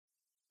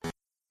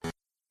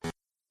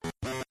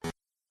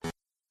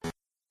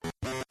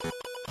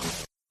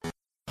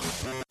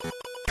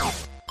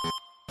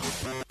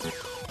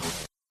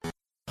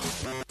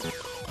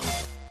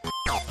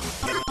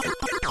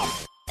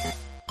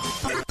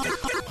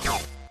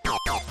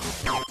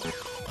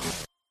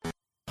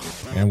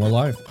And we're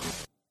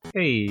live.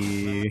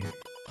 Hey.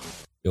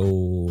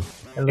 Yo.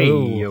 Hello.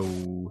 Hey,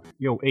 yo.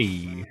 Yo,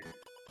 hey.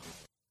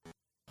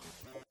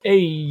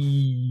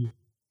 Hey.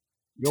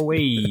 Yo,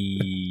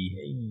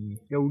 hey.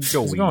 Yo,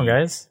 Joey. How's it going,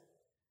 guys?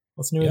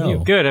 What's new with Yo.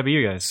 you? Good, how about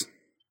you guys?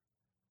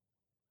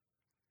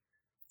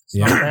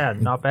 Not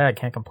bad. Not bad.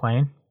 Can't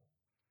complain.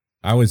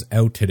 I was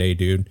out today,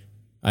 dude.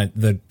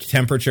 The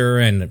temperature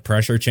and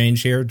pressure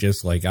change here,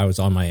 just like I was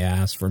on my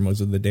ass for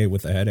most of the day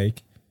with a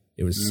headache.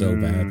 It was so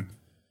bad.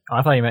 Oh,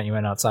 I thought you meant you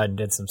went outside and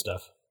did some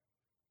stuff.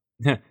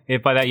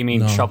 If by that you mean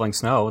No. shoveling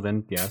snow,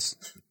 then yes.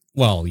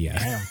 Well,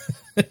 yeah.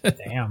 Damn.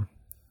 Damn.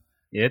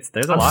 There's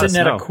a I'm lot of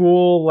sitting snow. at a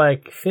cool,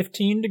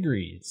 15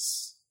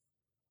 degrees.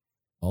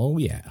 Oh,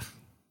 yeah.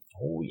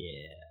 Oh,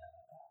 yeah.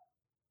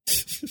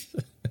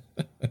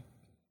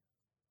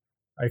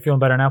 Are you feeling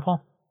better now,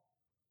 Paul?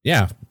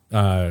 Yeah.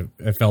 I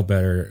felt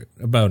better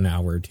about an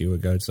hour or two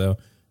ago, so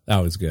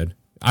that was good.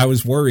 I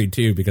was worried,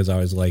 too, because I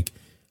was like,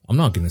 I'm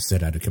not going to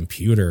sit at a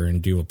computer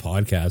and do a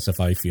podcast if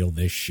I feel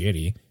this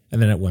shitty.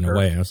 And then it went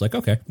away, and I was like,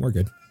 okay, we're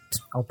good.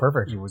 Oh,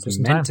 perfect. It was Just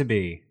in meant time. to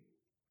be.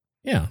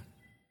 Yeah.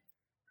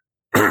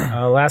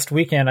 Last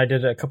weekend, I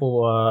did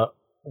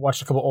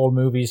watched a couple old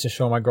movies to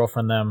show my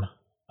girlfriend them.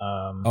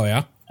 Oh,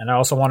 yeah? And I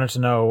also wanted to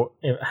know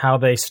how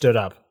they stood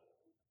up.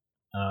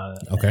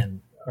 Okay.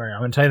 All right,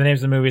 I'm going to tell you the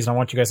names of the movies, and I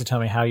want you guys to tell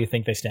me how you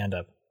think they stand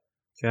up.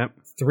 Okay.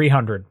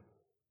 300.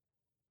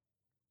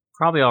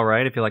 Probably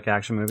alright if you like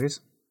action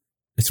movies.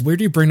 It's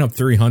weird you bring up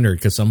 300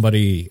 because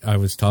somebody I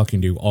was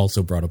talking to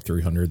also brought up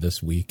 300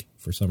 this week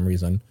for some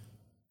reason.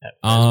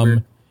 That's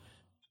weird.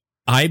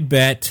 I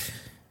bet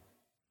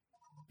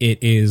it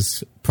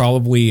is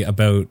probably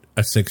about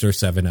a 6 or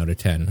 7 out of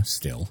 10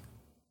 still.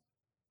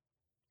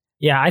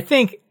 Yeah, I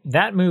think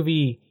that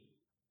movie,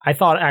 I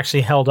thought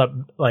actually held up,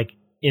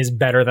 is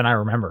better than I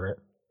remember it.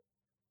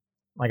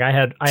 I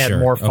had Sure,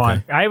 more fun.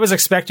 okay. I was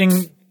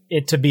expecting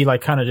it to be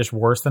kind of just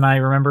worse than I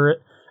remember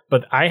it,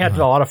 but I had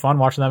a lot of fun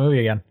watching that movie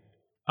again.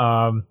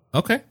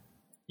 Okay.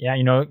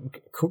 Yeah,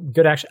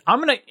 good action.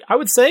 I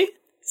would say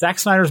Zack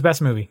Snyder's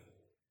best movie.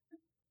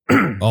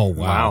 Oh,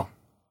 wow.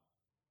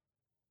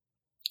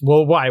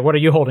 Well, why? What are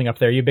you holding up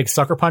there? You a big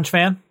Sucker Punch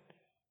fan?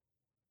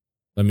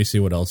 Let me see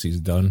what else he's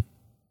done.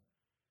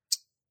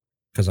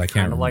 Because I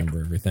can't Kinda like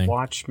remember everything.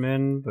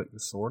 Watchmen, but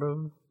sort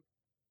of.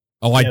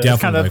 Oh, I Yeah,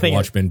 that's kind definitely of the like thing.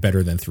 Watchmen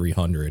better than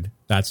 300.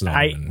 That's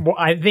not even...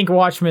 I think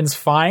Watchmen's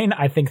fine.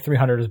 I think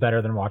 300 is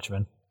better than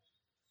Watchmen.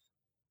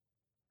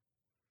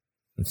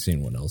 I'm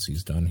seeing what else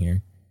he's done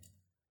here.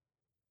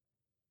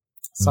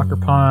 Sucker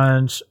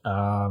Punch,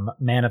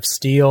 Man of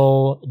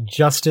Steel,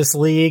 Justice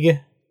League,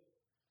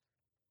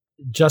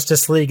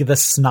 the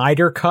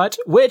Snyder Cut,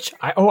 which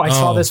I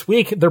saw this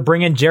week. They're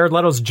bringing Jared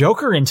Leto's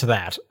Joker into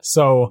that.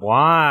 So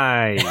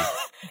Why?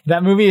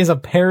 that movie is a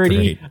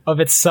parody Great. of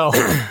itself.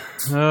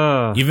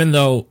 Ugh. Even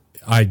though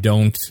I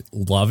don't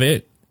love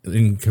it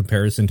in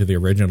comparison to the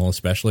original,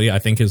 especially, I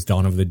think his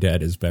Dawn of the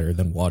Dead is better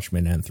than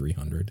Watchmen and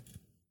 300.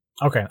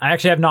 Okay, I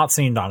actually have not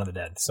seen Dawn of the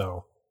Dead,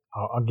 so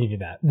I'll give you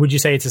that. Would you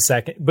say it's a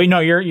second? But no,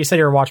 you said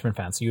you're a Watchmen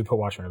fan, so you would put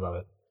Watchmen above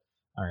it.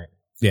 All right.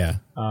 Yeah.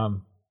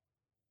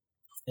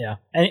 Yeah,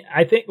 and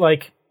I think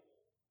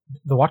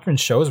the Watchmen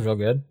show is real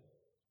good.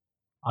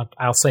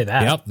 I'll say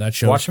that. Yep, that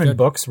show's Watchmen good.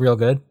 book's real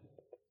good.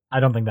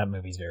 I don't think that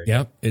movie's very good.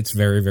 Yep, it's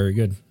very, very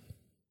good.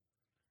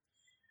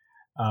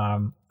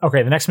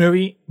 Okay, the next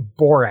movie,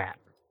 Borat.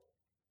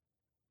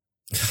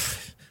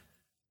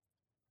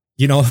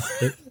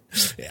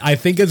 I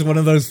think it's one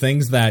of those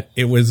things that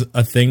it was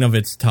a thing of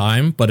its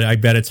time, but I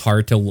bet it's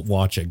hard to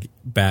watch it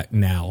back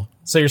now.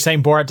 So you're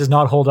saying Borat does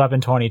not hold up in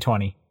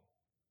 2020?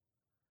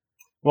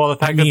 Well, the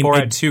fact I mean, that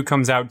Borat 2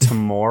 comes out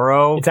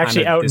tomorrow. It's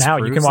actually kinda out now.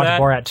 You can disproves watch that.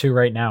 Borat 2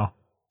 right now.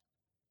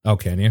 Oh,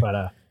 can you?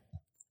 But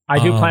I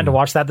do plan to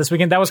watch that this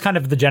weekend. That was kind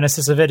of the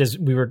genesis of it. Is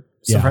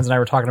some friends and I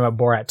were talking about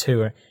Borat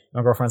 2. And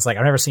my girlfriend's like,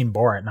 I've never seen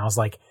Borat, and I was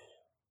like,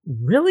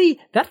 really?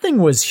 That thing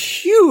was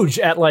huge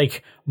at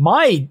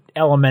my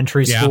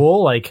elementary Yeah.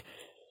 school.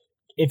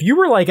 If you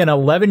were an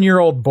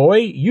 11-year-old boy,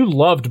 you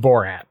loved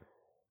Borat.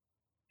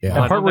 Yeah.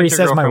 Well, I part don't where he think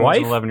your says, "My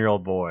girlfriend was wife?" an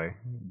 11-year-old boy,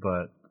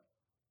 but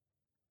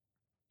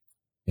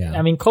Yeah.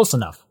 I mean, close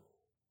enough.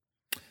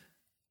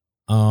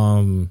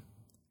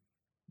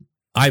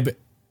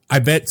 I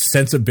bet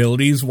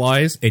sensibilities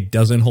wise, it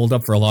doesn't hold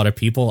up for a lot of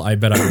people. I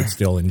bet I would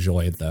still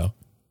enjoy it though.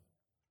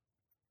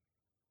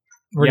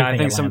 Where do you I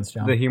think it lands,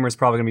 John? the humor is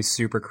probably going to be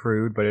super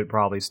crude, but it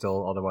probably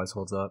still otherwise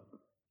holds up.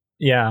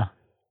 Yeah.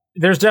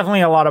 There's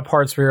definitely a lot of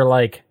parts where you're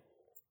like,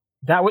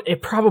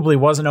 it probably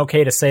wasn't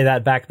okay to say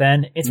that back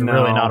then. It's No.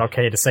 really not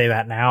okay to say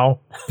that now.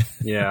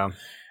 Yeah.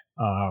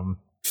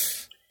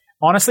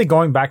 Honestly,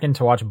 going back in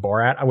to watch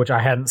Borat, which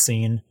I hadn't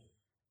seen,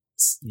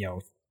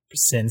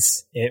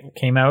 since it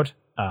came out,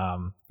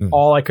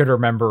 all I could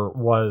remember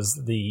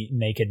was the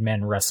naked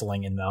men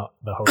wrestling in the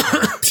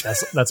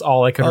hotel. That's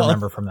all I could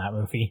remember from that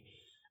movie.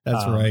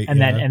 That's right. And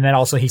yeah. then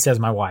also he says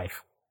my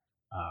wife.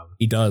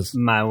 he does.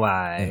 My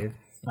wife.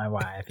 My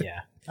wife, yeah.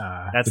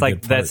 That's The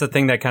good that's part. the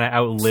thing that kind of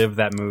outlived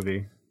that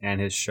movie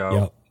and his show.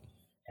 Yep.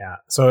 Yeah.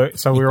 So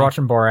we were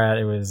watching Borat.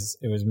 It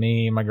was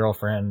me, my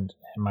girlfriend,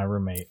 and my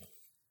roommate.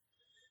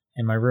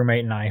 And my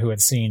roommate and I, who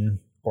had seen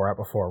Borat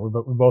before, we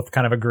both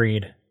kind of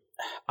agreed,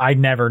 I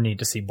never need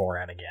to see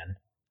Borat again.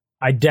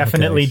 I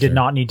definitely did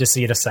not need to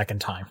see it a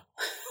second time.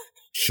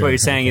 Sure, what you're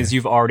saying is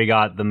you've already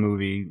got the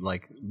movie,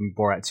 like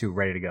Borat 2,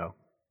 ready to go.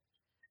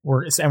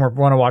 We're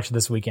going to watch it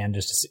this weekend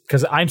just to see,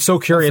 because I'm so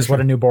curious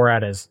what a new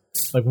Borat is.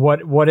 Like,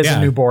 what is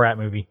a new Borat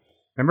movie?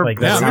 Remember like,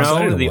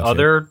 Bruno, the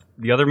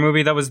other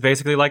movie that was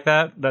basically like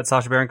that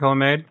Sacha Baron Cohen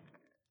made?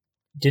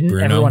 Didn't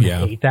Bruno, everyone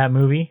hate that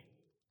movie?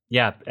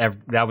 Yeah,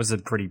 that was a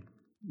pretty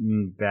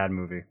bad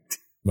movie.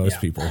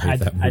 Most people hate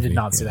that movie. I did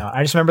not see that.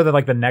 I just remember that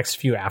like the next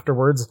few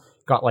afterwards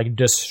got like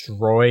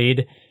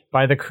destroyed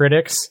by the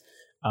critics.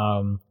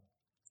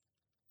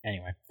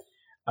 Anyway,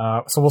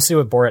 so we'll see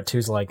what Borat 2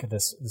 is like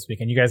this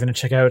weekend. You guys gonna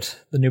check out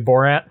the new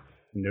Borat?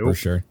 Nope. For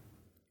sure.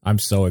 I'm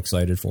so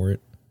excited for it.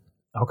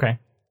 Okay.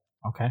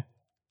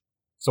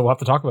 So we'll have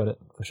to talk about it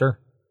for sure.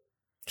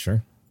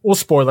 Sure. We'll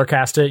spoiler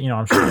cast it. You know,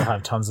 I'm sure we'll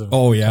have tons of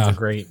tons of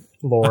great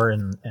lore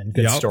and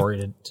good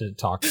story to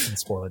talk and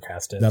spoiler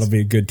cast it. That'll be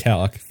a good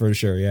talk for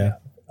sure. Yeah.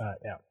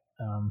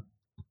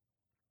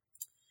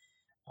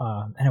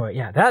 Anyway,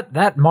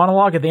 that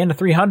monologue at the end of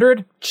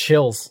 300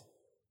 chills.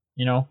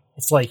 You know,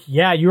 it's like,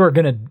 yeah, you are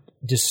gonna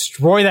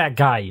destroy that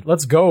guy.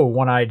 Let's go,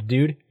 one-eyed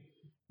dude.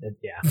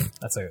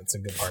 That's a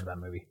good part of that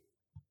movie.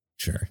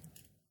 Sure.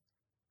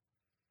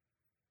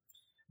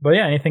 But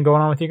yeah, anything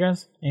going on with you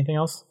guys? Anything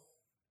else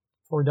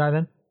before we dive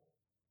in?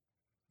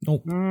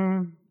 Nope.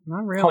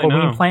 Not really.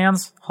 Halloween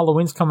plans?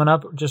 Halloween's coming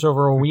up just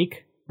over a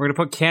week. We're gonna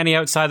put Candy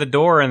outside the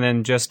door and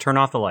then just turn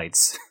off the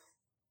lights.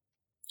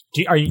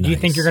 Do you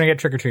think you're gonna get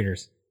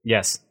trick-or-treaters?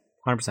 Yes,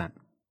 100%. Wow.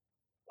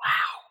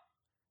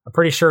 I'm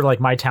pretty sure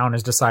like my town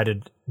has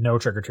decided no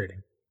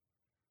trick-or-treating.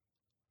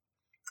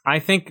 I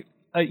think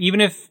even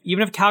if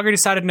Calgary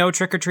decided no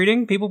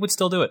trick-or-treating, people would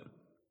still do it.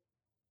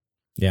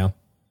 Yeah.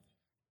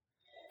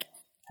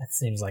 That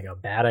seems like a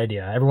bad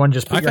idea. Everyone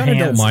just put your hands in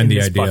this I kind of don't mind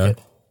the idea.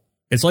 Bucket.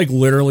 It's like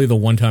literally the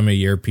one time a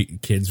year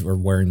kids were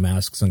wearing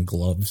masks and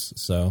gloves.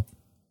 So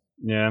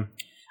yeah,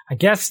 I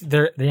guess they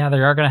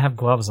are going to have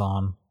gloves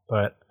on,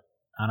 but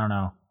I don't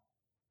know.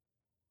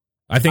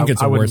 I think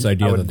it's a worse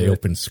idea that they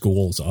open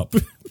schools up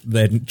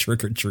than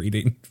trick or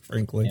treating.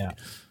 Frankly, yeah.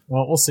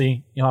 Well, we'll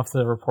see. You'll have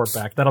to report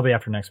back. That'll be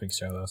after next week's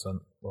show, though, so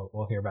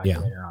we'll hear back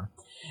later on.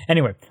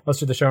 Anyway, let's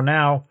do the show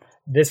now.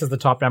 This is the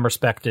Top Down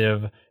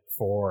Perspective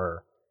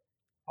for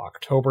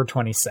October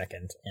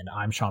 22nd, and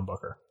I'm Sean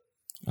Booker.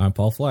 I'm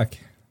Paul Fleck.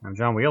 I'm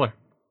John Wheeler.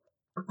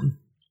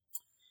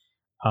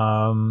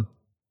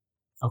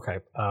 Okay,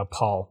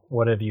 Paul,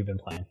 what have you been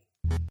playing?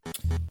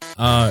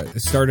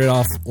 It started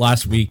off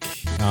last week.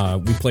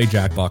 We played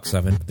Jackbox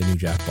 7, the new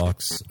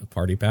Jackbox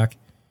party pack.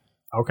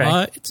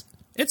 Okay.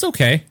 It's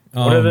okay.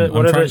 What are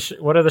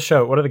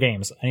the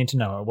games? I need to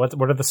know. What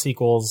are the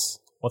sequels?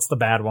 What's the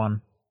bad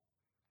one?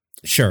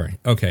 Sure.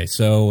 Okay,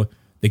 so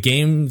the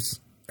games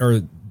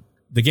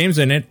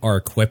in it are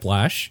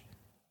Quiplash,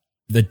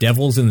 The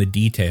Devil's in the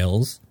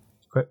Details.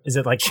 Is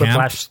it like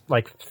Quiplash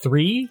like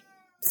 3?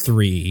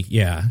 3,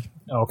 yeah.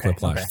 Okay.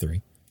 Quiplash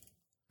 3.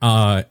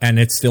 And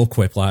it's still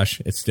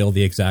Quiplash. It's still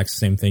the exact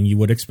same thing you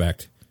would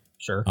expect.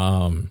 Sure.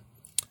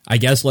 I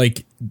guess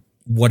like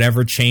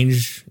whatever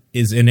change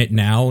is in it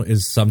now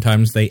is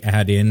sometimes they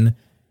add in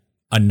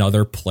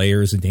another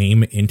player's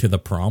name into the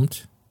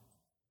prompt.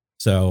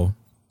 So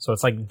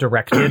it's like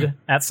directed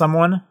at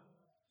someone?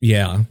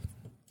 Yeah.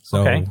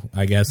 So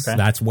I guess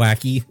that's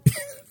wacky.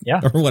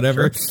 Yeah. Or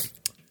whatever.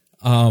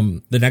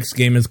 Sure. The next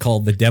game is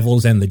called The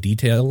Devil's and the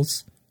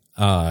Details.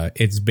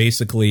 It's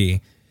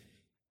basically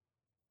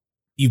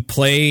you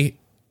play.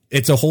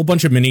 It's a whole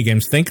bunch of mini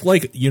games. Think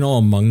like,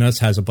 Among Us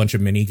has a bunch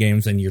of mini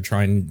games and you're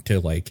trying to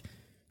like,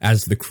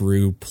 as the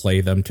crew,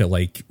 play them to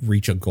like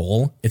reach a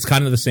goal. It's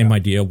kind of the same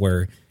idea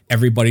where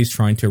everybody's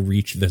trying to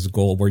reach this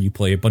goal where you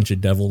play a bunch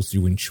of devils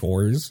doing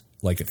chores,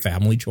 like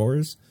family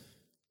chores.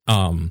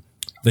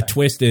 The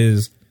twist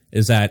is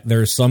that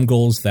there's some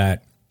goals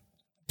that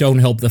don't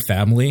help the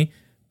family,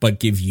 but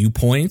give you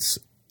points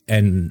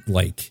and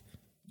like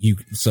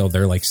so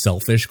they're like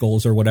selfish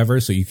goals or whatever.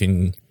 So you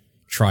can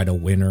try to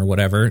win or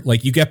whatever.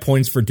 Like you get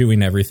points for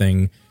doing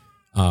everything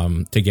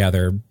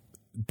together,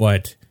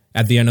 but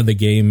at the end of the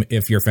game,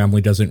 if your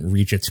family doesn't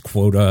reach its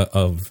quota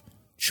of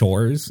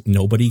chores,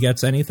 nobody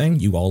gets anything.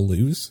 You all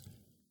lose.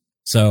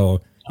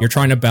 So you're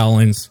trying to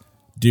balance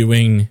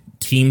doing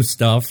team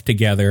stuff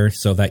together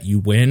so that you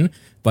win,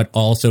 but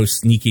also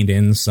sneaking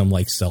in some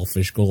like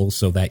selfish goals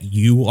so that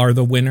you are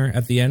the winner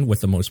at the end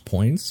with the most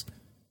points.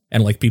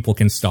 And like people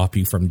can stop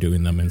you from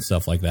doing them and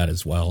stuff like that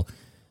as well.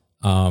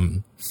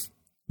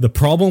 The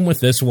problem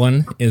with this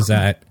one is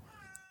that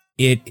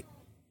it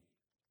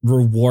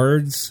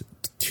rewards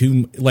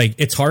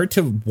it's hard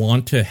to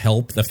want to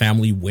help the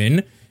family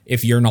win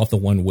if you're not the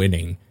one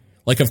winning.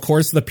 Like, of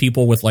course, the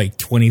people with like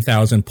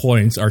 20,000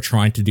 points are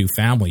trying to do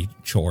family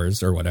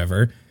chores or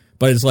whatever.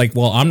 But it's like,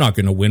 well, I'm not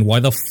going to win.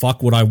 Why the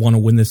fuck would I want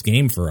to win this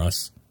game for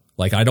us?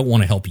 Like, I don't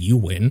want to help you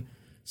win.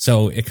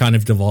 So it kind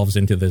of devolves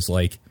into this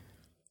like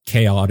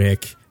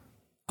chaotic,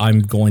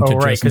 I'm going to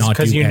just not do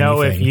because you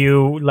know anything. if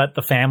you let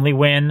the family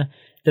win,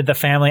 that the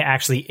family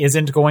actually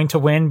isn't going to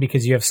win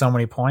because you have so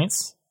many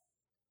points.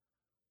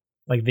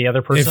 Like the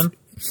other person.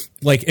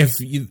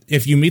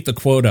 If you meet the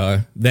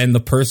quota, then the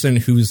person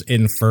who's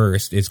in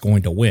first is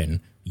going to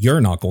win.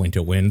 You're not going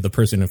to win. The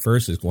person in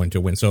first is going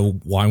to win. So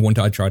why wouldn't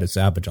I try to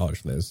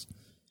sabotage this?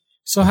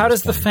 So how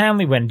does the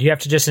family win? Do you have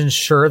to just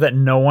ensure that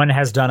no one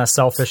has done a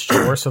selfish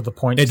chore so the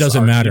points? It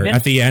doesn't matter. Even?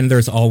 At the end,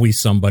 there's always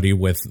somebody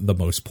with the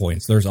most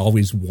points. There's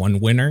always one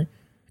winner,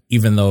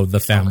 even though the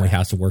family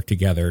has to work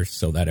together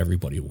so that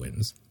everybody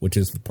wins, which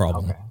is the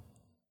problem.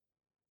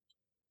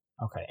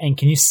 Okay. And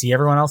can you see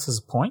everyone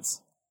else's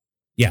points?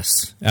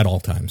 Yes, at all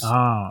times.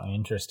 Oh,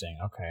 interesting.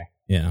 Okay.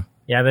 Yeah.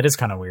 Yeah, that is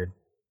kind of weird.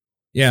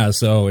 Yeah,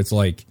 so it's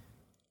like,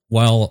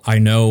 well, I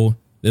know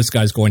this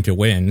guy's going to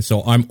win,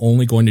 so I'm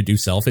only going to do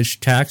selfish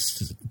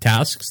tasks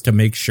to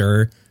make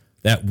sure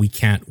that we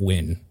can't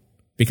win.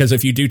 Because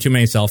if you do too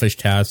many selfish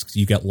tasks,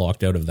 you get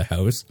locked out of the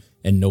house,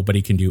 and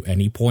nobody can do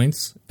any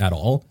points at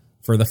all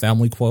for the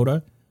family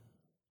quota.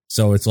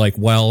 So it's like,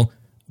 well,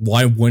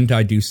 why wouldn't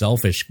I do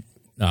selfish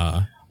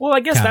Well, I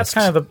guess tasks? that's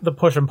kind of the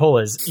push and pull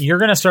is you're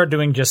going to start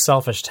doing just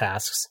selfish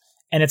tasks,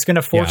 and it's going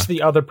to force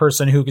the other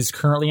person who is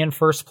currently in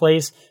first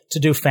place to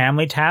do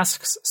family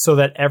tasks so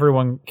that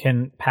everyone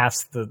can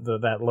pass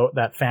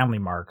that family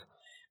mark.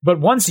 But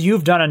once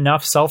you've done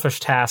enough selfish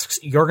tasks,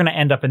 you're going to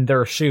end up in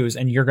their shoes,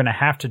 and you're going to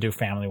have to do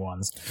family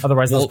ones.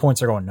 Otherwise, those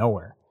points are going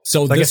nowhere.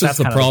 So this is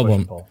the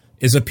problem,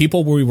 is the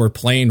people we were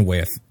playing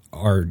with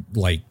are,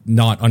 like,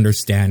 not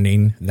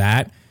understanding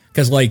that.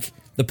 Because, like,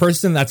 the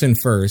person that's in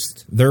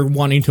first, they're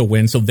wanting to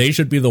win, so they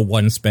should be the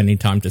one spending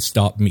time to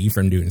stop me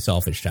from doing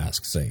selfish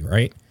tasks, say,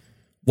 right?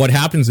 What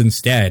happens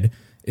instead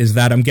is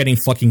that I'm getting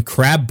fucking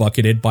crab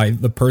bucketed by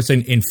the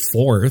person in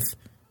fourth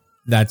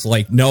that's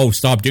like, no,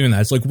 stop doing that.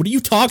 It's like, what are you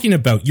talking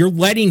about? You're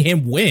letting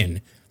him win.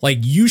 Like,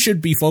 you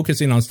should be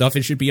focusing on stuff.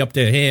 It should be up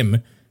to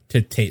him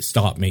to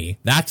stop me.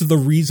 That's the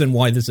reason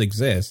why this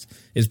exists,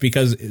 is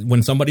because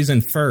when somebody's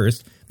in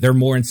first, they're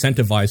more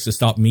incentivized to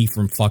stop me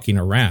from fucking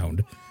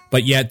around.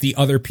 But yet the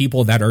other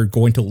people that are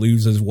going to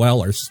lose as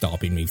well are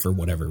stopping me for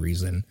whatever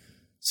reason.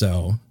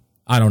 So,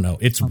 I don't know.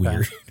 It's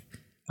weird.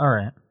 All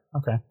right.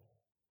 Okay.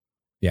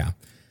 Yeah.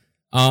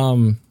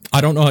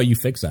 I don't know how you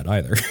fix that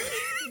either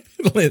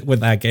with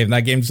that game.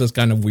 That game's just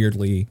kind of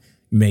weirdly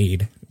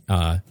made,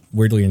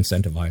 weirdly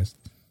incentivized.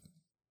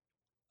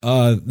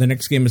 The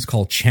next game is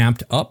called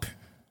Champed Up,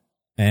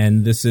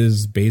 and this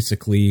is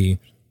basically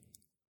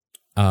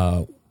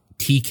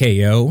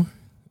TKO.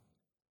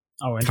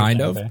 Oh,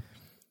 kind of.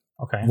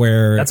 Okay.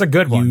 Where that's a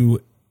good one.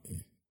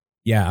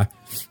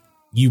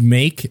 You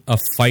make a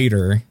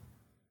fighter,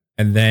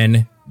 and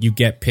then you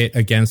get pit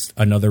against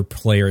another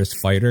player's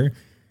fighter.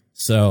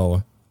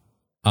 So,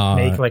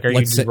 are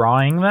you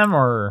drawing them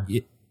or?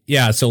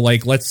 Yeah. So,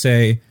 like, let's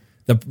say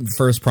the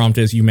first prompt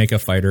is you make a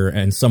fighter,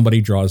 and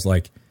somebody draws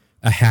like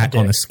a hat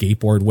on a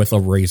skateboard with a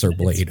razor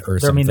blade or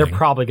something. I mean, they're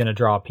probably going to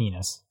draw a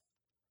penis.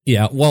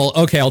 Yeah. Well,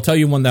 okay. I'll tell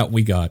you one that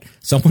we got.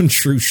 Someone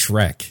drew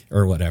Shrek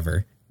or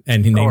whatever,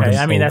 and he named him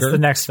I mean, Ogre. that's the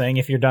next thing.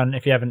 If you're done,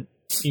 if you haven't,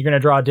 you're going to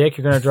draw a dick.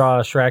 You're going to draw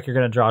a Shrek. You're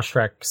going to draw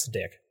Shrek's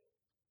dick.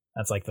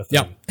 That's like the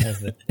thing.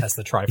 Yep. That's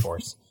the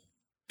Triforce.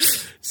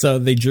 So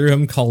they drew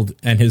him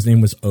and his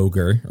name was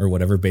Ogre or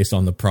whatever, based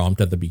on the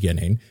prompt at the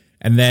beginning.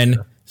 And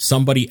then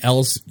somebody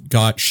else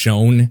got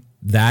shown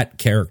that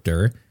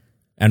character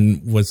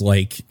and was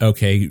like,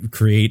 okay,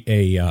 create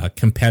a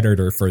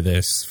competitor for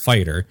this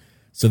fighter.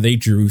 So they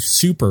drew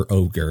Super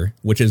Ogre,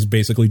 which is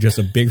basically just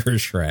a bigger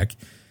Shrek.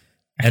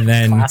 And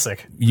then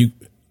classic.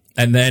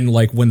 And then,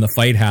 like, when the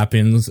fight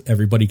happens,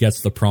 everybody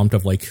gets the prompt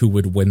of like who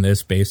would win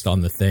this based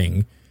on the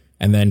thing.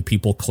 And then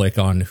people click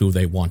on who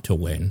they want to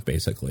win,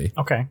 basically.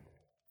 Okay.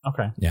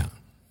 Yeah.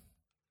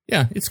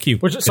 Yeah, it's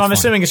cute. So I'm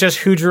assuming it's just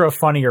who drew a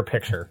funnier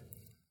picture.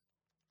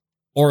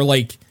 Or,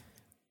 like,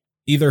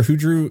 either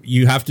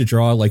you have to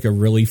draw, like, a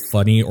really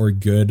funny or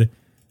good.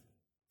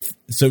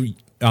 So,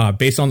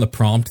 based on the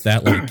prompt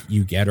that, like,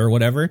 you get or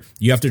whatever,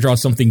 you have to draw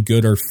something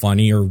good or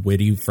funny or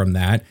witty from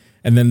that.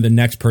 And then the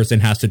next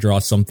person has to draw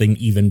something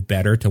even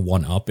better to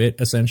one-up it,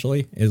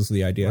 essentially, is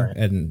the idea. Right.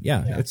 And,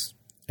 yeah,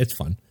 it's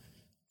fun.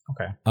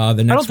 Okay.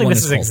 The next I don't think one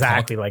this is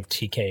exactly like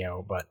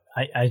TKO, but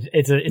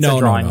it's a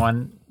drawing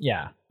one.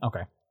 Yeah.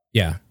 Okay.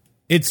 Yeah.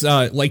 It's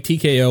like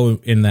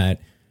TKO in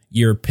that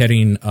you're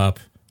pitting up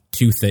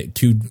two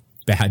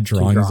bad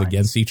drawings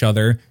against each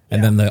other,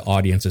 and then the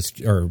audience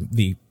or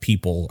the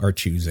people are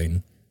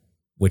choosing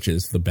which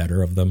is the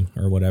better of them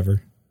or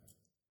whatever.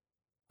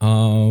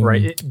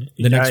 Right.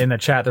 In the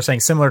chat, they're saying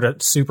similar to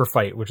Super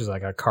Fight, which is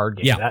like a card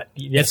game. Yeah.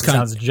 It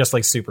sounds just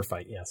like Super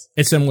Fight. Yes.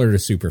 It's similar to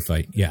Super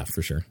Fight. Yeah,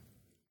 for sure.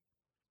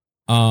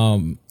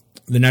 The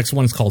next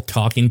one's called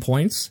Talking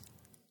Points.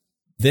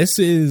 This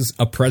is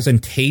a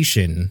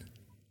presentation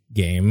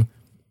game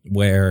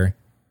where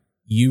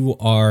you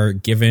are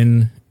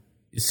given,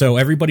 so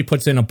everybody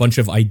puts in a bunch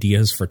of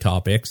ideas for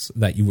topics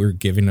that you were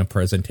given a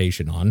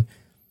presentation on.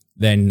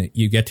 Then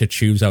you get to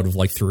choose out of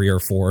like 3 or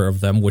 4 of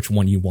them which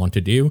one you want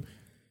to do.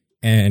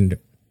 And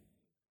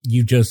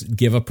you just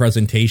give a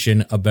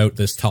presentation about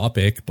this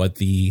topic, but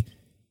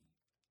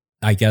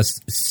I guess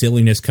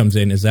silliness comes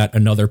in is that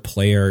another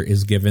player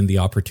is given the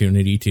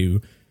opportunity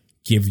to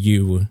give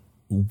you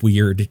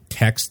weird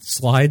text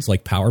slides,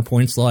 like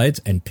PowerPoint slides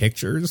and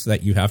pictures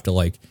that you have to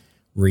like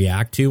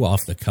react to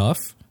off the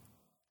cuff.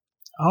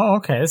 Oh,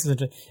 okay.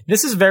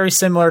 This is very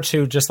similar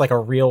to just like a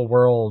real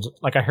world.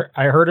 Like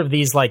I heard of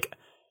these like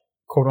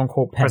quote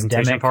unquote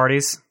presentation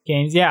parties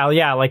games.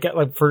 Yeah, like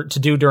to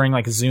do during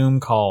like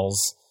Zoom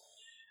calls.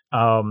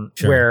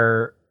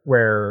 Sure.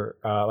 Where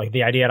like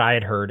the idea that I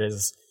had heard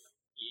is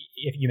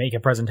if you make a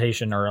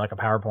presentation or like a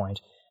PowerPoint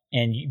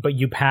but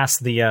you pass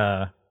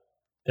the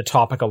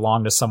topic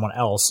along to someone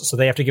else, so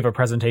they have to give a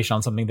presentation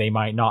on something they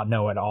might not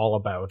know at all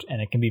about,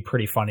 and it can be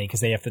pretty funny because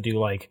they have to do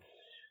like,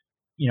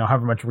 you know,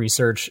 however much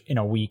research in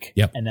a week.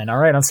 Yep. And then, all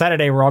right, on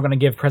Saturday we're all going to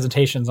give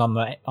presentations on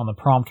the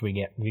prompt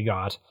we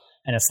got,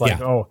 and it's like,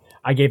 oh,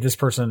 I gave this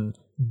person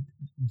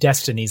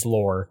Destiny's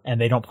lore and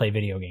they don't play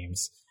video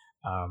games,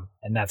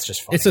 and that's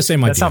just funny. It's the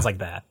same idea. That sounds like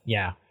that.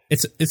 Yeah,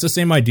 it's the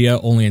same idea,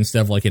 only instead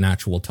of like an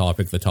actual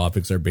topic, the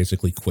topics are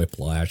basically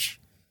quiplash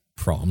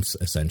prompts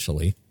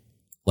essentially.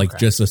 Like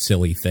just a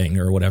silly thing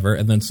or whatever,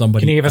 and then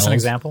somebody. Can you give us an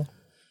example?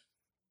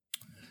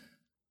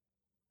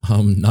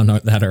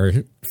 None that are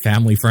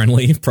family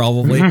friendly,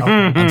 probably.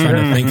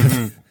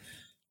 I'm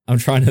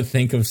trying to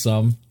think of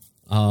some.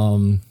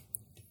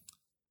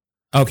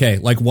 Okay,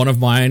 like one of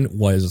mine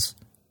was,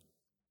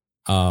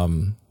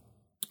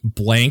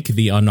 blank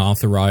the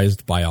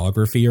unauthorized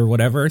biography or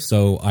whatever.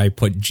 So I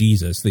put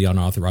Jesus, the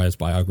unauthorized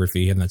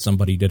biography, and then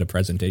somebody did a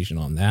presentation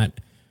on that,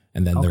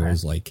 and then there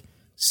was like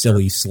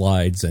silly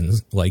slides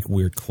and like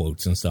weird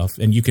quotes and stuff,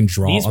 and you can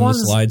draw These on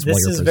ones, the slides while you're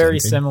This is presenting. very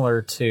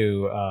similar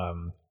to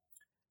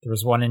there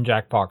was one in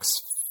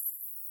Jackbox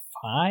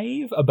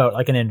 5 about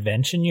like an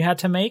invention you had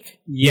to make.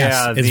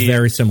 Yes, it's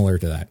very similar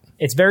to that.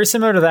 It's very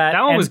similar to that.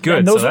 That one was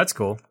good, so that's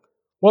cool.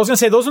 Well, I was going to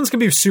say, those ones can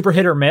be super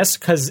hit or miss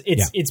because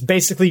it's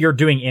basically you're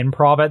doing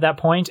improv at that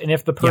point, and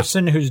if the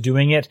person who's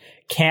doing it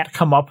can't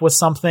come up with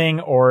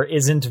something or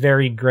isn't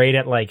very great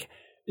at like,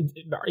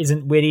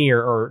 isn't witty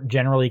or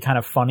generally kind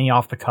of funny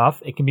off the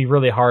cuff, it can be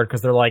really hard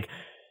because they're like,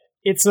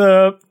 it's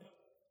a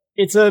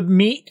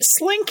meat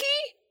slinky?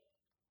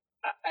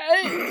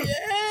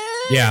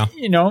 Yeah.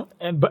 You know,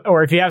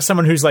 or if you have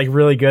someone who's like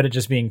really good at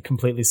just being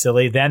completely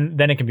silly, then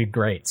it can be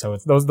great. So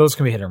those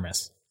can be hit or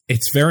miss.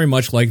 It's very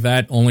much like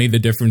that. Only the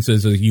difference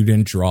is you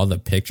didn't draw the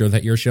picture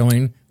that you're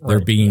showing.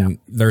 Right,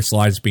 their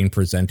slides being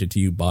presented to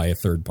you by a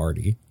third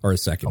party or a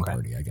second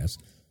party, I guess.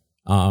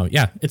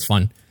 It's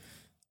fun.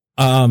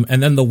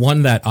 And then the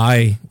one that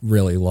I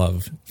really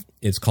love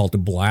is called the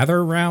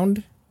Blather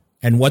Round.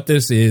 And what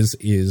this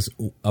is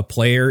a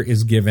player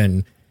is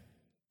given,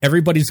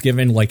 everybody's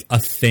given like a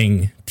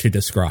thing to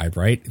describe,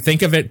 right?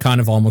 Think of it kind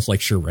of almost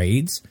like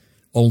charades,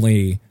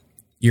 only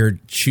you're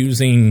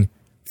choosing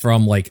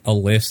from like a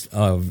list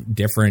of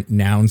different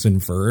nouns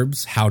and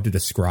verbs how to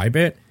describe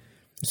it.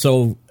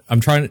 So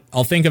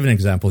I'll think of an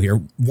example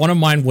here. One of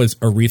mine was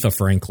Aretha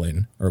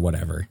Franklin or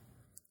whatever.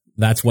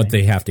 That's what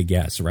they have to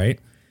guess, right?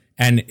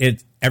 And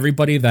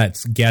everybody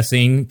that's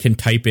guessing can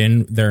type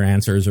in their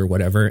answers or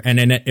whatever. And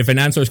then if an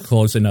answer is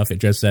close enough, it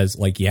just says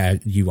like, yeah,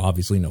 you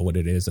obviously know what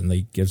it is, and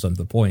they gives them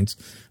the points.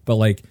 But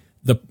like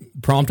the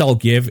prompt I'll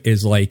give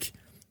is like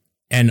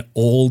an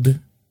old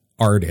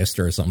artist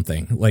or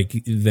something. Like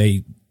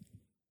they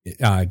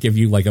give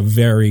you like a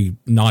very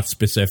not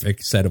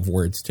specific set of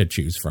words to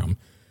choose from.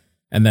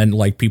 And then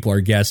like people are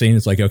guessing.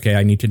 It's like, okay,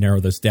 I need to narrow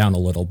this down a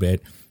little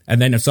bit.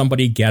 And then if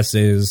somebody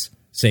guesses,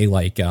 say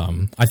like,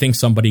 I think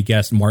somebody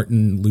guessed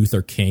Martin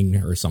Luther King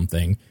or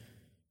something.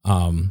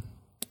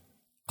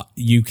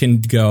 You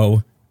can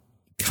go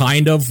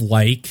kind of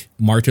like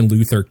Martin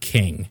Luther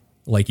King.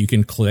 Like you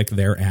can click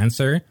their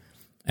answer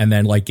and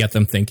then like get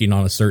them thinking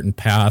on a certain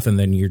path. And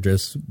then you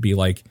just be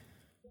like,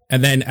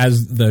 and then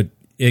as the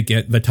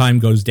time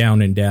goes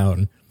down and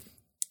down,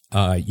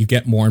 you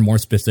get more and more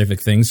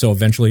specific things. So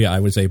eventually I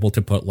was able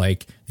to put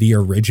like the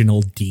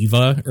original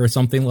diva or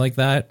something like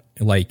that,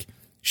 like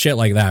shit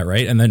like that,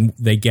 right? And then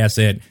they guess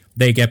it,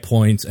 they get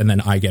points, and then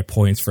I get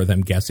points for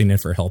them guessing it,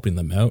 for helping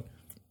them out.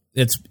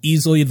 It's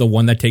easily the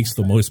one that takes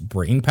the most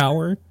brain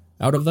power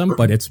out of them,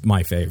 but it's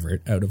my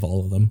favorite out of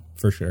all of them,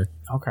 for sure.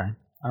 Okay.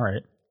 All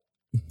right.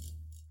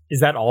 Is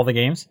that all the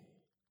games?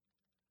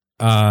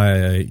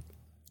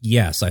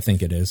 Yes, I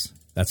think it is.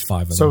 That's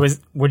 5 of them. So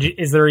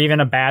is there even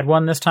a bad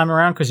one this time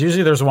around? Because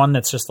usually there's one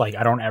that's just like,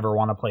 I don't ever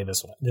want to play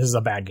this one. This is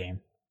a bad game.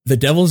 The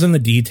Devil's in the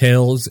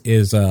Details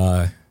is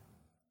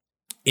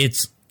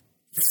it's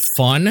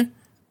fun,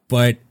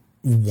 but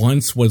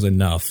once was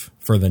enough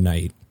for the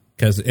night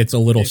because it's a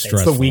little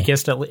stressful.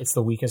 It's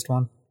the weakest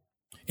one.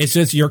 It's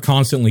just you're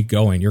constantly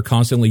going. You're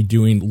constantly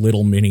doing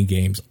little mini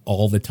games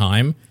all the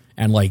time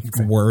and like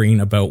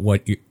worrying about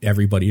what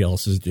everybody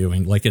else is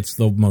doing. Like it's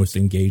the most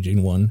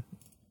engaging one.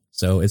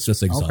 So it's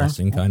just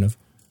exhausting, kind of.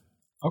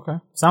 Okay.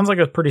 Sounds like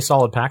a pretty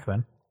solid pack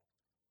then.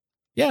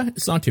 Yeah,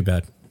 it's not too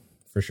bad,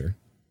 for sure.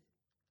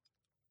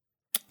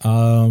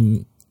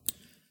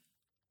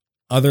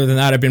 I other than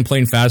that, I've been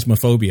playing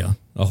Phasmophobia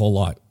a whole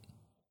lot.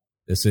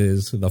 This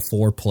is the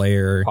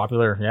 4-player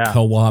popular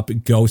co-op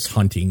ghost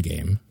hunting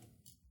game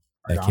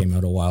that came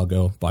out a while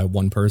ago by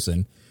one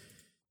person.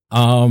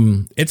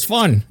 It's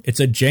fun. It's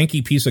a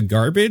janky piece of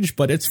garbage,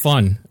 but it's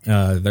fun.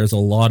 There's a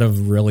lot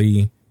of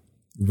really,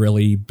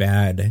 really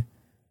bad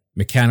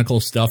mechanical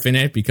stuff in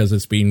it because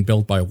it's being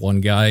built by one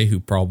guy who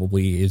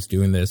probably is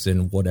doing this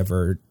in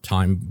whatever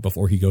time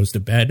before he goes to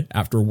bed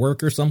after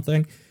work or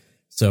something.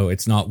 So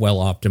it's not well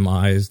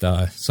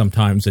optimized.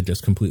 Sometimes it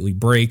just completely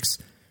breaks,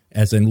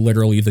 as in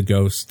literally the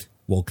ghost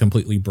will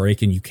completely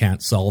break and you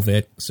can't solve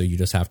it. So you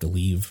just have to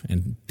leave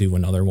and do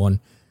another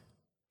one.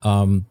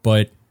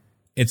 But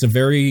it's a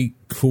very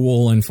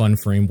cool and fun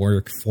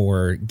framework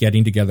for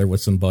getting together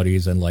with some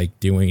buddies and like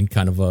doing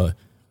kind of a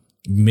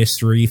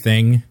mystery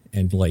thing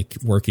and like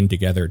working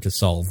together to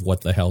solve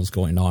what the hell's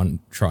going on,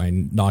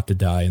 trying not to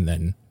die, and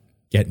then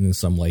getting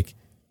some like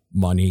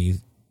money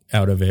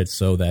out of it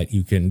so that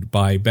you can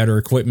buy better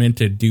equipment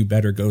to do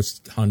better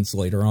ghost hunts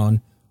later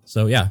on.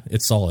 So yeah,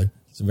 it's solid.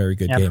 It's a very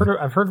good game.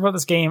 I've heard about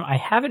this game. I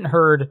haven't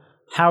heard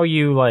how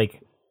you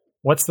like,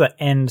 what's the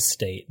end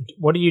state?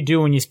 What do you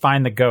do when you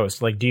find the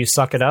ghost? Like, do you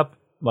suck it up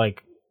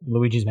like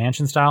Luigi's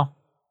Mansion style?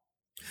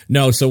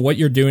 No. So what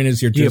you're doing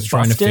is you're just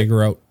trying to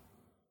figure out.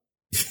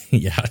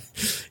 Yeah,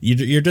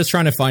 you're just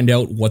trying to find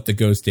out what the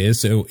ghost is.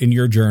 So in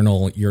your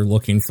journal, you're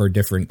looking for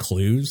different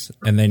clues.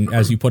 And then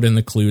as you put in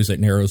the clues, it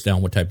narrows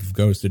down what type of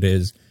ghost it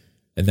is.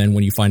 And then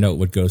when you find out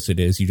what ghost it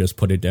is, you just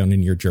put it down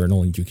in your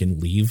journal and you can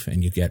leave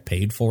and you get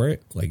paid for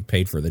it, like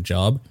paid for the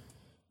job.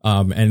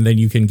 And then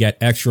you can get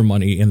extra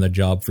money in the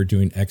job for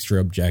doing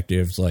extra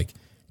objectives, like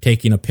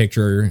taking a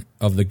picture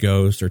of the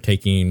ghost or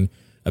taking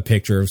a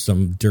picture of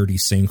some dirty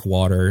sink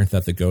water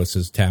that the ghost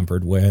has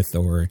tampered with,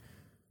 or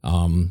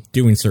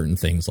doing certain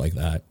things like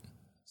that.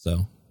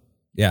 So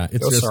yeah, it's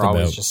ghosts just are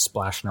always just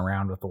splashing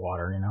around with the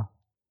water, you know.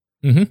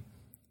 Mm-hmm.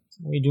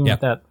 What are you doing with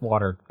that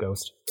water,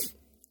 ghost?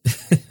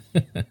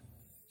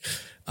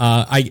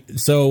 I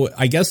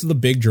guess the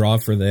big draw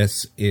for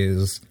this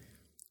is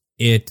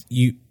it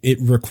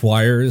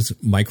requires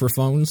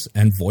microphones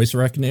and voice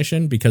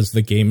recognition because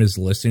the game is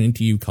listening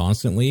to you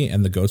constantly,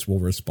 and the ghost will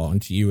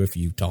respond to you if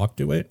you talk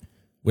to it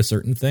with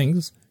certain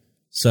things.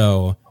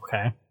 So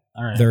okay.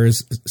 All right.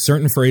 There's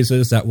certain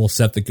phrases that will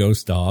set the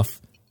ghost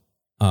off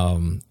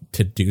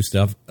to do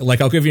stuff.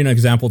 Like, I'll give you an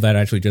example that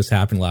actually just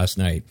happened last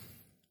night.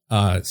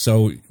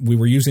 So we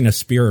were using a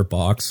spirit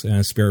box, and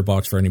a spirit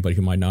box, for anybody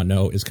who might not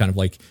know, is kind of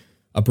like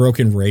a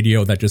broken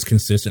radio that just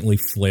consistently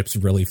flips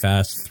really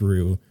fast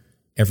through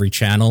every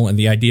channel. And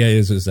the idea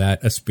is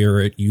that a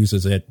spirit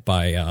uses it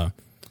by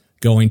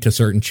going to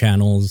certain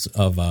channels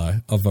of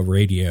a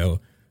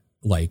radio,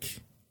 like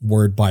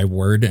word by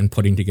word, and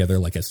putting together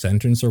like a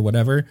sentence or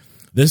whatever.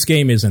 This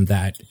game isn't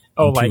that.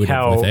 Oh,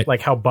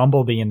 like how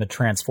Bumblebee in the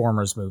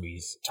Transformers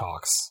movies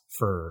talks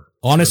for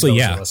honestly,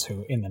 those of us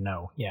who in the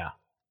know.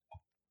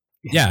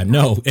 Yeah,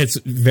 no, it's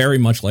very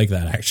much like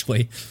that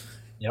actually.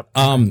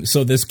 Yep.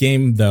 So this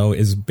game though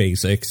is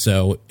basic,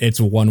 so it's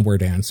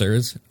one-word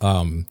answers.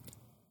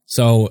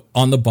 So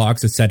on the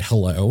box it said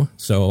hello.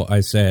 So I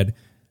said,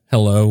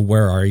 "Hello,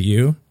 where are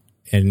you?"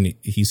 And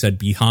he said,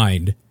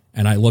 "Behind."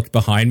 And I looked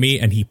behind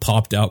me, and he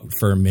popped out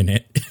for a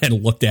minute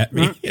and looked at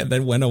me and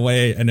then went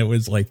away. And it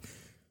was like,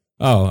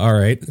 oh, all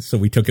right. So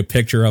we took a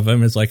picture of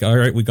him. It's like, all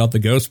right, we got the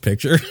ghost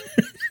picture.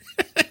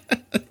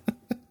 But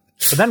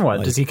then what?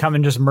 Like, does he come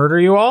and just murder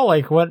you all?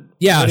 Like what?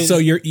 Yeah. So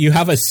you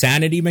have a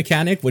sanity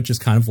mechanic, which is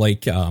kind of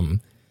like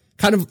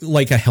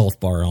a health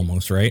bar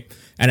almost, right?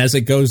 And as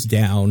it goes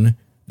down,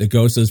 the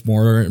ghost is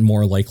more and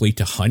more likely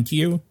to hunt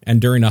you.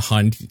 And during a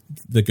hunt,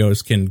 the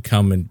ghost can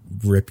come and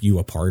rip you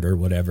apart or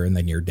whatever, and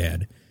then you're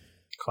dead.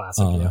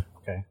 Classic, yeah.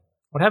 Okay.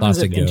 What happens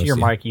if into your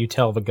mic you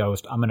tell the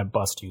ghost, "I'm going to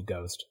bust you,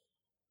 ghost"?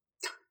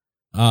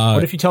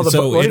 What if you tell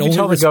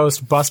the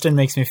ghost, "Bustin'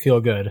 makes me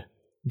feel good.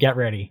 Get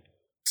ready."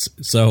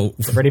 So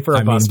ready for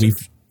a busting.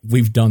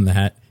 We've done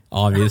that,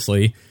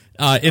 obviously.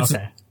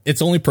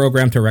 It's only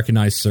programmed to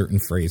recognize certain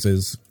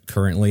phrases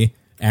currently,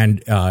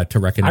 and to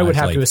recognize. I would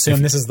have to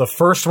assume this is the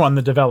first one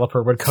the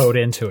developer would code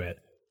into it.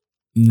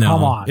 No,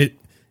 come on.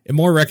 It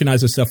more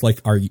recognizes stuff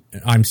like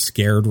I'm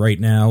scared right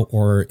now,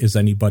 or is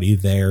anybody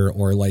there,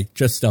 or like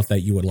just stuff that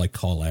you would like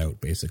call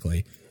out,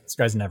 basically. This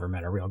guy's never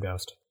met a real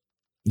ghost.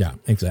 Yeah,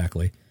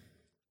 exactly.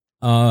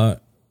 So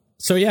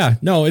yeah,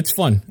 no, it's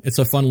fun. It's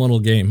a fun little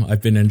game.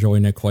 I've been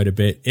enjoying it quite a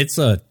bit. It's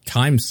a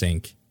time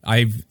sink.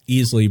 I've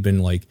easily been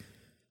like,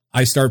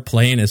 I start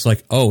playing, it's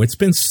like, oh, it's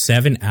been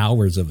 7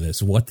 hours of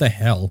this. What the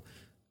hell?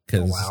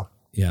 Because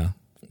yeah,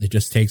 it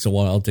just takes a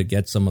while to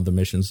get some of the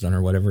missions done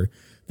or whatever.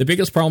 The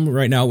biggest problem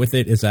right now with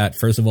it is that,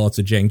 first of all, it's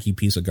a janky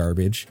piece of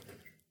garbage.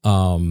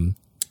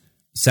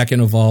 Second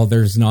of all,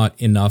 there's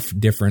not enough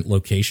different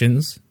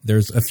locations.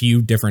 There's a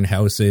few different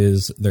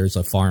houses. There's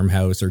a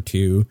farmhouse or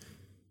two.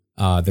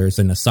 There's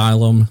an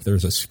asylum.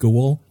 There's a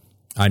school.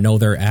 I know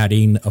they're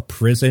adding a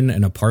prison,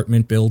 an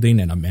apartment building,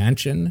 and a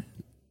mansion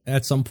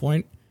at some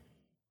point.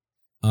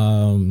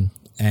 And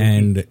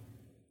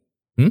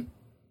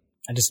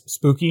just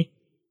spooky.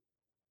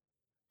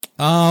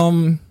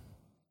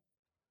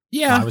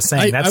 Yeah, I was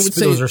saying I would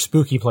say those are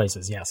spooky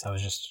places. Yes, I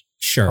was just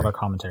sure other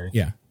commentary.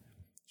 Yeah,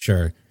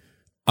 sure.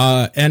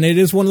 And it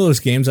is one of those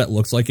games that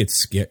looks like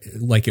it's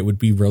like it would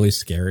be really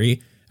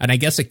scary, and I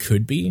guess it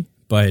could be,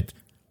 but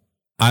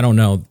I don't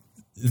know.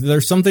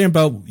 There's something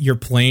about you're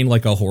playing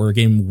like a horror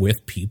game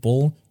with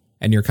people,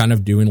 and you're kind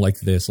of doing like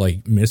this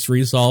like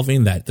mystery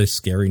solving that the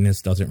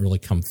scariness doesn't really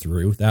come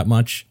through that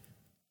much.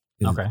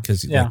 Okay,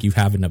 because like you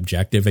have an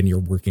objective and you're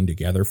working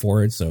together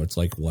for it, so it's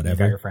like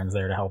whatever. You got your friends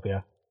there to help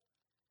you.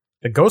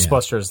 The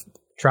Ghostbusters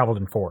traveled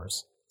in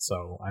 4s,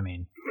 so I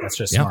mean that's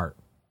just smart.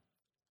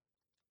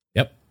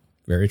 Yep,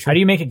 very true. How do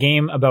you make a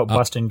game about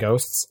busting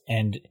ghosts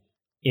and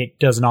it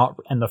does not?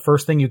 And the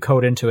first thing you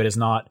code into it is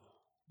not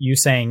you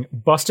saying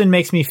 "bustin'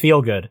 makes me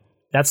feel good."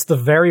 That's the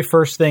very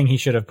first thing he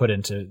should have put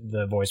into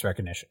the voice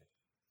recognition.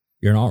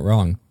 You're not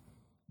wrong.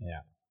 Yeah,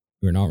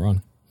 you're not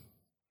wrong.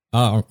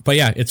 But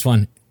yeah, it's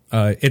fun.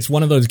 It's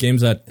one of those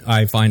games that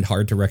I find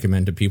hard to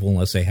recommend to people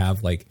unless they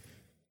have like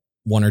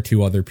one or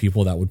two other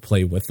people that would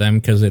play with them,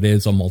 because it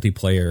is a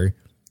multiplayer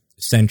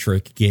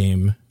centric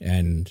game.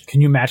 And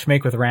can you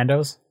matchmake with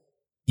randos?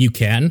 You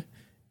can.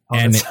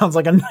 And it sounds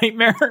like a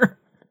nightmare.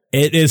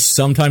 It is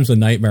sometimes a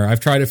nightmare. I've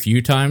tried a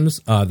few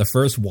times. The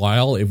first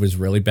while it was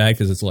really bad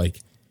because it's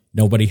like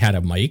nobody had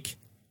a mic.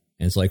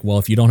 And it's like, well,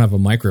 if you don't have a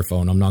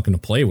microphone, I'm not going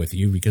to play with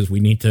you because we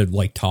need to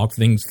like talk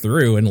things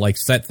through and like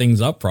set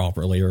things up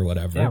properly or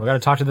whatever. Yeah, we got to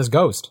talk to this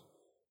ghost.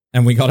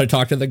 And we got to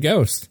talk to the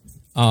ghost.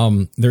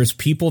 There's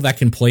people that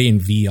can play in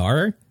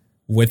VR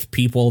with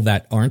people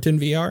that aren't in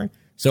VR.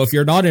 So if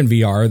you're not in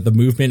VR, the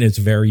movement is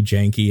very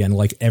janky and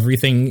like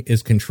everything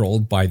is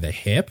controlled by the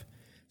hip.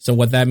 So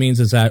what that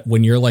means is that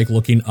when you're like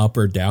looking up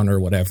or down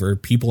or whatever,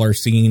 people are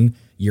seeing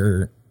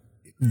your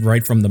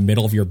right from the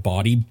middle of your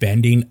body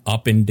bending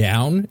up and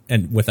down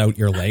and without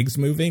your legs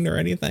moving or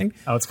anything.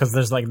 Oh, it's because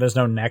there's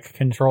no neck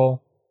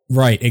control.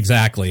 Right,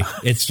 exactly.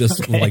 It's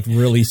just like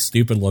really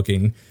stupid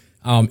looking.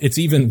 It's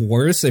even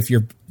worse if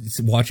you're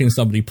watching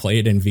somebody play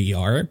it in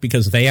VR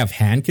because they have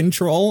hand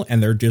control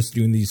and they're just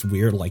doing these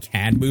weird like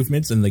hand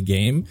movements in the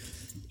game.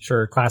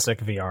 Sure, classic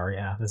VR.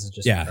 Yeah, this is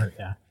just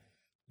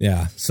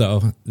yeah.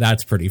 So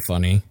that's pretty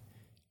funny.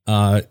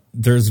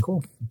 There's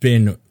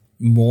been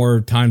more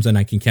times than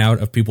I can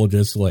count of people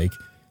just like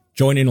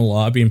joining a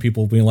lobby and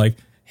people being like,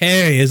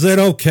 "Hey, is it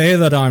okay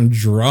that I'm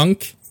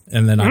drunk?"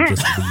 And then I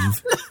just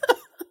leave.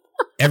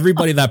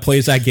 Everybody that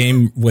plays that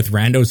game with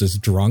randos is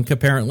drunk,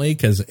 apparently,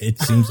 because it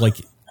seems like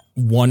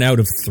 1 out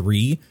of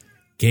 3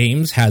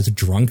 games has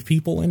drunk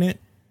people in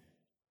it.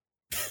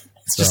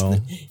 So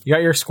you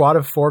got your squad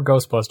of 4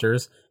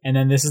 Ghostbusters, and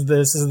then this is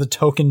the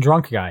token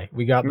drunk guy.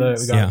 We got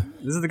This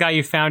is the guy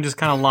you found just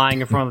kind of lying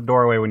in front of the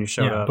doorway when you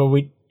showed up. But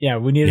we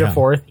needed a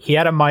 4th. He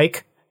had a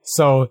mic,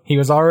 so he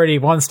was already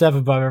one step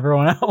above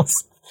everyone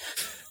else.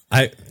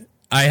 I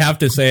have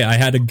to say I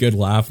had a good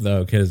laugh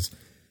though, because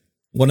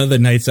one of the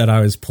nights that I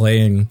was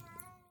playing,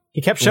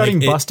 he kept shouting,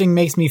 like, "Busting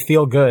makes me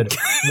feel good."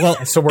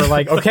 Well, so we're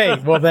like, okay,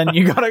 well then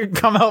you gotta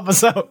come help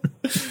us out.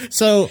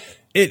 So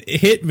it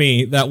hit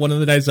me that one of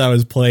the nights I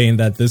was playing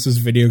that this is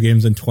video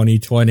games in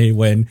 2020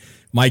 when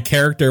my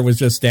character was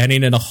just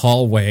standing in a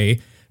hallway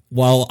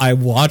while I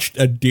watched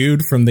a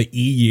dude from the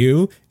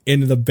EU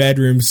in the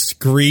bedroom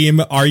scream,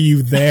 "Are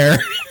you there?"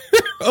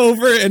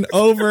 over and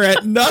over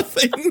at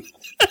nothing.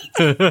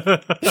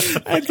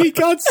 And he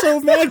got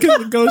so mad because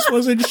the ghost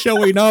wasn't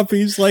showing up.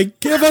 He's like,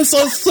 "Give us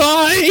a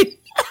sign."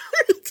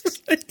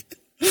 Like,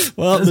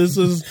 well, this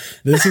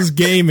is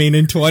gaming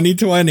in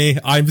 2020.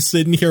 I'm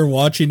sitting here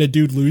watching a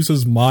dude lose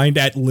his mind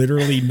at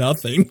literally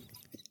nothing.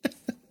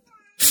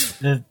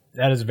 That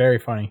is very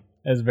funny.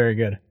 That is very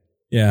good.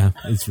 Yeah,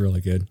 it's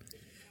really good.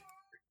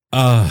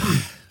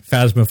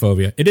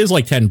 Phasmophobia. It is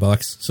like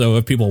 $10, so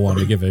if people want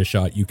to give it a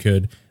shot, you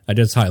could. I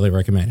just highly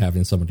recommend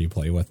having somebody to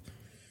play with.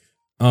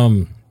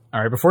 All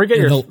right, before we get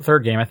your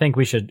third game, I think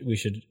we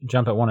should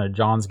jump at one of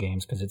John's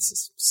games because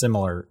it's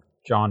similar.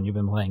 John, you've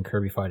been playing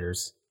Kirby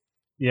Fighters.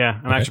 Yeah,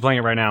 I'm actually playing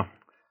it right now.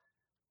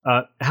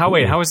 How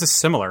is this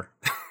similar?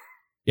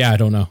 Yeah, I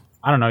don't know.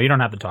 I don't know. You don't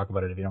have to talk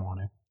about it if you don't want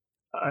to.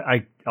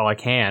 I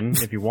can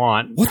if you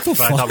want. What the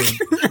fuck?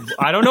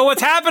 I don't know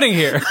what's happening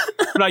here.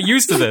 I'm not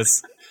used to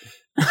this.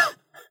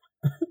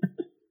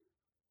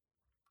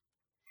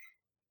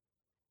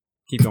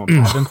 Keep going.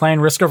 I've been playing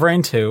Risk of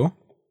Rain 2.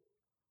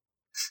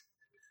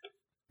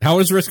 How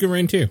is Risk of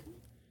Rain 2?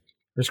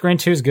 Risk of Rain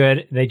 2 is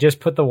good. They just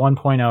put the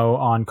 1.0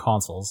 on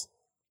consoles.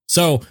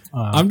 So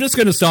I'm just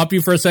going to stop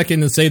you for a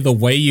second and say the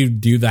way you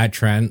do that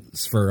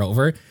transfer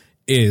over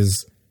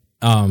is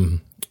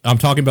I'm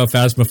talking about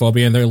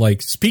Phasmophobia, and they're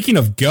like, speaking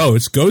of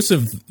Ghosts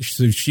of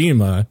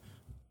Tsushima,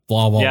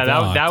 blah, blah, yeah,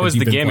 blah. That was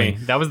the gimme.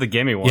 That was the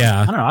gimme one.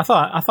 Yeah. I don't know.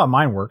 I thought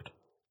mine worked.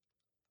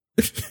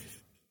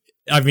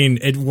 I mean,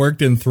 it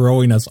worked in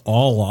throwing us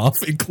all off,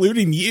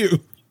 including you.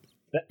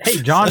 Hey,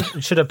 John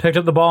should have picked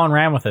up the ball and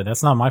ran with it.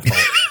 That's not my fault.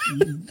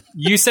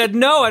 You said,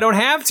 no, I don't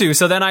have to,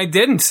 so then I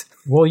didn't.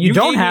 Well, you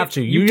don't have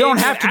to. You don't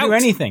have to do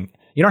anything.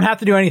 You don't have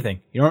to do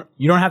anything. You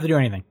don't have to do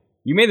anything.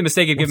 You made the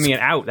mistake of giving me an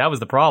out. That was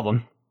the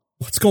problem.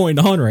 What's going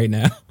on right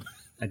now?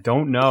 I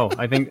don't know.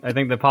 I think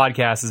the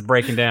podcast is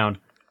breaking down.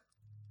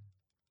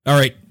 All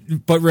right,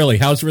 but really,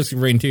 how's Risk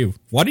of Rain 2?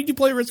 Why did you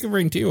play Risk of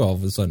Rain 2 all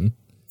of a sudden?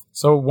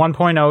 So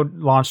 1.0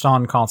 launched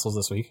on consoles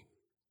this week.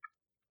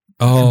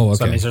 Oh, okay.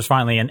 So that means there's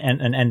finally an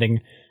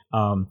ending.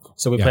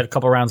 So we played a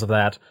couple rounds of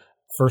that.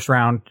 First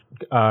round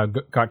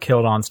got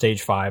killed on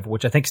stage 5,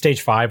 which I think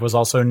stage 5 was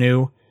also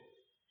new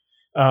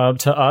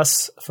to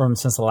us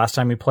since the last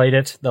time we played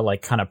it. The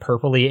like kind of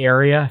purpley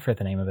area. I forget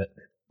the name of it.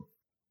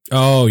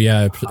 Oh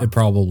yeah, it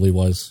probably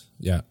was.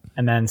 Yeah.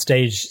 And then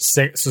stage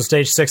 6. So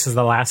stage 6 is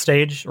the last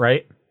stage,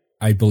 right?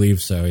 I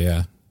believe so.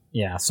 Yeah.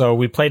 Yeah. So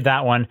we played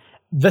that one.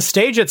 The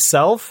stage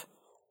itself,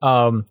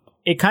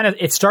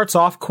 it starts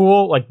off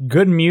cool, like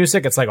good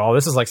music. It's like, oh,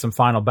 this is like some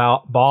final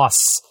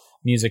boss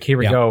music. Here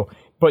we go.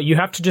 But you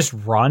have to just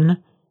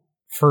run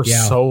for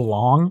so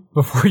long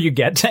before you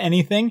get to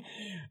anything.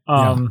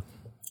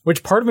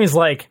 Which part of me is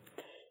like,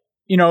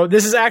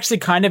 this is actually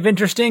kind of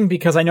interesting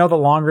because I know the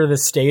longer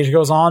this stage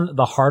goes on,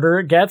 the harder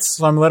it gets.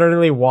 So I'm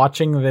literally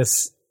watching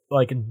this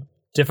like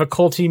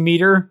difficulty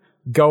meter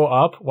go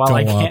up while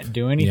I can't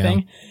do anything.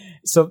 Yeah.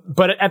 So,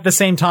 but at the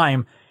same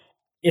time,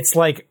 it's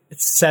like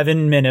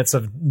 7 minutes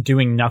of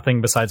doing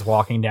nothing besides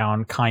walking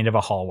down kind of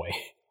a hallway.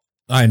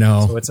 I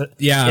know. So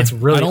it's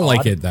really I don't odd.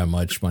 like it that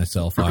much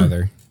myself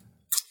either.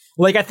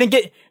 Like I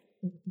think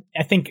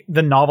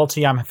the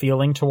novelty I'm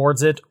feeling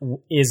towards it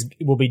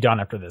will be done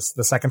after this.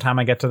 The second time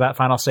I get to that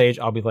final stage,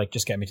 I'll be like,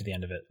 just get me to the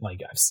end of it.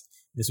 Like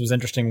this was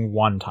interesting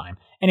one time.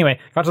 Anyway,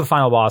 got to the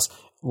final boss,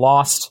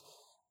 lost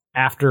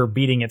after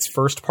beating its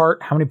first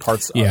part. How many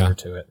parts are there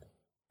to it?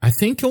 I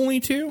think only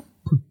 2.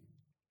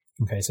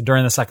 Okay, so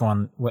during the second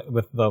one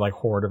with the like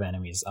horde of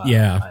enemies, I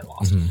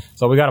lost. Mm-hmm.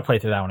 So we got to play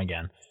through that one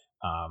again.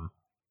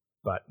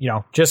 But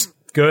just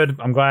good.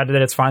 I'm glad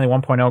that it's finally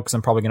 1.0 because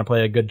I'm probably going to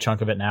play a good chunk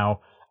of it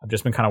now. I've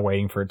just been kind of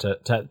waiting for it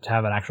to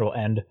have an actual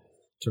end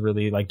to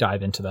really like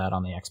dive into that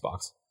on the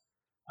Xbox.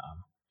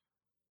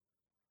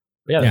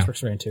 But that's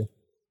Risk of Rain 2.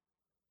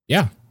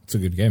 Yeah, it's a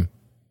good game.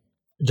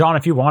 John,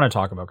 if you want to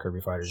talk about Kirby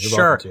Fighters, you're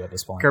welcome to at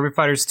this point. Kirby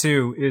Fighters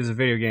 2 is a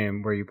video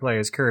game where you play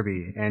as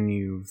Kirby and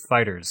you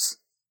fighters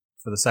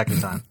for the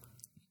second time.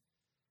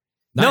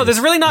 Nice. No, there's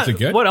really not.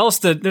 What else?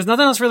 There's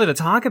nothing else really to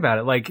talk about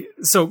it. Like,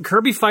 so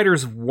Kirby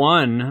Fighters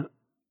 1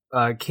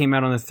 came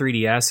out on the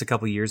 3DS a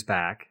couple years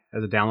back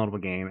as a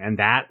downloadable game, and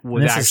that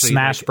was this actually is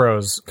Smash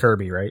Bros.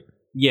 Kirby, right?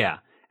 Yeah,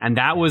 and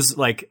that was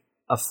like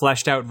a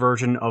fleshed out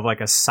version of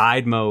like a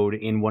side mode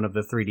in one of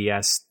the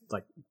 3DS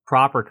like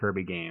proper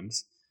Kirby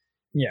games.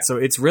 Yeah. So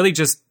it's really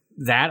just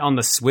that on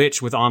the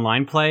Switch with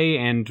online play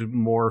and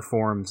more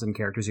forms and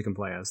characters you can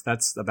play as.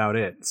 That's about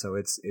it. So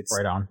it's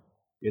right on.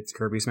 It's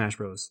Kirby Smash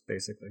Bros.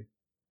 Basically.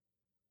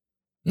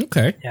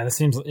 Okay. Yeah, this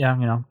seems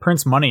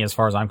Prince money as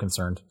far as I'm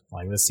concerned.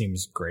 Like this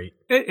seems great.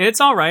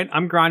 It's all right.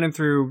 I'm grinding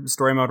through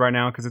story mode right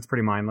now because it's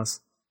pretty mindless.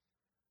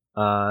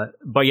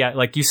 But yeah,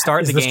 like you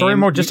start the game. Is the story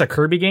mode just a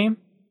Kirby game?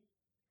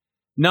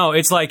 No,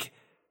 it's like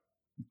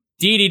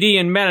DDD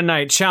and Meta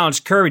Knight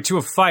challenged Kirby to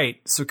a fight,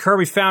 so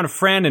Kirby found a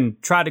friend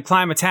and tried to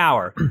climb a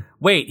tower.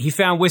 Wait, he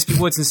found Wispy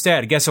Woods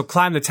instead. Guess he'll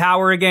climb the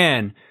tower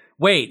again.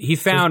 Wait, he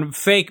found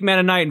fake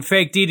Meta Knight and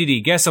fake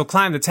DDD. Guess he'll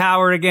climb the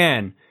tower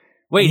again.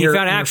 Wait, he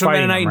found actual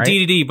Meta Knight and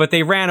DDD, but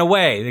they ran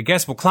away. I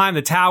guess we'll climb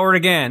the tower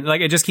again.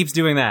 Like, it just keeps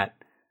doing that.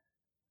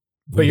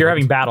 But you're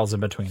having battles in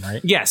between,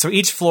 right? Yeah, so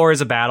each floor is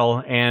a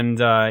battle, and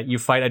you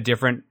fight a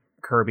different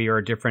Kirby or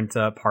a different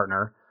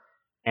partner.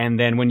 And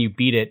then when you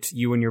beat it,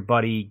 you and your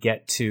buddy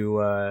get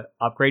to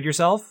upgrade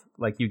yourself.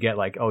 Like, you get,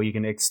 like, you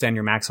can extend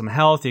your maximum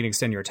health, you can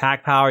extend your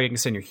attack power, you can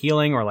extend your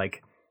healing, or,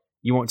 like,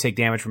 you won't take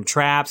damage from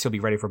traps, you'll be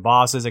ready for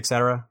bosses,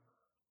 etc.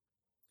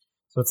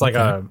 So it's like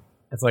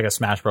a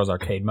Smash Bros.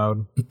 Arcade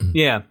mode.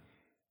 Yeah.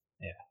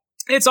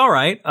 It's all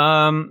right.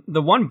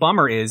 The one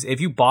bummer is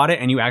if you bought it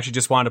and you actually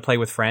just wanted to play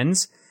with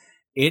friends,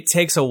 it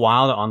takes a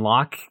while to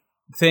unlock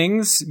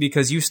things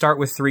because you start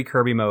with 3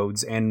 Kirby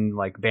modes and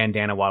like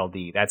Bandana Waddle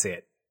Dee. That's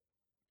it.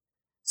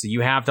 So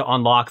you have to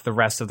unlock the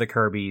rest of the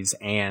Kirbys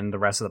and the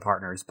rest of the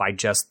partners by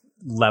just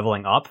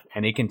leveling up,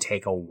 and it can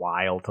take a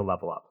while to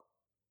level up.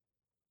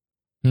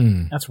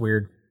 That's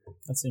weird.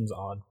 That seems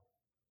odd.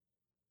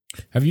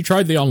 Have you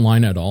tried the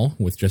online at all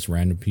with just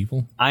random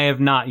people? I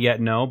have not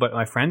yet, no, but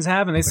my friends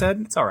have, and they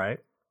said it's all right.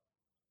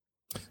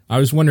 I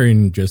was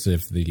wondering just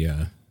if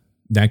the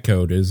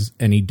netcode is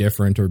any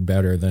different or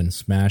better than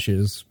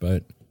Smash's,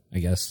 but I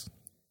guess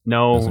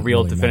no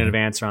real definitive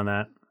answer on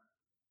that.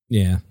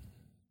 Yeah.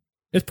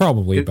 It's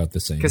probably about the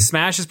same. Because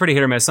Smash is pretty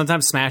hit or miss.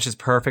 Sometimes Smash is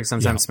perfect,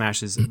 sometimes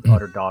Smash is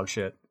utter dog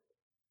shit.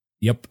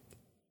 Yep.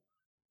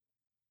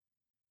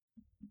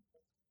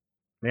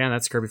 Yeah,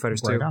 that's Kirby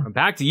Fighters 2.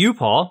 Back to you,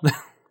 Paul,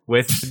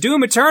 with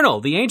Doom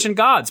Eternal, The Ancient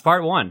Gods,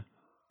 Part 1.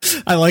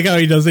 I like how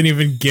he doesn't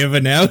even give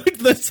an out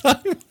this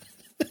time.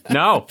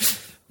 No.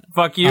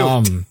 Fuck you.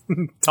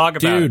 Talk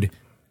about it.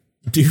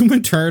 Doom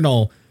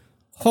Eternal.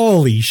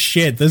 Holy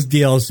shit, this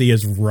DLC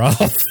is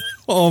rough.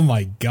 Oh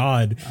my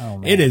god.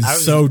 Oh, it is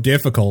so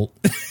difficult.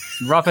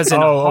 Rough as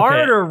in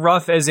hard or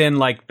rough as in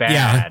like bad?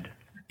 Yeah,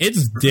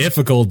 it's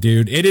difficult,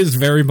 dude. It is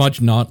very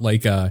much not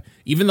like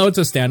even though it's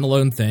a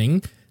standalone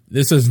thing,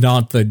 this is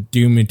not the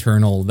Doom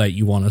Eternal that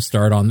you want to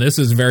start on. This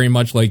is very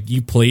much like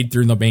you played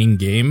through the main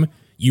game.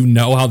 You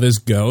know how this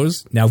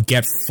goes. Now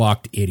get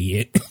fucked,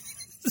 idiot.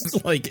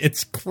 It's like,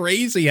 it's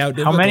crazy how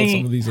difficult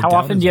some of these How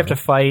often do you have to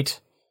fight?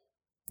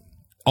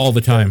 All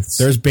the time.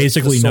 There's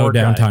basically no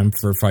downtime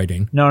for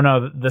fighting.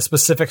 No, the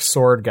specific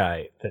sword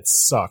guy that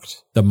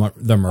sucked. The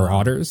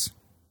Marauders?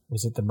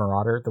 Was it the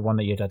Marauder? The one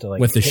that you had to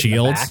like with the hit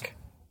shields? In the back?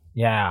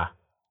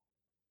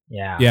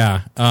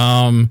 Yeah.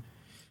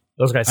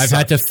 Those guys I've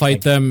had to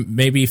fight them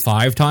maybe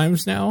 5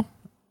 times now.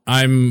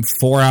 I'm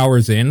 4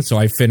 hours in, so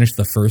I finished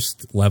the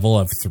first level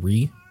of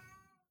 3.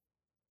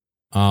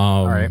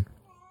 All right.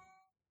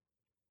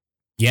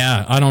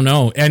 Yeah, I don't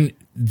know. And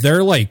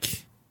they're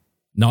like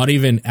not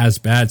even as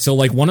bad. So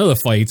like one of the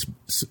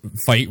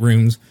fight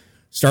rooms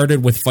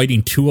started with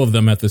fighting 2 of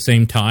them at the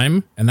same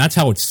time, and that's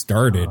how it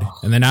started. Oh.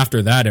 And then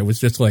after that, it was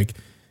just like,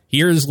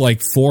 here's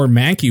like 4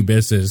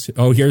 Mancubuses.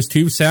 Oh, here's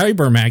 2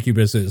 Cyber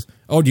Mancubuses.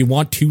 Oh, do you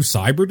want 2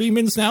 Cyber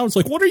Demons now? It's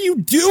like, what are you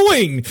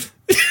doing?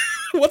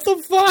 What the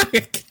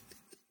fuck?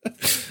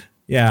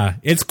 Yeah,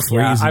 it's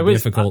crazy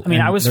difficult. I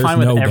mean, I was fine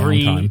with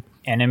every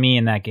enemy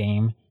in that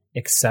game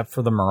except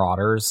for the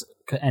Marauders.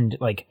 And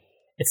like,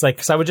 it's like,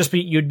 because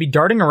you'd be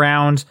darting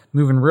around,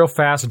 moving real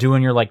fast,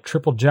 doing your like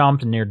triple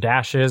jump and your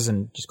dashes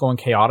and just going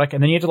chaotic.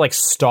 And then you have to like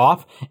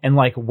stop and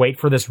like wait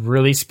for this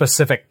really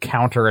specific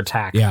counter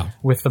attack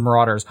with the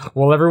Marauders.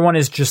 While everyone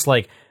is just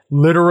like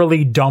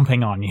literally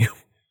dumping on you.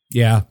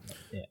 Yeah.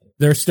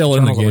 They're still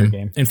in the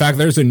game. In fact,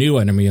 there's a new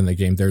enemy in the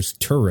game. There's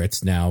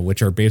turrets now,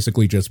 which are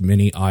basically just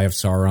mini Eye of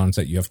Saurons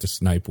that you have to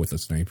snipe with a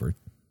sniper.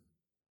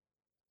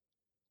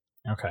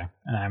 Okay.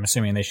 And I'm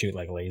assuming they shoot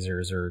like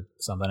lasers or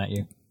something at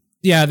you.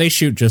 Yeah, they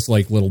shoot just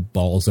like little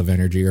balls of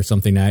energy or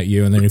something at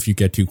you, and then if you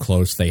get too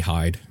close, they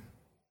hide.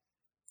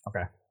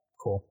 Okay,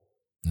 cool.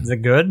 Is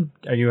it good?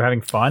 Are you having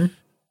fun?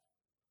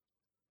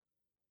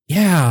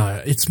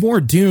 Yeah, it's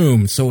more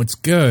Doom, so it's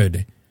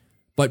good.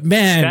 But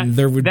man,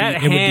 that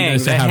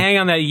hang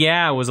on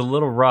that was a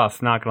little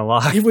rough, not gonna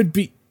lie. It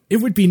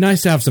would be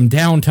nice to have some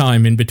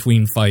downtime in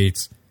between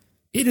fights.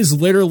 It is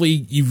literally,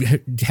 you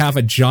have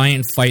a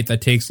giant fight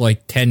that takes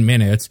like 10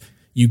 minutes.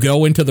 You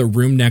go into the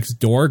room next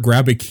door,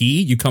 grab a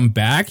key, you come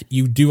back,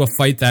 you do a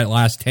fight that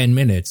lasts 10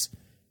 minutes.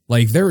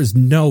 Like, there is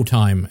no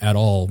time at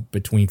all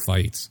between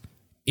fights.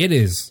 It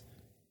is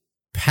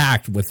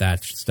packed with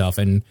that stuff,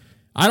 and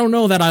I don't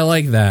know that I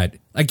like that.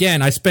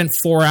 Again, I spent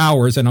 4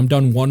 hours, and I'm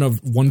done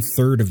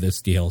 1/3 of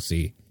this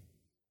DLC.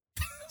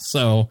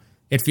 So,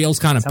 it feels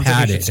kind of padded.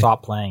 Like you should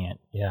stop playing it,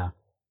 yeah.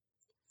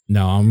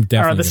 No, I'm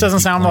definitely. This doesn't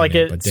sound like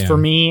it's for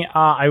me.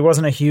 I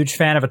wasn't a huge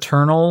fan of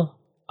Eternal,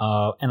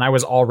 and I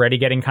was already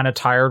getting kind of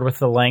tired with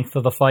the length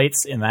of the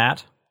fights in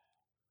that.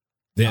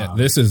 Yeah,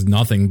 this is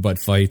nothing but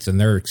fights,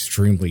 and they're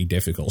extremely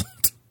difficult.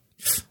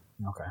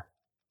 Okay.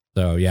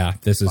 So yeah,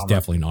 this is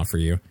definitely not for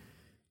you.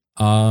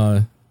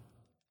 The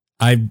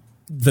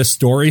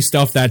story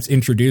stuff that's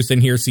introduced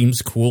in here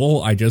seems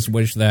cool. I just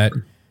wish that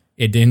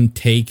it didn't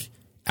take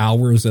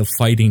hours of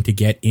fighting to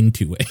get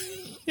into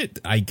it.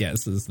 I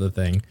guess is the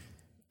thing.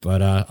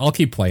 But I'll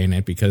keep playing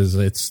it because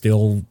it's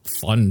still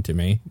fun to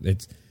me.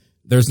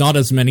 There's not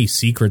as many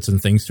secrets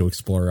and things to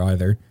explore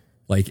either.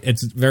 Like,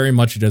 it's very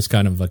much just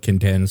kind of a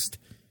condensed.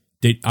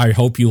 I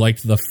hope you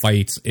liked the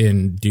fights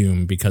in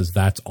Doom because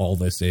that's all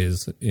this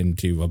is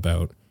into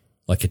about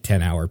like a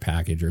 10-hour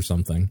package or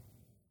something.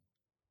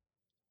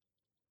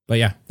 But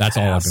yeah, that's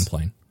all I've been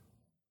playing.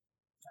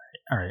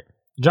 All right.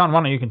 John,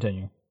 why don't you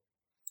continue?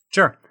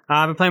 Sure.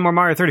 I've been playing more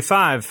Mario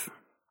 35.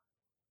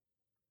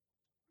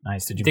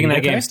 Nice. Did you beat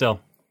that game still?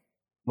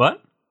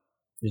 What?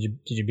 Did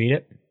you beat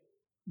it?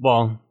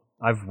 Well,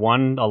 I've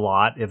won a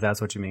lot, if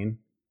that's what you mean.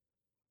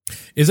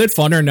 Is it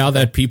funner now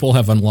that people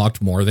have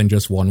unlocked more than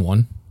just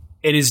one?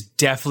 It is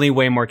definitely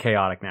way more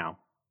chaotic now.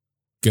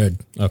 Good.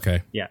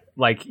 Okay. Yeah.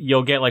 Like,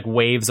 you'll get like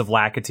waves of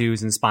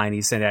Lakitus and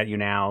Spinies sent at you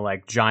now,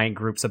 like giant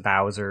groups of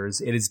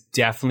Bowsers. It is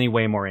definitely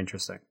way more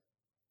interesting.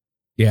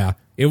 Yeah.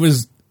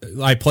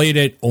 I played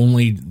it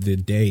only the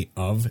day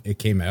of it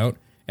came out,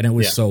 and it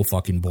was so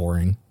fucking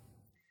boring.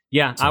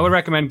 Yeah, so I would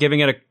recommend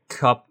giving it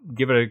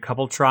a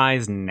couple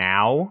tries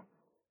now,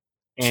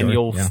 and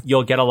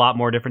you'll get a lot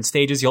more different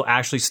stages. You'll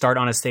actually start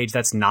on a stage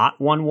that's not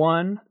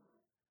 1-1.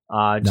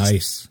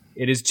 Nice.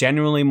 It is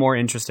genuinely more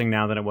interesting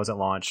now than it was at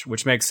launch,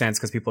 which makes sense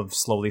because people have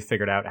slowly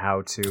figured out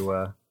how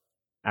to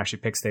actually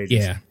pick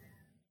stages. Yeah.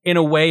 In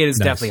a way, it is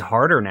definitely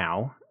harder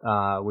now,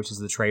 which is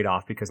the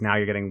trade-off, because now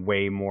you're getting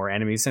way more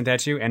enemies sent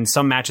at you, and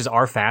some matches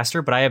are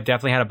faster, but I have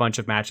definitely had a bunch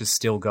of matches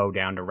still go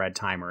down to red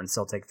timer and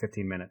still take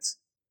 15 minutes.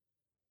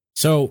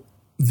 So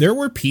there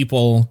were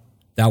people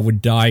that would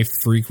die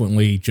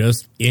frequently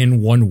just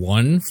in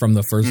 1-1 from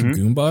the first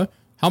Goomba.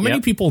 How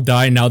many people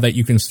die now that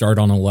you can start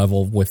on a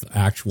level with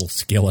actual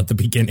skill at the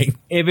beginning?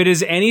 If it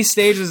is any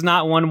stage that's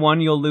not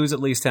 1-1, you'll lose at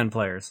least 10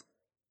 players.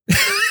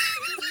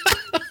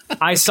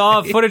 I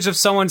saw footage of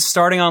someone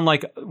starting on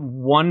like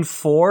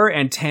 1-4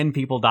 and 10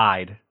 people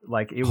died.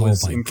 Like, it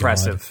was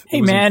impressive.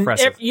 Hey, man,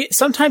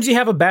 sometimes you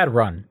have a bad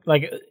run.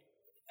 Like,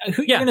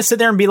 you're going to sit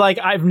there and be like,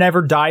 I've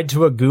never died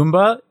to a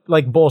Goomba?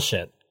 Like,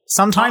 bullshit.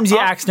 Sometimes you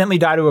accidentally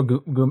die to a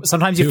Goomba.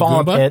 Sometimes you fall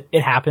in a pit.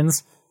 It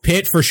happens.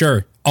 Pit for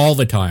sure, all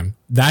the time.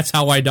 That's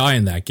how I die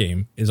in that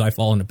game. Is I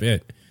fall in a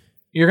pit.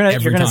 You're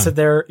gonna sit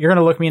there. You're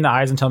gonna look me in the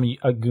eyes and tell me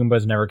a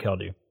Goomba's never killed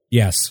you.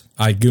 Yes,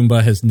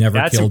 Goomba has never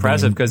killed me. That's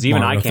impressive because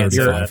even I can't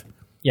do that.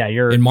 Yeah,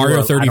 you're in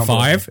Mario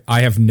 35.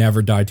 I have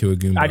never died to a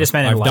Goomba. I just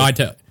meant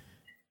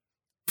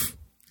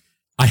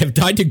I have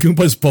died to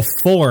Goombas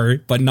before,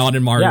 but not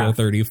in Mario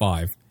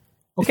 35.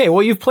 Okay,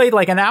 well, you've played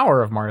like an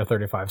hour of Mario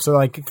 35, so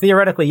like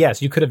theoretically,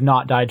 yes, you could have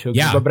not died to a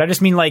Goomba. But I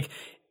just mean like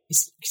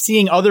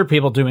seeing other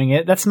people doing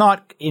it. That's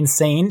not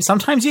insane.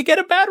 Sometimes you get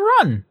a bad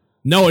run.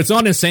 No, it's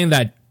not insane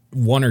that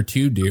one or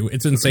two do.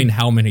 It's insane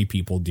how many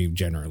people do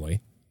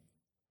generally.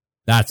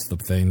 That's the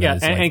thing. Yeah,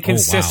 and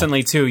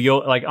consistently too.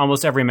 You'll like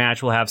almost every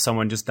match will have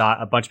someone just die.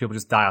 A bunch of people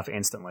just die off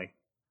instantly.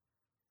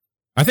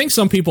 I think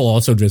some people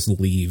also just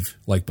leave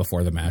like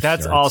before the match.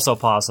 That's starts. also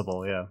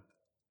possible. Yeah.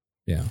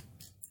 Yeah.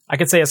 I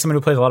could say as someone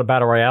who plays a lot of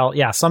Battle Royale,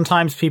 yeah,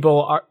 sometimes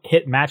people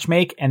hit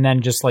matchmake and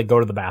then just like go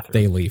to the bathroom.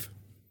 They leave.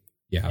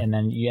 Yeah. And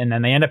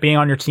then they end up being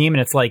on your team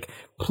and it's like,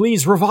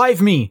 please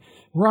revive me.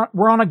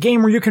 We're on a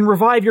game where you can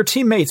revive your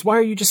teammates. Why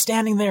are you just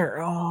standing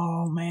there?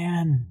 Oh,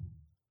 man.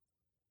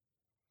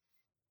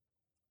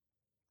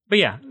 But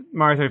yeah,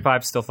 Mario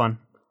 35 is still fun.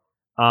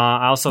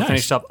 I also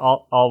finished up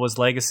Alwa's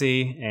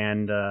Legacy,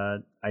 and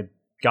I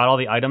got all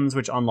the items,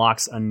 which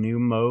unlocks a new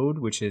mode,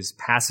 which is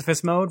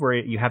Pacifist mode, where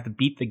you have to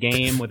beat the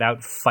game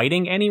without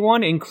fighting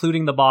anyone,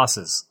 including the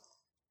bosses.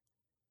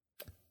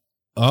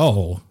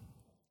 Oh.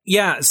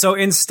 Yeah, so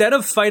instead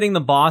of fighting the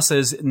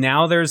bosses,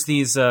 now there's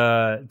these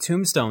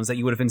tombstones that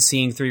you would have been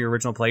seeing through your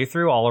original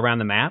playthrough all around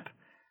the map.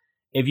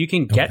 If you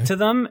can get to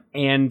them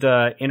and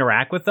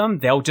interact with them,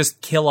 they'll just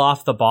kill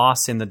off the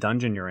boss in the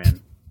dungeon you're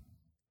in.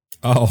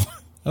 Oh,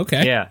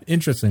 okay. Yeah.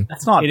 Interesting.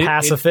 That's not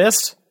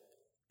pacifist.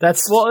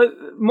 That's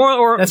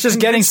that's just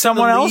getting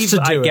someone else to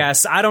do it. I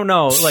guess. I don't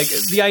know. Like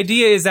the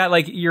idea is that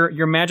like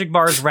your magic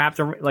bar is wrapped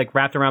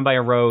around by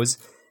a rose,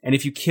 and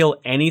if you kill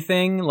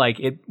anything, like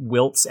it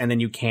wilts, and then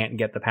you can't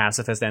get the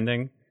pacifist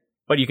ending.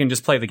 But you can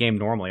just play the game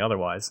normally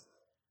otherwise.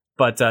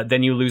 But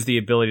then you lose the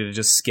ability to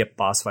just skip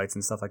boss fights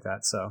and stuff like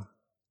that. So.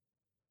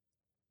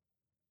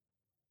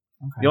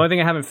 Okay. The only thing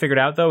I haven't figured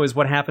out though is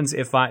what happens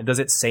if does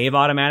it save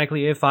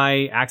automatically if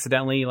I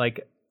accidentally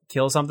like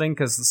kill something,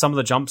 because some of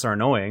the jumps are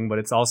annoying, but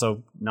it's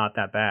also not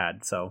that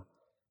bad. So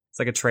it's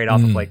like a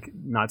trade-off of like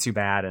not too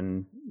bad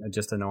and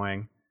just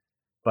annoying.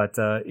 But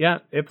yeah,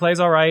 it plays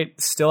all right.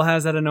 Still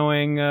has that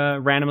annoying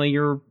randomly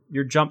your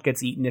jump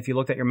gets eaten if you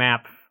looked at your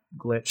map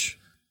glitch.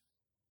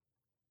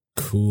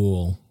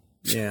 Cool.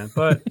 Yeah,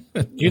 but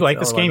do you like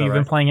this game? You've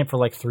been playing it for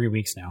like 3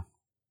 weeks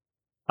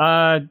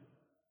now.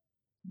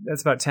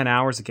 That's about 10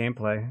 hours of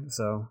gameplay.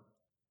 So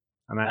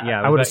I'm at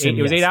I would assume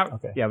it was 8 hours.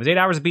 Okay. Yeah, it was 8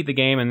 hours to beat the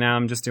game, and now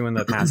I'm just doing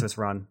the pacifist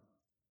run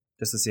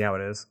just to see how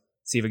it is.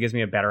 See if it gives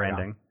me a better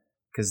ending,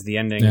 because the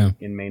ending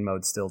in main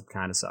mode still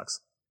kind of sucks.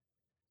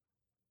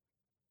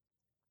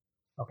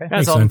 Okay,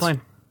 that's all I'm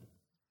playing.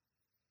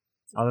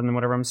 Other than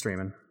whatever I'm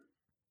streaming.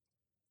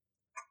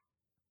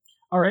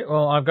 All right.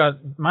 Well, I've got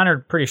mine are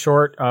pretty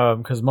short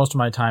because most of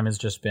my time has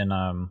just been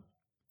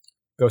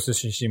Ghost of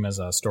Tsushima's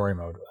story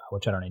mode,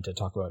 which I don't need to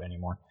talk about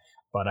anymore.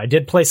 But I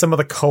did play some of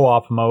the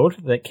co-op mode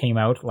that came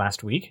out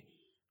last week,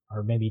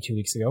 or maybe 2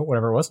 weeks ago,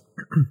 whatever it was.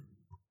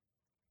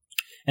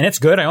 And it's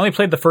good. I only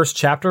played the first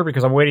chapter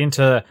because I'm waiting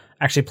to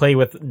actually play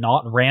with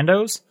not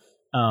randos.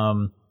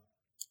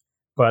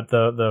 But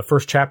the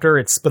first chapter,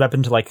 it's split up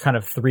into like kind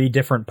of 3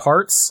 different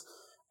parts,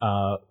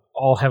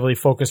 all heavily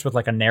focused with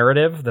like a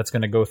narrative that's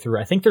going to go through.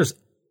 I think there's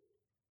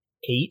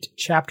 8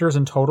 chapters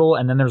in total,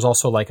 and then there's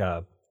also like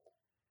a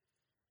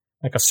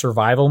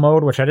survival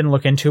mode, which I didn't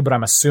look into, but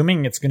I'm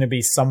assuming it's going to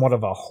be somewhat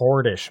of a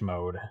horde-ish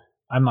mode.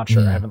 I'm not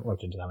sure. I haven't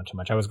looked into that one too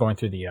much. I was going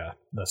through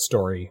the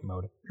story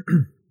mode.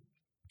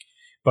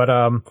 But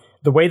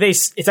the way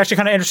it's actually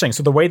kind of interesting.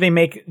 So the way they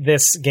make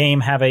this game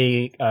have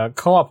a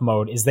co-op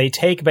mode is they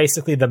take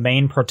basically the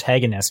main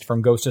protagonist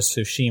from Ghost of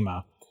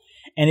Tsushima.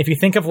 And if you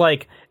think of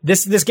like,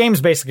 this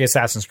game's basically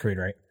Assassin's Creed,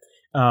 right?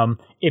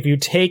 If you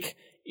take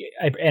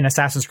an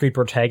Assassin's Creed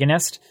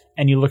protagonist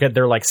and you look at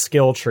their like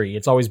skill tree,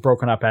 it's always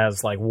broken up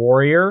as like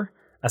warrior,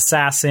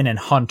 assassin, and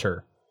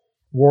hunter.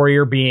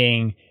 Warrior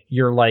being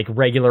your like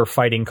regular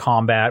fighting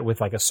combat with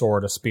like a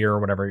sword, a spear,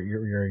 or whatever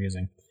you're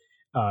using.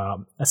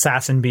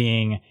 Assassin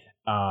being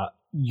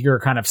your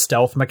kind of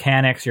stealth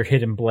mechanics, your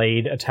hidden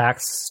blade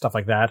attacks, stuff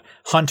like that.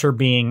 Hunter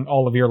being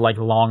all of your like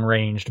long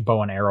ranged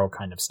bow and arrow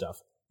kind of stuff.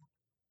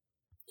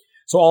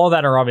 So all of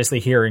that are obviously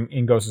here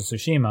in Ghost of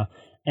Tsushima.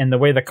 And the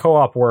way the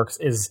co-op works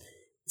is,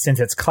 since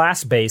it's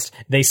class-based,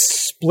 they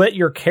split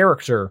your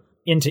character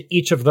into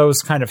each of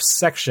those kind of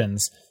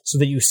sections so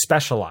that you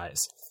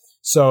specialize.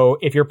 So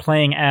if you're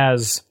playing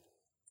as,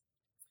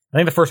 I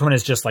think the first one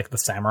is just like the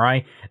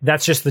samurai.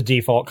 That's just the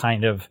default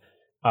kind of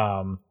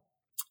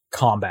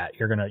combat.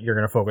 You're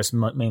gonna focus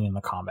mainly on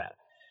the combat.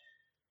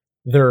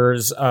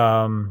 There's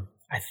I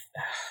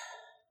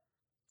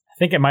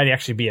think it might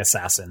actually be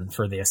assassin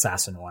for the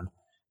assassin one,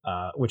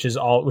 which is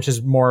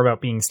more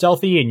about being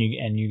stealthy, and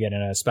you get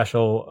a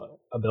special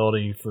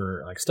ability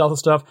for like stealth and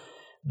stuff.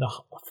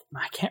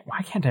 Why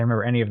can't I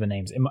remember any of the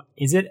names?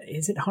 Is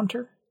it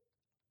Hunter?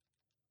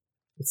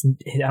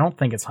 I don't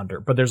think it's Hunter,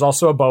 but there's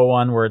also a bow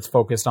one where it's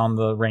focused on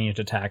the ranged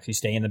attacks. You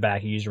stay in the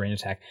back, you use your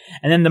ranged attack.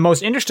 And then the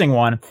most interesting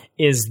one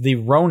is the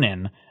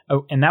Ronin.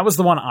 Oh, and that was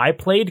the one I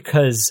played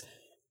because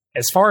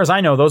as far as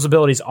I know, those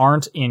abilities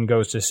aren't in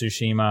Ghost of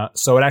Tsushima,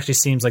 so it actually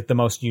seems like the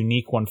most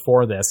unique one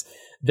for this.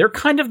 They're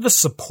kind of the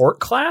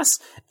support class.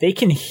 They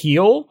can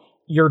heal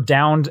your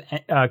downed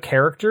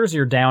characters,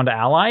 your downed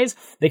allies.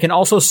 They can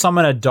also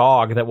summon a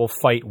dog that will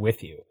fight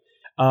with you.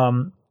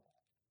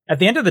 At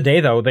the end of the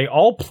day, though, they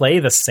all play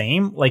the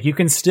same. Like, you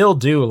can still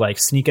do, like,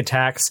 sneak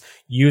attacks,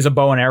 use a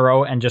bow and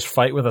arrow, and just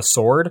fight with a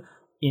sword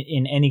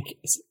in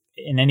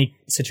any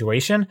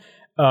situation.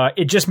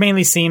 It just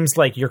mainly seems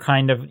like you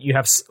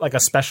have, like,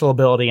 a special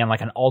ability and, like,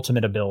 an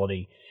ultimate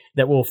ability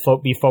that will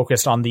be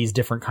focused on these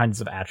different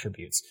kinds of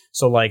attributes.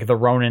 So, like, the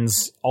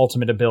Ronin's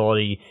ultimate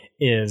ability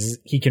is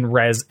he can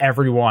res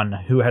everyone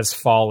who has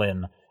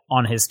fallen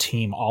on his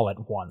team all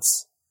at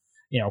once.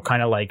 You know,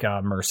 kind of like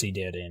Mercy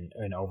did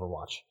in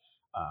Overwatch.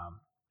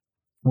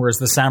 Whereas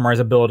the Samurai's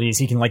abilities,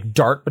 he can like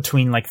dart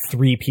between like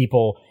 3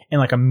 people and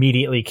like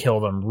immediately kill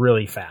them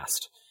really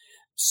fast.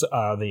 So,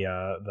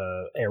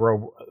 the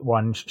arrow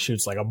one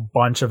shoots like a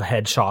bunch of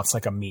headshots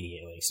like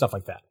immediately, stuff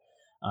like that.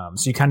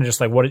 So you kind of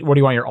just like, what do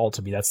you want your ult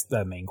to be? That's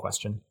the main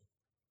question.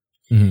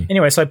 Mm-hmm.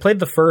 Anyway, so I played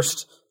the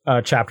first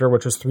chapter,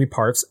 which was 3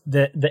 parts.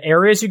 The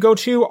areas you go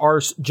to are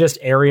just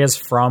areas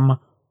from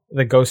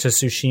the Ghost of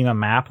Tsushima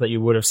map that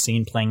you would have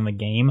seen playing the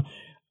game.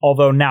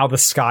 Although now the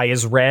sky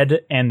is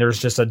red and there's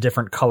just a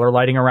different color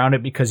lighting around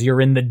it because you're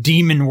in the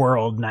demon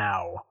world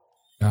now.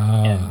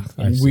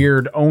 And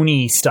weird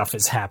Oni stuff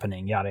is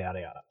happening, yada, yada,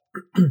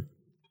 yada.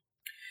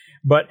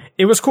 But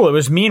it was cool. It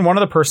was me and one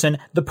other person.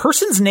 The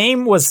person's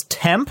name was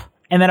Temp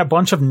and then a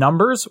bunch of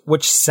numbers,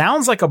 which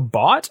sounds like a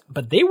bot,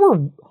 but they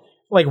were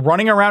like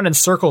running around in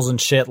circles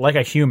and shit like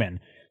a human.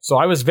 So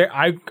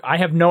I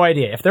have no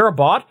idea. If they're a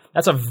bot,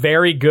 that's a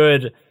very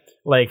good...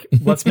 Like,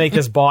 let's make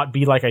this bot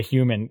be like a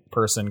human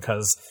person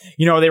because,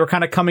 you know, they were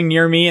kind of coming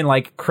near me and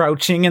like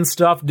crouching and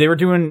stuff. They were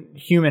doing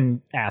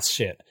human ass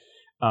shit.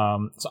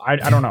 So I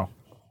don't know.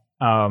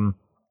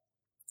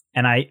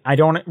 And I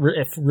don't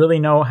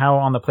really know how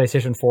on the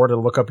PlayStation 4 to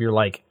look up your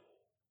like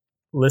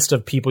list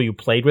of people you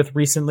played with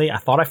recently. I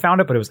thought I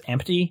found it, but it was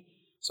empty.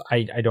 So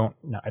I don't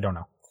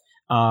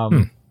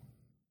know.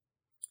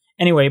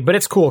 Anyway, but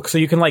it's cool. So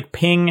you can like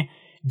ping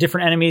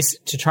different enemies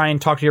to try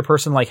and talk to your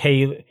person like,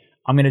 hey,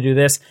 I'm going to do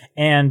this.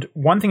 And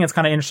one thing that's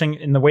kind of interesting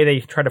in the way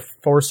they try to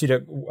force you to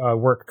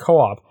work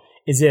co-op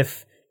is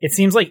if it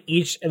seems like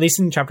at least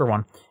in chapter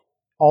 1,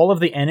 all of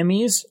the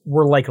enemies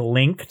were like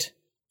linked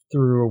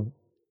through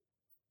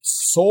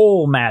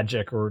soul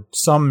magic or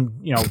some,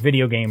 you know,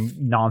 video game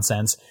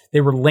nonsense.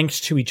 They were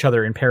linked to each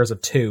other in pairs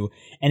of 2.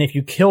 And if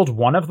you killed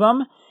one of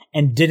them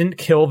and didn't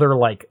kill their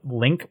like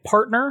link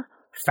partner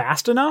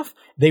fast enough,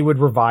 they would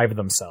revive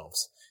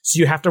themselves. So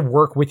you have to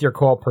work with your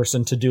co-op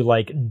person to do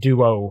like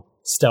duo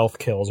stealth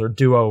kills or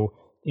duo,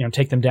 you know,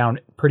 take them down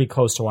pretty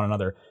close to one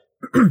another.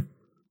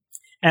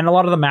 And a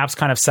lot of the maps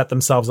kind of set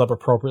themselves up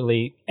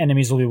appropriately.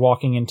 Enemies will be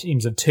walking in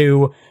teams of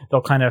 2.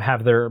 They'll kind of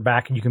have their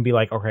back and you can be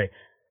like, okay,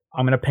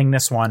 I'm going to ping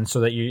this one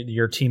so that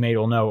your teammate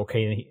will know,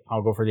 okay,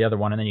 I'll go for the other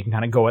one. And then you can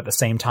kind of go at the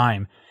same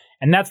time.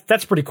 And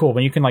that's pretty cool.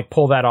 When you can like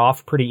pull that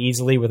off pretty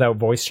easily without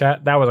voice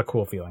chat, that was a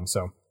cool feeling.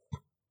 So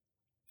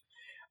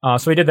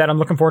we did that. I'm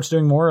looking forward to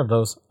doing more of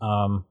those.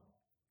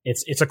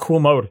 It's a cool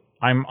mode.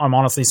 I'm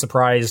honestly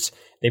surprised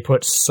they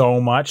put so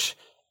much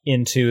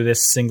into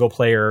this single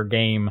player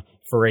game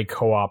for a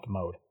co-op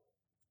mode.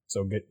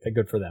 So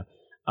good for them.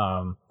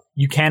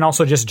 You can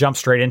also just jump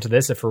straight into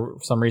this if for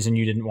some reason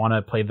you didn't want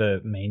to play the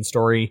main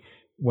story.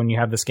 When you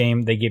have this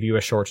game, they give you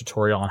a short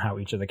tutorial on how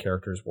each of the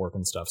characters work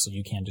and stuff, so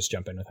you can just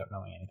jump in without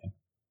knowing anything.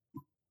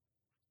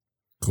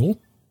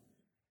 Cool.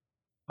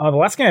 The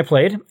last game I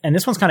played, and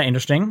this one's kind of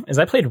interesting, is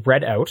I played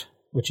Redout,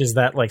 which is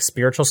that like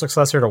spiritual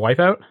successor to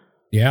Wipeout.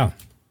 Yeah.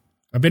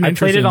 I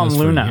played it on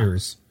Luna. For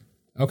years.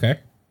 Okay.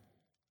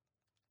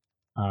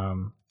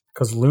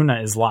 Because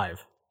Luna is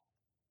live.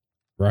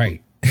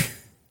 Right.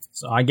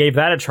 So I gave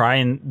that a try,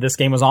 and this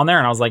game was on there,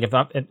 and I was like, if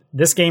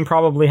this game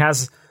probably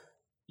has,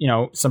 you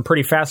know, some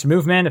pretty fast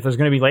movement. If there's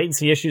going to be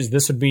latency issues,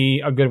 this would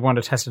be a good one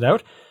to test it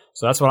out.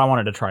 So that's what I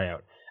wanted to try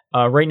out.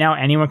 Right now,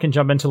 anyone can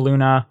jump into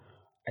Luna,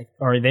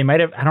 or they might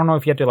have. I don't know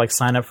if you have to like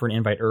sign up for an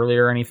invite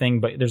earlier or anything,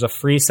 but there's a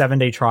free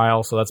 7-day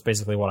trial, so that's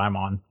basically what I'm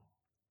on.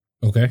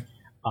 Okay.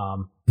 I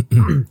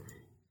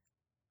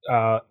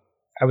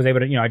was able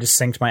to, you know, I just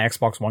synced my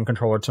Xbox One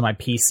controller to my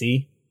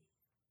PC,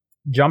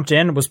 jumped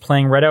in, was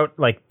playing Redout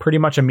like pretty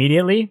much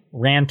immediately,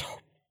 ran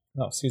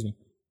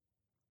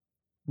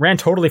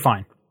totally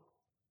fine.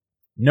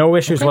 No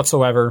issues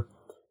whatsoever.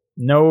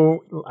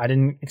 I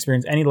didn't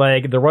experience any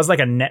lag. There was like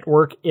a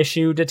network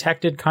issue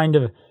detected kind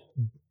of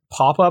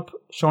pop-up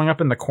showing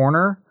up in the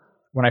corner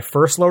when I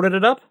first loaded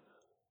it up,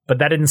 but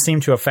that didn't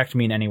seem to affect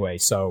me in any way,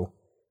 so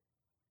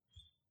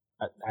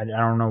I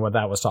don't know what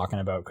that was talking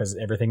about because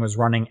everything was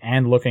running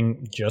and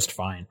looking just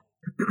fine.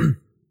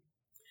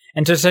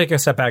 And to take a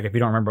step back, if you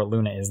don't remember what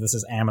Luna is, this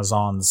is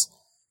Amazon's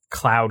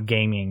cloud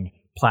gaming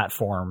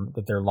platform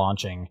that they're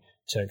launching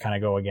to kind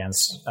of go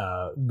against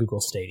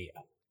Google Stadia.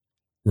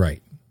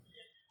 Right.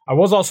 I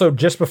was also,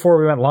 just before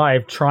we went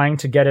live, trying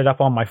to get it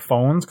up on my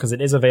phones because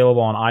it is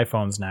available on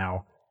iPhones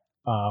now.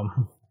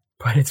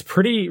 But it's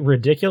pretty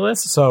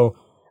ridiculous. So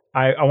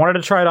I wanted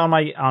to try it on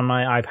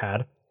my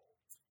iPad.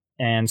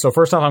 And so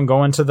first off, I'm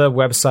going to the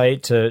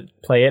website to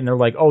play it, and they're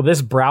like, oh,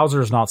 this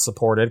browser is not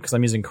supported because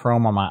I'm using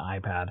Chrome on my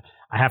iPad.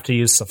 I have to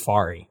use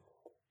Safari,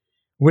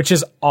 which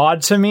is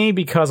odd to me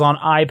because on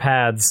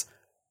iPads,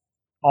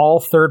 all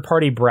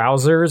third-party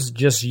browsers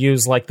just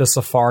use like the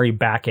Safari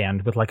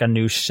backend with like a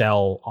new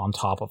shell on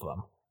top of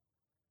them.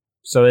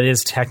 So it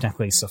is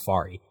technically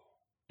Safari.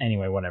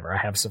 Anyway, whatever. I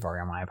have Safari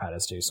on my iPad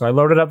as too. So I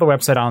loaded up the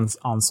website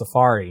on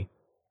Safari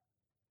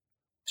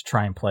to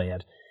try and play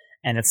it.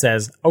 And it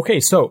says, okay,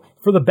 so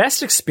for the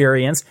best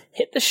experience,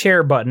 hit the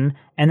share button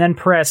and then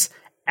press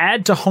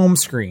add to home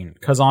screen.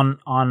 Because on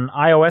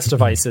iOS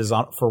devices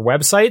for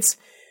websites,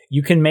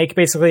 you can make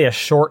basically a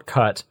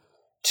shortcut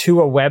to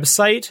a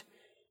website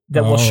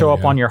that will show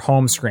up on your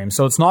home screen.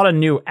 So it's not a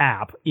new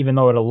app, even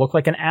though it'll look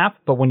like an app.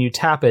 But when you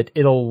tap it,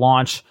 it'll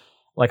launch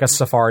like a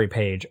Safari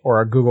page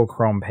or a Google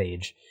Chrome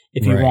page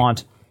if you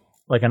want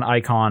like an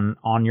icon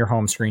on your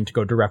home screen to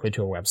go directly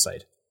to a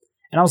website.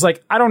 And I was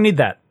like, I don't need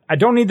that. I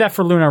don't need that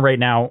for Luna right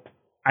now.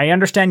 I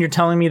understand you're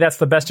telling me that's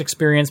the best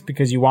experience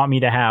because you want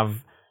me to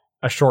have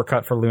a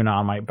shortcut for Luna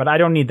on my... But I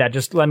don't need that.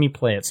 Just let me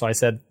play it. So I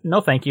said,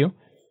 no, thank you.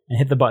 And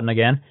hit the button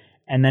again.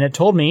 And then it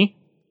told me,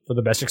 for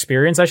the best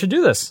experience, I should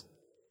do this.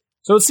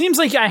 So it seems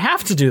like I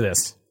have to do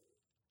this.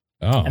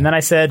 Oh. And then I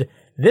said,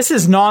 this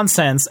is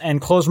nonsense,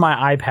 and closed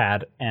my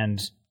iPad.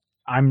 And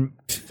I'm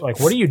like,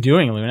 what are you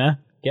doing, Luna?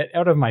 Get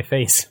out of my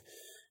face.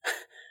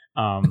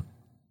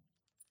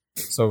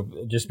 So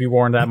just be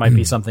warned, that might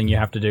be something you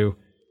have to do.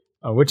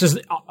 Which is,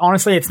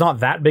 honestly, it's not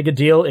that big a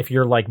deal if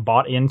you're like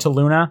bought into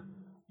Luna.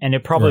 And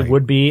it probably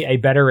would be a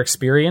better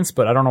experience,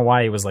 but I don't know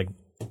why he was like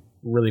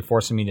really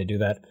forcing me to do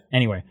that.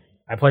 Anyway,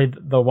 I played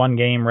the one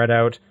game, read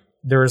out.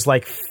 There's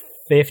like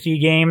 50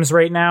 games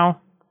right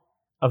now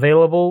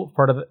available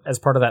as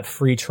part of that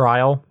free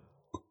trial.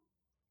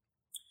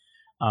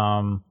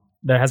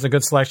 That has a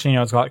good selection. You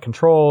know, it's got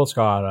Control, it's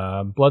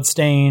got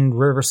Bloodstained,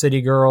 River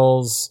City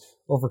Girls,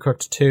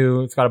 Overcooked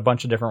 2. It's got a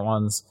bunch of different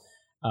ones.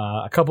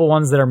 A couple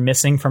ones that are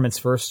missing from its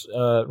first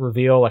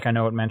reveal. Like I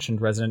know it mentioned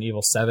Resident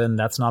Evil 7.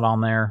 That's not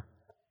on there.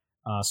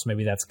 So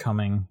maybe that's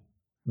coming.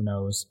 Who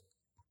knows?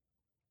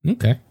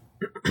 Okay.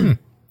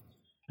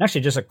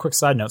 Actually, just a quick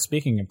side note.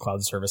 Speaking of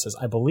cloud services,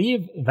 I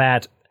believe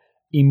that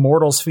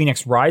Immortals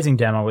Phoenix Rising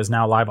demo is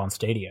now live on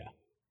Stadia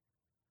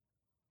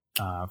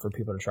for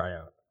people to try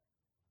out.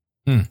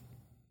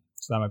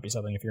 So that might be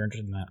something if you're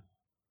interested in that.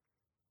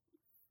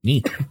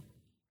 Neat.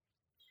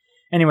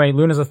 Anyway,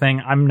 Luna's a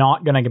thing. I'm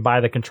not going to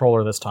buy the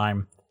controller this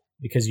time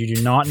because you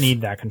do not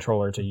need that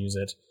controller to use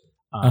it.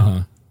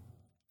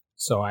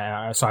 So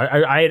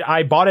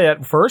I bought it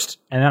at first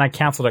and then I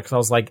canceled it because I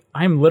was like,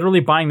 I'm literally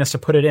buying this to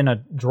put it in a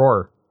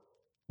drawer.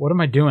 What am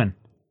I doing?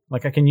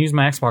 Like, I can use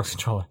my Xbox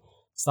controller.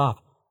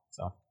 Stop.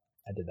 So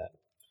I did that.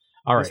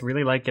 All right. I just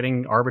really like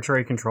getting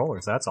arbitrary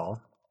controllers. That's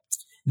all.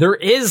 There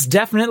is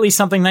definitely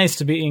something nice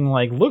to being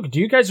like, look, do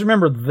you guys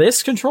remember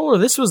this controller?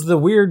 This was the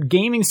weird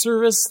gaming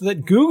service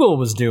that Google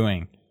was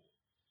doing.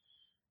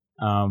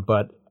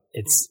 But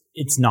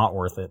it's not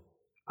worth it.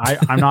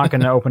 I'm not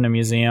going to open a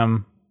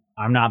museum.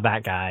 I'm not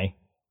that guy.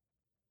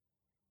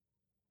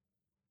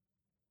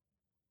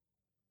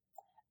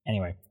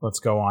 Anyway, let's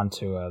go on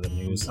to the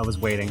news. I was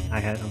waiting.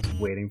 I was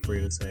waiting for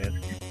you to say it.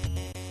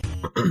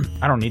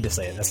 I don't need to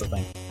say it. That's the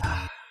thing.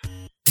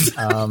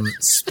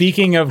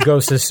 Speaking of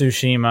Ghost of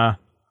Tsushima,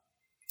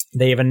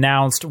 they have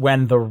announced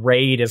when the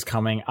raid is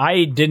coming.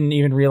 I didn't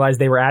even realize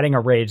they were adding a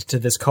raid to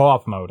this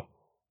co-op mode.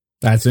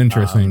 That's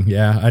interesting.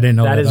 Yeah, I didn't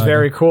know that. That is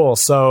very cool.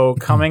 So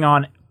coming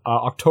on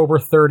October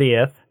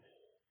 30th,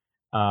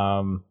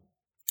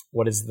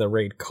 what is the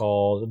raid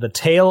called? The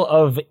Tale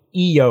of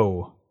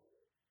Io.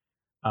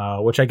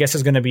 Which I guess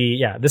is going to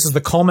be, this is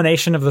the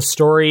culmination of the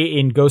story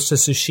in Ghost of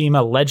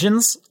Tsushima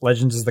Legends.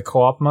 Legends is the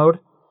co-op mode,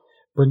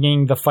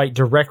 bringing the fight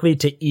directly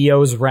to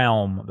Io's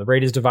realm. The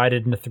raid is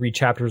divided into 3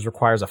 chapters,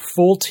 requires a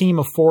full team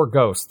of 4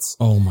 ghosts.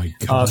 Oh my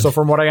god. So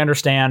from what I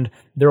understand,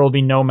 there will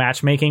be no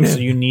matchmaking, so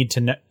you need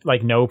to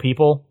know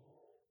people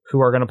who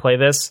are going to play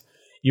this.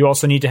 You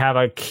also need to have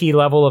a key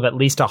level of at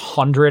least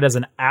 100 as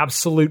an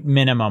absolute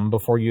minimum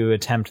before you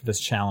attempt this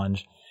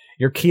challenge.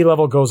 Your key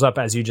level goes up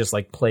as you just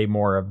play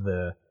more of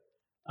the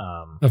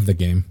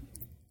game.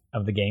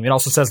 It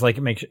also says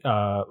make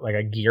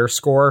a gear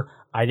score.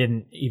 I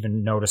didn't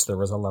even notice there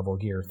was a level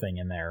gear thing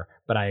in there,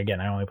 but I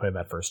only played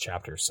that first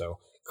chapter, so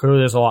clearly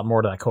there's a lot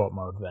more to that co-op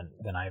mode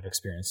than I've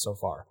experienced so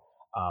far.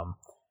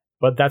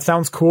 But that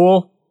sounds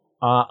cool.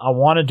 I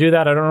want to do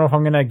that. I don't know if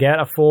I'm going to get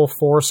a full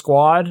 4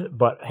 squad,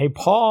 but hey,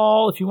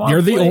 Paul, if you want,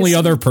 you're the only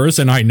other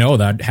person I know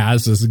that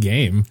has this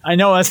game. I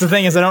know that's the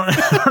thing is I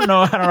don't know.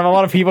 I don't have a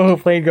lot of people who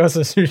played Ghost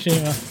of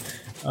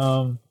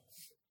Tsushima.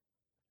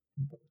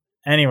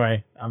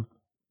 Anyway,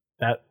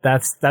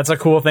 that's a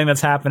cool thing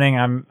that's happening.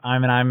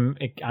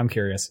 I'm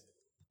curious.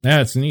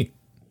 Yeah, it's neat.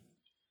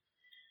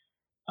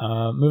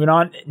 Moving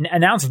on,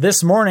 announced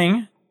this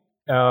morning,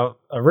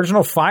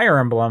 original Fire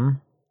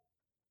Emblem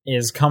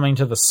is coming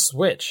to the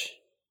Switch.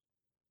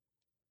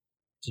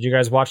 Did you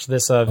guys watch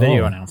this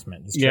video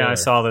announcement? This I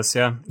saw this.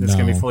 Yeah, it's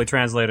going to be fully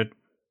translated.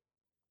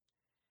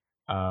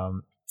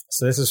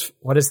 So this is,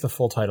 what is the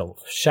full title?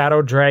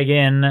 Shadow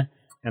Dragon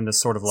and the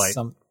Sword of Light.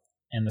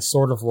 And the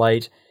Sword of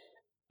Light.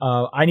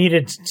 I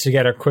needed to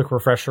get a quick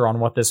refresher on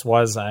what this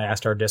was. I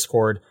asked our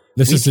Discord.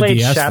 This is the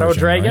DS Shadow version,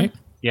 Dragon. Right?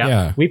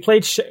 Yeah. We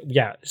played,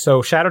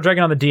 so Shadow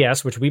Dragon on the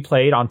DS, which we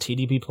played on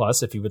TDP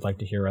Plus, if you would like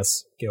to hear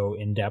us go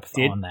in depth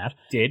on that.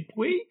 Did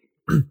we?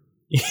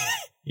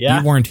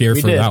 Yeah. You weren't here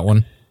for that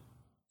one.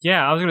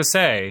 Yeah, I was going to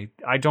say,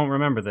 I don't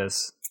remember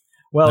this.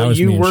 Well,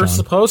 you were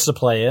supposed to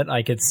play it.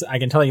 I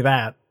can tell you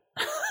that.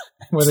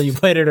 Whether you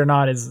played it or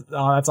not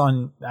that's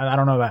on. I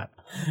don't know that,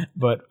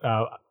 but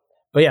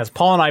yes,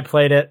 Paul and I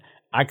played it.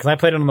 Because I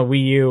played it on the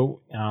Wii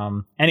U.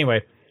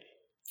 Anyway,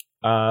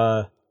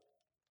 that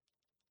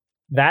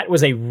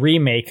was a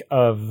remake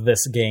of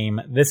this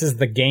game. This is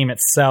the game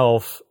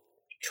itself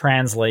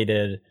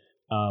translated.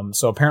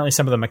 So apparently,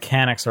 some of the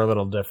mechanics are a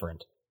little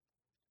different.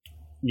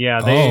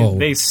 Yeah,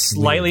 they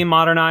slightly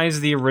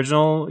modernized the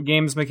original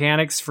game's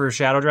mechanics for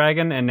Shadow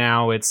Dragon, and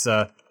now it's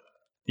the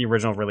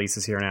original release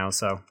is here now.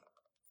 So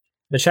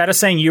the chat is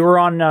saying you were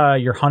on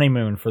your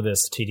honeymoon for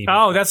this TDP.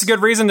 Oh, that's a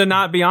good reason to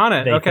not be on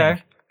it. Okay.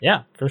 Think.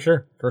 Yeah, for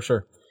sure.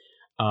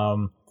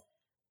 So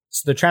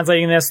they're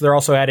translating this. They're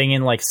also adding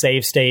in like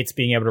save states,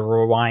 being able to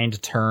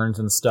rewind turns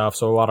and stuff.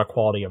 So a lot of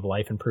quality of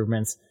life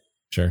improvements.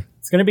 Sure.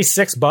 It's going to be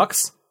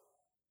 $6.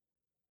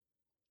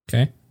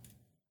 Okay.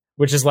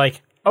 Which is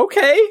like,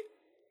 okay.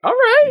 All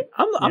right,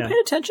 I'm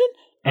paying attention.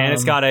 And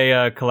it's got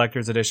a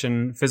collector's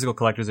edition, physical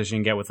collector's edition you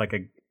can get with like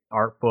a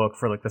art book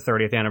for like the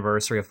 30th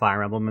anniversary of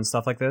Fire Emblem and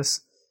stuff like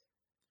this.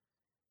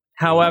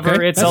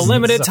 However, it's a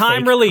limited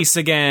time release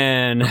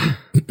again.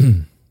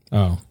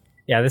 Oh.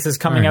 Yeah, this is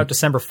coming out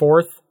December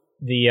 4th.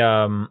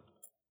 The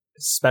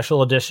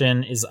special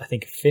edition is, I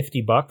think,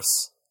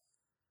 $50.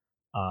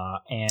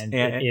 And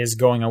it is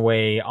going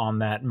away on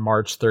that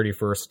March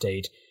 31st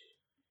date.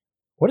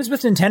 What is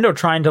with Nintendo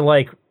trying to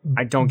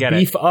I don't get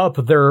beef up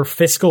their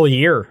fiscal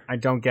year? I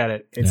don't get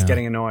it. It's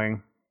getting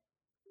annoying.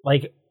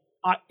 Like,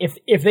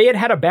 if they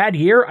had a bad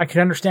year, I could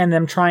understand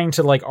them trying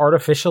to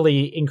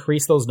artificially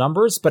increase those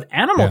numbers. But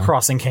Animal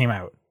Crossing came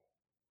out.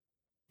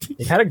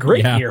 They've had a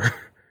great year.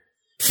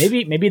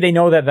 Maybe they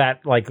know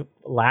that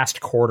last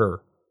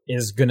quarter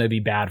is going to be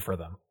bad for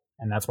them,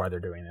 and that's why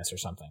they're doing this or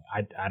something.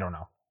 I don't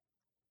know.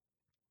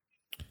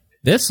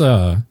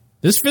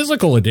 This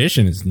physical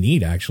edition is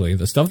neat, actually.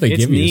 The stuff they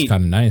give you is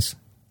kind of nice.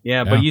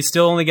 Yeah, but you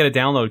still only get a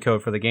download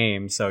code for the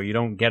game, so you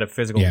don't get a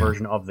physical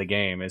version of the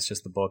game. It's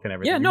just the book and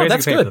everything. Yeah, no,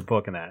 that's good. For the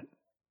book and that.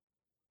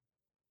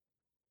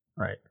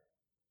 Right.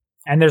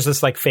 And there's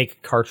this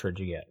fake cartridge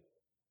you get.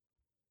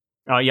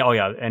 Oh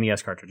yeah,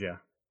 NES cartridge, yeah.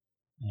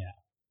 Yeah.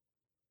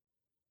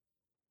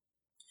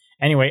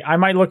 Anyway, I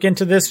might look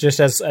into this just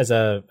as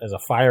a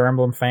Fire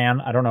Emblem fan.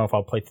 I don't know if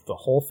I'll play through the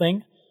whole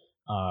thing.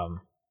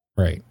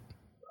 Right.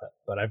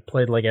 But I've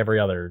played every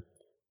other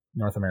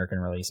North American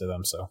release of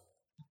them, so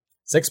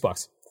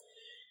 $6.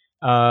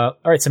 All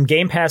right, some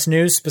Game Pass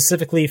news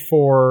specifically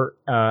for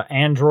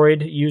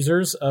Android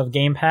users of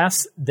Game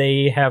Pass.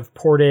 They have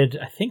ported,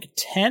 I think,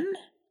 10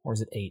 or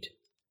is it 8?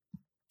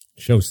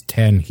 Shows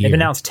 10 here. They've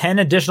announced 10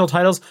 additional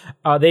titles.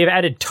 They've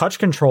added touch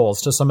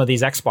controls to some of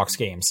these Xbox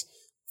games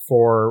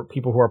for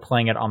people who are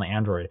playing it on the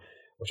Android,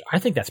 which I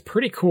think that's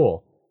pretty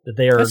cool. That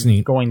they are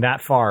going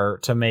that far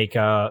to make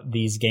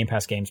these Game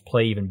Pass games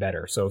play even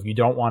better. So if you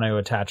don't want to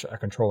attach a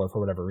controller for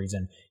whatever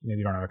reason, maybe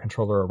you don't have a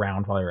controller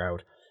around while you're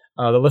out.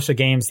 The list of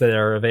games that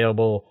are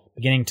available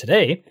beginning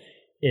today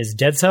is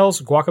Dead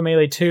Cells,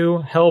 Guacamelee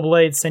 2,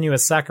 Hellblade,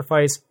 Senua's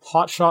Sacrifice,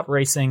 Hot Shot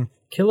Racing,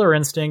 Killer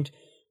Instinct,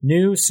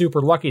 New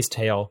Super Lucky's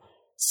Tale,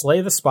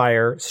 Slay the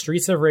Spire,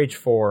 Streets of Rage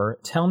 4,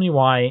 Tell Me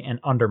Why, and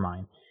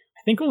Undermine.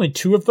 I think only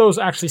 2 of those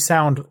actually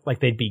sound like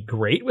they'd be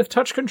great with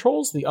touch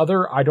controls. The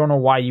other, I don't know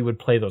why you would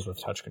play those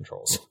with touch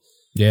controls.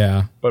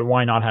 Yeah. But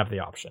why not have the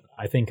option?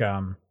 I think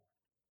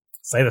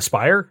Slay the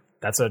Spire,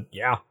 that's an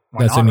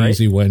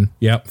easy win.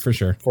 Yep, for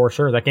sure. For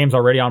sure. That game's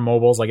already on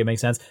mobiles, it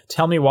makes sense.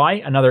 Tell Me Why,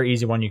 another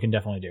easy one you can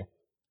definitely do.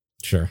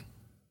 Sure.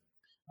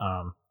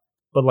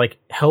 But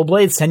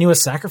Hellblade,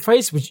 Senua's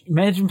Sacrifice, would you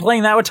imagine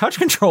playing that with touch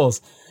controls?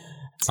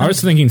 I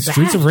was thinking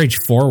Streets of Rage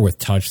 4 with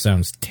touch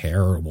sounds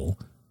terrible.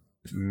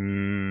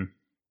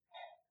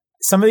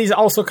 Some of these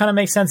also kind of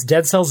make sense.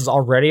 Dead Cells is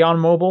already on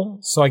mobile,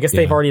 so I guess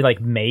they've already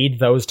made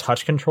those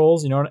touch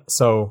controls,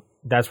 so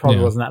that's probably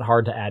wasn't that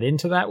hard to add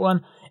into that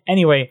one.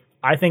 Anyway,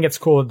 I think it's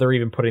cool that they're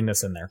even putting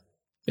this in there.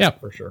 Yeah,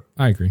 for sure.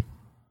 I agree.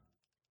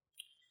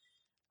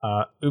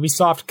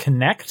 Ubisoft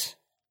Connect.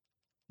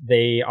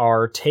 They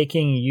are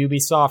taking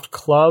Ubisoft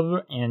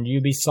Club and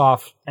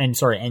Ubisoft and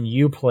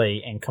Uplay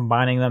and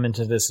combining them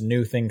into this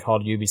new thing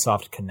called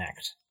Ubisoft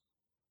Connect.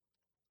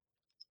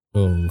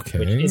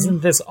 Okay.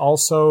 Isn't this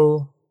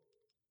also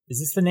Is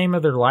this the name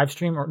of their live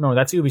stream? Or no,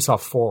 that's Ubisoft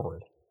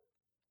Forward.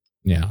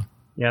 Yeah.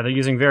 Yeah, they're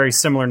using very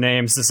similar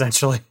names,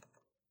 essentially.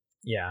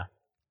 Yeah.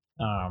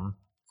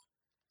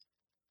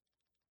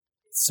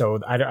 So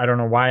I don't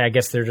know why. I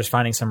guess they're just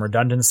finding some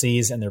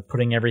redundancies and they're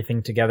putting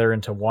everything together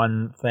into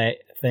one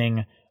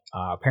thing.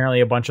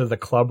 Apparently, a bunch of the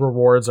club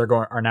rewards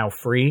are now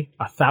free.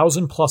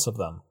 1,000+ of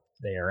them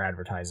they are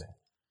advertising.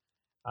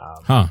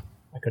 Huh.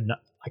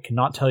 I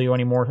cannot tell you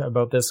any more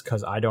about this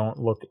because I don't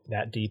look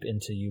that deep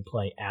into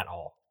Uplay at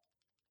all.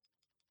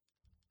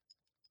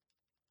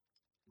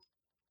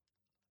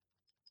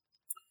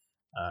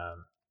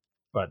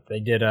 But they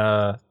did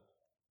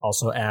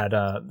also add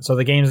so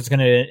the games it's going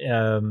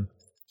to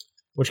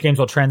which games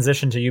will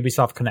transition to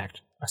Ubisoft Connect: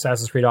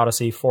 Assassin's Creed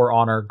Odyssey, For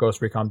Honor,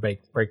 Ghost Recon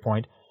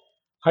Breakpoint,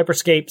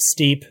 Hyperscape,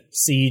 Steep,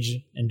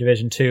 Siege, and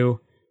Division 2.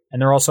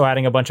 And they're also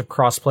adding a bunch of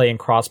crossplay and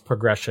cross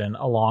progression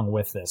along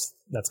with this.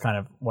 That's kind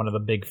of one of the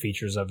big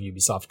features of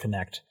Ubisoft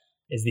Connect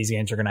is these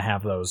games are going to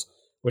have those,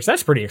 which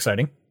that's pretty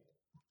exciting.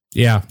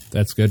 Yeah,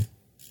 that's good.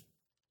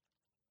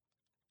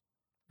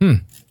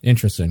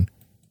 Interesting.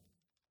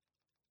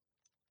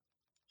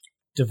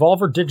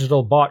 Devolver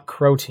Digital bought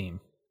Crow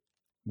Team.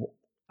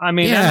 I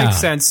mean, Yeah. that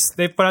makes sense.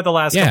 They've put out the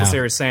last Yeah. couple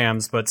Serious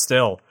Sams, but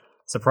still,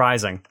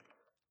 surprising.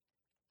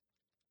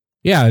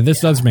 Yeah,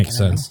 this does make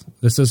sense.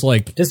 This is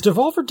like... Does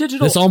Devolver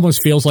Digital... This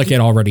almost feels like it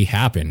already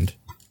happened.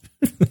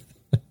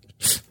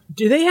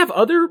 Do they have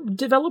other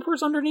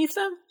developers underneath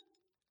them?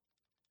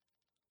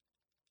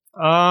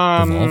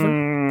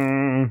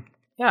 Devolver?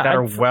 Yeah, that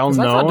are well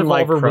known,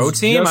 like Crow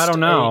Team? I don't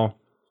know.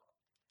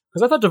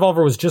 Because I thought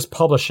Devolver was just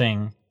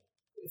publishing,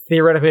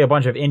 theoretically, a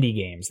bunch of indie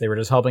games. They were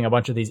just helping a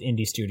bunch of these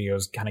indie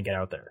studios kind of get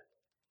out there.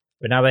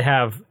 But now they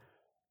have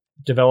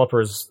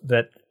developers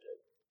that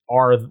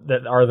are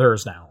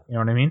theirs now. You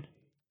know what I mean?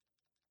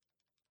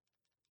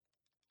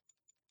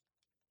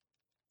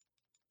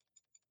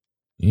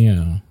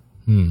 Yeah.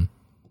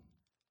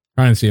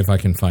 Trying to see if I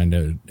can find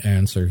an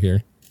answer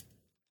here.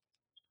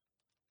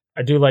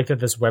 I do like that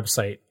this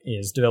website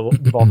is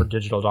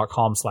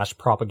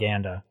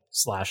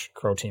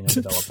devolverdigital.com/propaganda/Crow Team and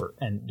developer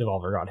and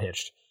Devolver got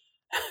hitched.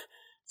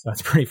 So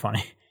that's pretty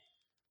funny.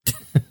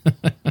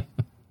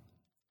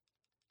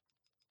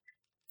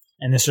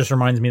 And this just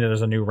reminds me that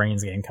there's a new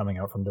Reigns game coming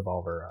out from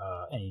Devolver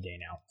any day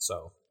now.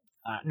 So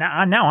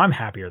now I'm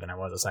happier than I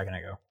was a second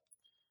ago.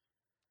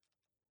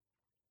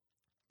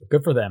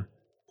 Good for them.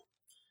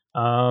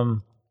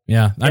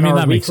 Yeah, I mean,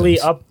 that makes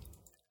sense.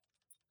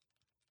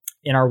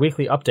 In our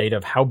weekly update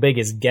of how big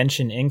is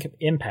Genshin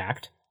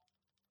Impact,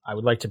 I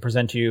would like to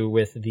present you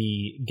with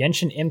the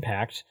Genshin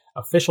Impact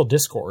official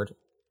Discord.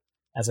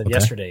 As of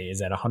yesterday,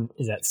 is at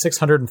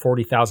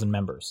 640,000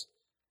 members.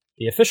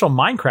 The official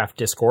Minecraft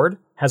Discord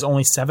has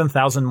only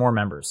 7,000 more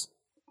members.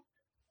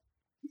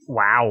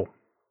 Wow.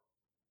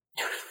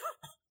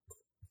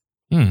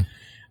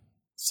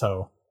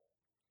 So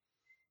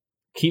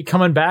keep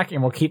coming back,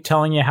 and we'll keep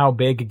telling you how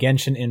big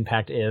Genshin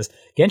Impact is.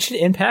 Genshin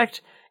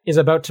Impact is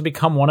about to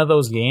become one of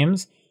those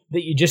games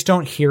that you just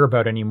don't hear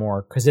about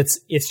anymore because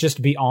it's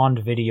just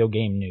beyond video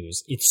game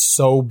news. It's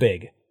so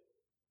big.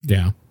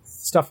 Yeah.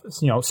 Stuff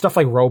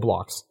like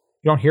Roblox.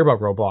 You don't hear about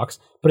Roblox,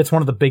 but it's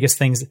one of the biggest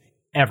things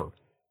ever.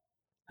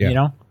 Yeah. You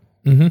know?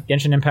 Mm-hmm.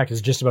 Genshin Impact is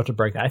just about to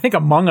break that. I think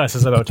Among Us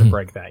is about to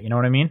break that. You know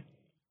what I mean?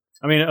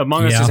 I mean,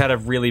 Among Us just had a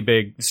really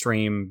big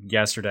stream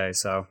yesterday,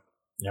 so.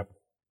 Yep.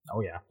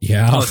 Oh, yeah.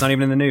 Yeah. Oh, it's not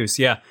even in the news.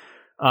 Yeah.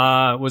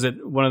 Was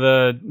it one of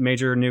the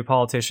major new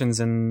politicians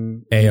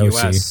in the AOC.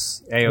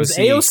 US? AOC. It was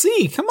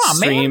AOC. Come on,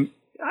 man.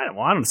 I don't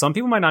know. Some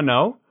people might not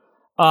know.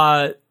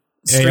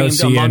 Streamed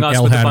AOC Among and Us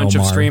with a Ilhan bunch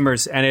of Omar.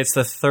 streamers, and it's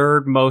the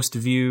third most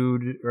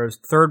viewed or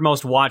third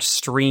most watched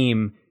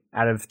stream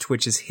out of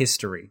Twitch's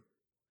history.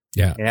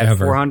 Yeah. It had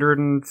Ever.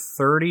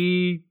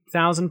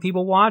 430,000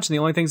 people watch, and the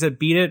only things that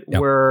beat it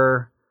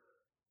were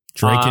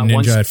Drake and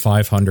Ninja at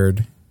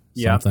 500.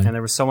 Yeah, something. and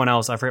there was someone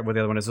else. I forget what the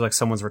other one is. It was like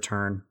someone's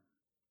return.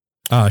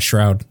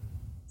 Shroud.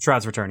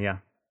 Shroud's return. Yeah.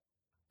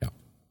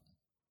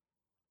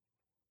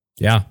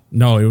 Yeah.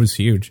 No, it was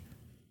huge.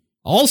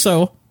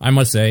 Also, I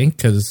must say,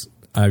 because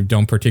I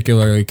don't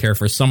particularly care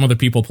for some of the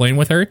people playing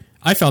with her,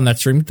 I found that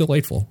stream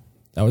delightful.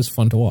 That was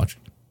fun to watch.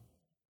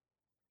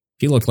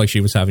 She looked like she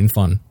was having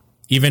fun.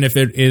 Even if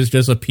it is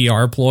just a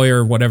PR ploy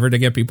or whatever to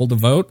get people to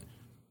vote,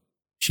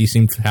 she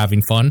seemed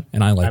having fun,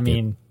 and I liked it. I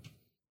mean,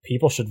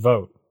 people should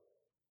vote.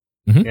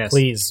 Mhm. Yes.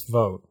 Please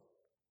vote.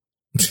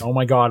 Oh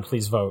my God,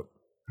 please vote.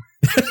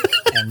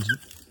 And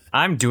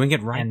I'm doing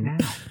it right now.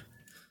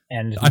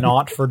 And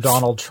not for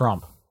Donald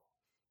Trump.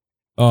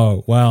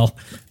 Oh, well.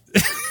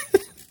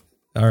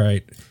 All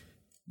right.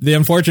 The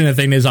unfortunate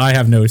thing is I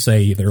have no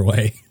say either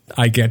way.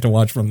 I get to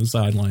watch from the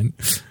sideline.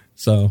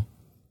 So.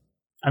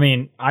 I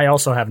mean, I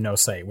also have no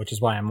say, which is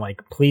why I'm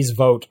like, please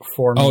vote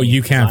for me. Oh,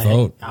 you can't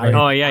vote. Right.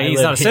 Oh yeah, he's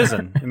live not a here.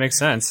 citizen. It makes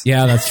sense.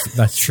 Yeah,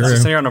 that's true.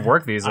 He's here on a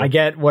work visa. I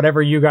get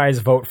whatever you guys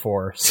vote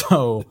for,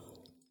 so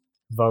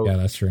vote. Yeah,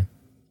 that's true.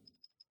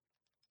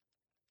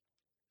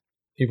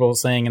 People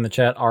saying in the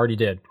chat already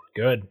did.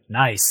 Good.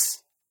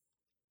 Nice.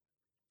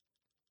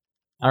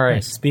 All right.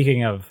 Nice.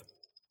 Speaking of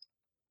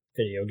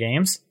video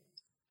games,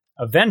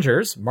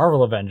 Avengers,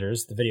 Marvel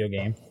Avengers, the video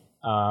game,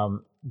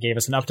 gave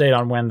us an update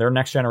on when their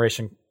next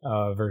generation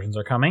versions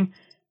are coming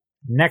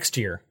next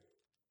year.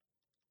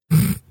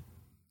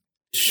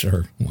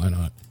 Sure, why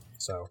not?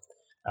 So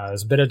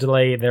there's a bit of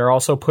delay. They're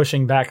also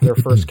pushing back their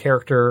first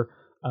character,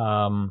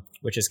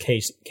 which is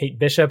Kate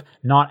Bishop.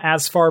 Not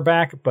as far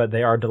back, but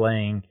they are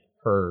delaying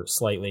her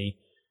slightly.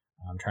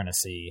 I'm trying to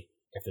see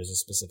if there's a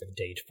specific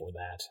date for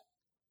that.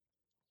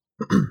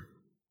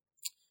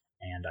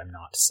 And I'm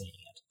not seeing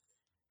it.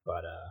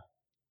 But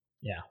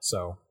yeah,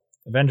 so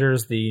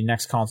Avengers, the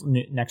next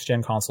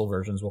gen console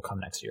versions will come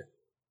next year.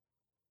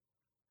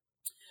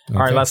 Okay.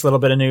 All right, last little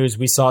bit of news.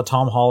 We saw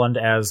Tom Holland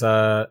as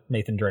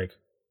Nathan Drake.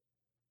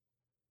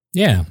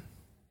 Yeah.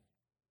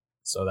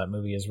 So that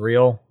movie is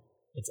real.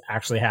 It's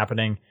actually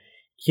happening.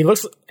 He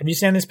looks... Have you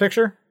seen this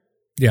picture?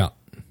 Yeah.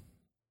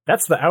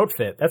 That's the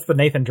outfit. That's the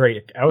Nathan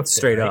Drake outfit.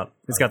 Straight right? up.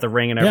 He's got the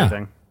ring and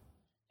everything.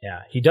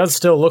 Yeah. He does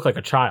still look like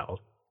a child.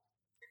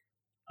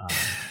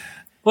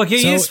 Well,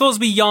 he is supposed to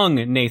be young,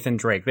 Nathan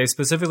Drake. They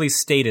specifically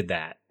stated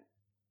that.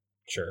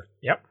 Sure.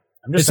 Yep.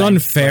 It's saying,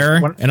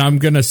 unfair, and I'm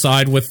going to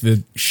side with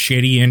the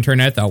shitty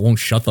internet that won't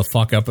shut the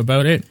fuck up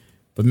about it.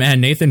 But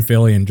man, Nathan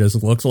Fillion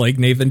just looks like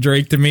Nathan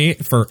Drake to me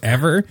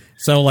forever.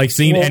 So like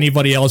seeing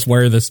anybody else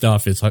wear this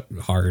stuff is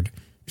hard.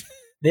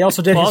 They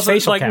also did his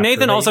facial capture.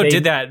 Nathan also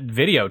did that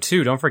video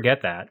too. Don't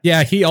forget that.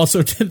 Yeah, he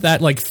also did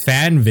that like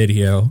fan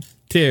video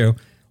too.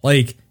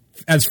 Like,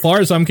 as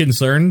far as I'm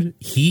concerned,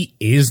 he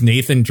is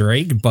Nathan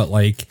Drake. But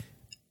like,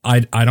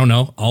 I don't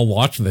know. I'll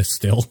watch this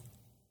still.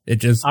 It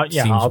just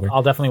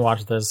I'll definitely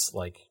watch this.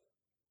 Like,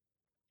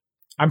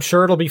 I'm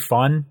sure it'll be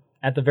fun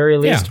at the very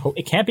least. Yeah.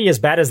 It can't be as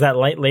bad as that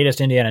latest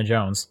Indiana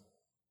Jones.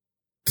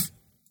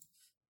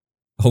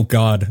 Oh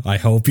God, I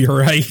hope you're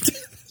right.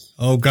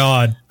 Oh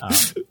God.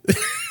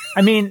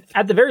 I mean,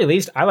 at the very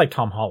least, I like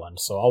Tom Holland,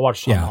 so I'll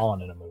watch Tom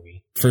Holland in a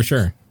movie. For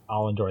sure.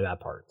 I'll enjoy that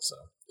part. So,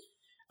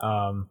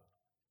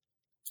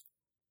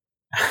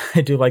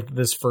 I do like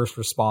this first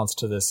response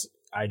to this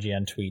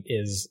IGN tweet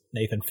is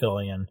Nathan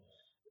Fillion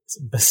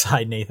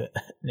beside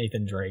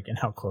Nathan Drake and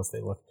how close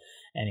they look.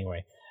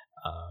 Anyway,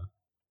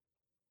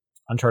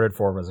 Uncharted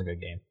 4 was a good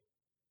game.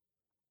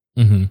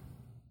 Mm-hmm.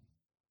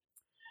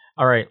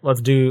 All right,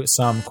 let's do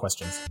some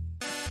questions.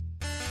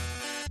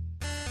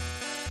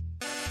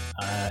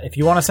 If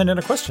you want to send in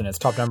a question, it's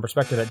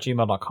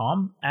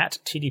topdownperspective@gmail.com, at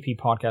TDP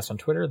Podcast on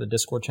Twitter, the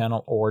Discord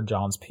channel, or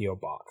John's P.O.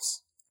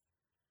 Box.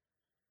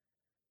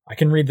 I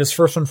can read this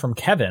first one from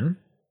Kevin,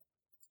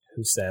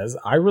 who says,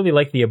 I really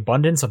like the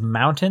abundance of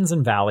mountains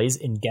and valleys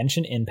in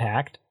Genshin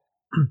Impact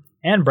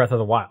and Breath of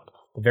the Wild.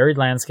 The varied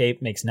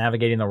landscape makes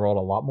navigating the world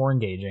a lot more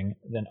engaging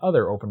than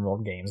other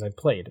open-world games I've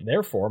played.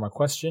 Therefore, my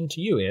question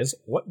to you is,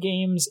 what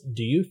games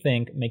do you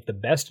think make the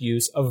best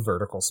use of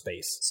vertical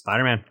space?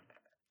 Spider-Man.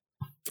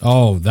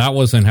 Oh, that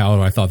wasn't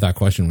how I thought that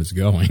question was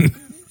going.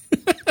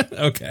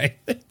 Okay.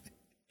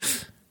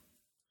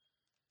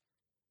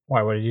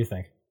 Why? What did you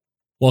think?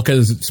 Well,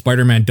 because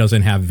Spider-Man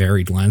doesn't have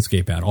varied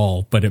landscape at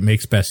all, but it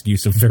makes best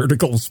use of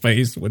vertical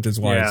space, which is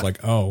why it's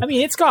like, oh. I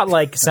mean, it's got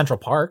like Central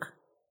Park.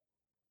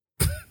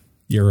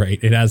 You're right.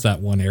 It has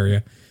that one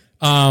area.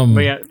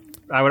 But yeah,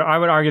 I would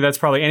argue that's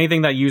probably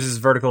anything that uses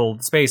vertical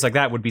space like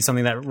that would be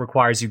something that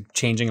requires you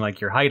changing like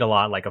your height a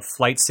lot, like a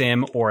flight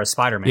sim or a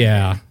Spider-Man.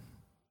 Yeah. Game.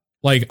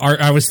 Like,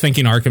 I was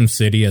thinking Arkham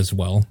City as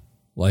well.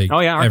 Like,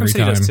 oh yeah, Arkham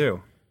City does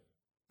too.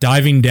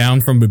 Diving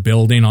down from a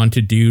building onto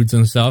dudes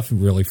and stuff,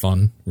 really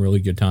fun, really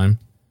good time.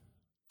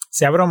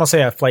 See, I would almost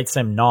say a flight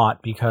sim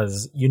not,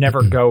 because you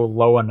never go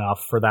low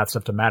enough for that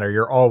stuff to matter.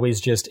 You're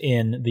always just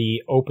in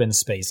the open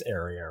space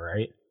area,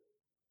 right?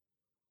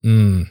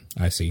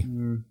 I see.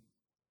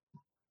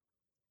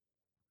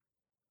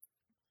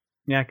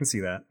 Yeah, I can see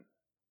that.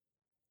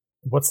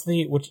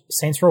 Which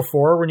Saints Row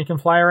 4 when you can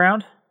fly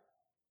around?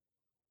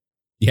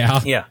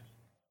 Yeah.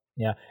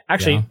 Yeah.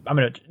 Actually,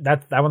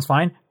 that one's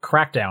fine.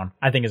 Crackdown,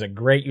 I think, is a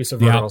great use of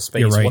vertical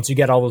space. Right. Once you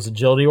get all those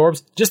agility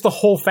orbs, just the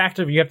whole fact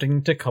of you have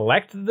to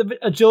collect the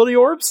agility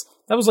orbs,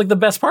 that was like the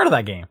best part of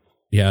that game.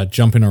 Yeah,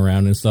 jumping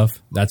around and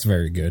stuff. That's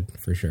very good,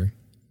 for sure.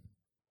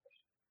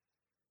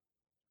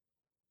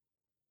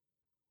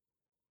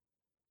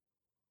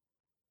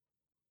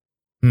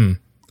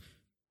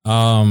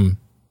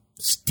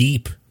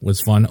 Steep was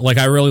fun. Like,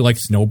 I really like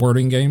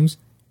snowboarding games.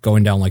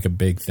 Going down like a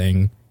big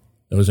thing.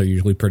 Those are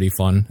usually pretty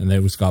fun, and they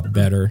just got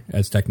better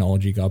as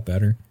technology got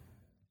better.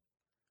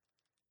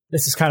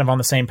 This is kind of on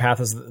the same path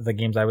as the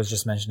games I was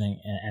just mentioning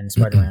and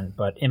Spider-Man,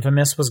 but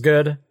Infamous was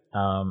good,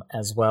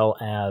 as well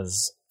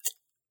as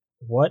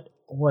what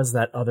was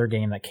that other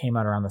game that came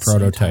out around the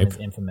same time as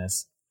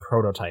Infamous?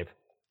 Prototype.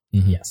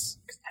 Yes,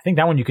 I think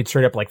that one you could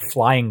straight up like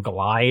fly and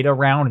glide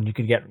around, and you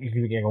could get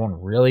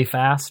going really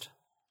fast.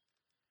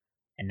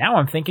 And now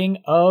I'm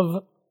thinking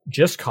of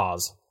Just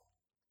Cause.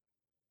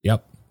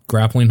 Yep,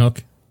 grappling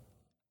hook.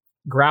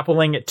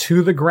 Grappling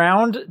to the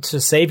ground to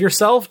save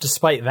yourself,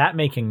 despite that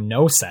making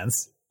no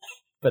sense.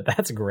 But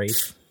that's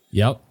great.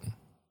 Yep.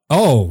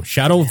 Oh,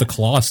 Shadow of the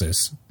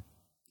Colossus.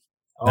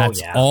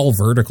 That's all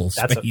vertical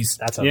space.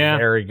 That's a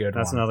very good one.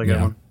 That's another good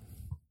one.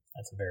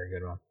 That's a very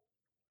good one.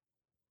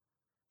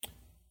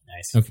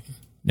 Nice. Okay.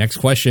 Next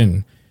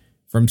question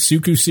from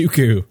Suku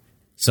Suku.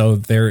 So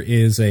there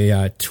is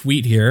a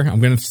tweet here.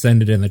 I'm going to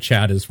send it in the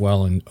chat as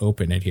well and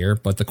open it here.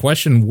 But the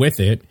question with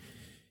it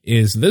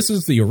is, this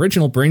is the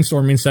original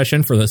brainstorming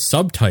session for the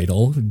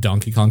subtitle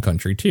Donkey Kong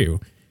Country 2.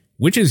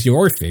 Which is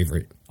your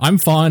favorite? I'm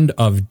fond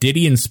of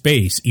Diddy in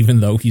Space,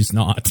 even though he's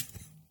not.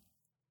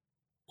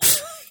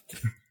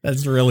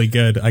 That's really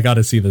good. I got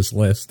to see this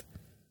list.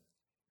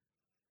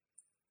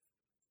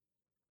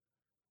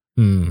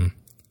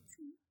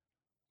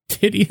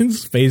 Diddy in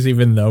Space,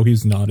 even though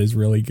he's not, is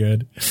really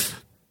good.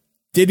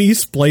 Diddy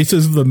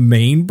splices the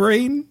main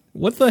brain?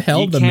 What the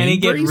hell? The Can he main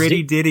get brain?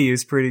 Ritty Diddy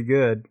is pretty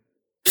good.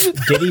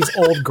 Diddy's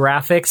old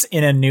graphics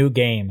in a new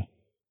game.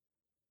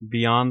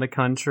 Beyond the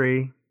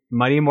Country.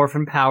 Mighty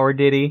Morphin Power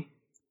Diddy.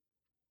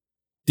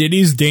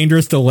 Diddy's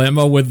dangerous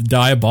dilemma with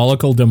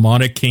diabolical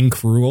demonic King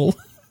Cruel.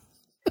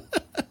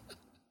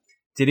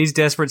 Diddy's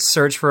desperate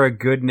search for a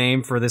good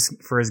name for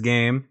his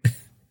game.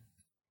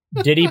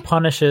 Diddy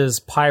punishes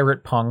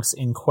pirate punks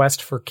in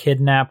quest for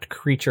kidnapped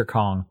Creature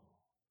Kong.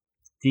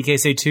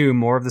 DKC 2,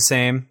 more of the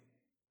same.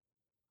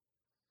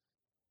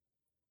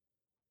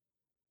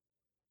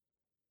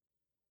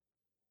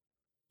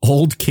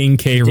 Old King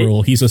K.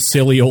 Rool. He's a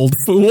silly old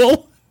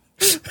fool.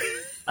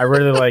 I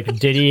really like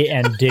Diddy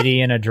and Diddy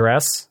in a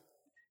dress.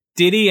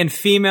 Diddy and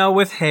female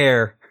with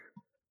hair.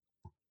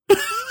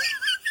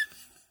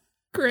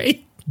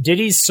 Great.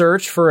 Diddy's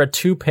search for a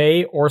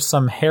toupee or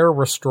some hair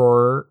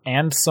restorer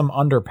and some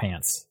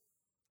underpants.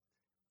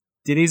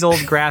 Diddy's old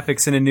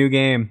graphics in a new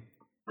game.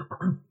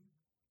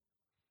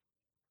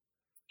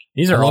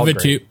 These are all great.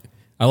 Too.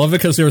 I love it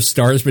because there are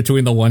stars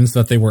between the ones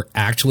that they were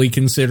actually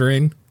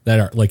considering that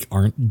are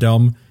aren't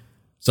dumb.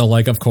 So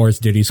of course,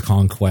 Diddy's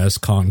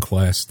Conquest,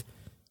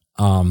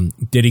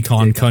 Diddy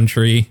Kong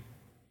Country.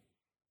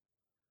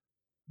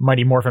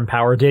 Mighty Morphin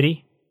Power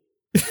Diddy.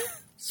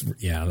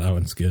 Yeah, that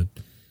one's good.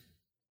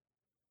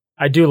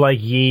 I do like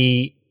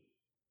Ye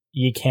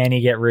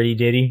Canny Get Ritty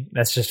Diddy.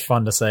 That's just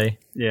fun to say.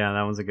 Yeah,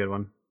 that one's a good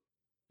one.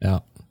 Yeah.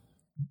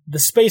 The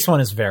space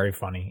one is very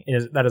funny.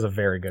 That is a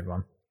very good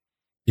one.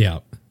 Yeah.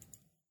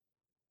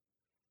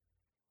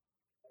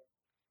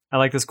 I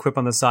like this quip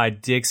on the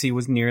side. Dixie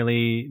was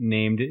nearly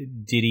named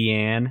Diddy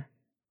Ann.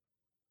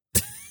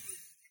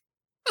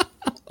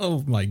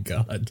 Oh my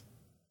god.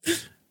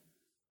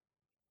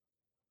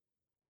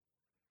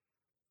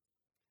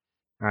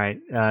 All right.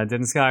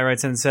 Dennis Sky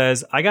writes in and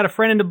says, I got a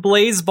friend into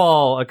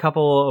Blazeball a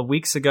couple of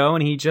weeks ago,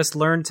 and he just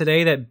learned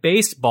today that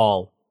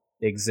baseball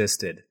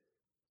existed.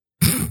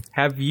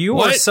 Have you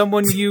or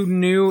someone you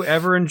knew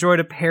ever enjoyed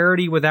a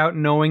parody without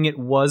knowing it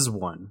was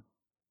one?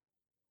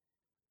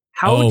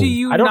 How do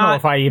you I don't not know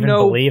if I even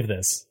believe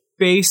this.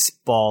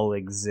 Baseball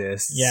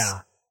exists.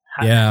 Yeah.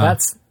 Yeah.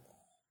 That's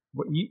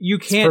you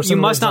can't. You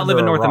must not live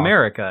in North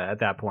America at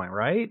that point,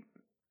 right?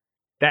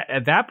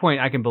 At that point,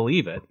 I can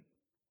believe it.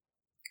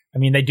 I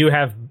mean, they do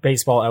have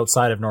baseball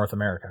outside of North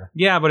America.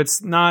 Yeah, but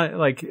it's not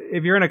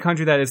if you're in a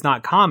country that is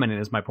not common,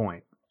 is my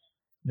point.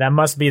 That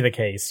must be the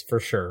case for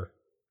sure.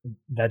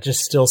 That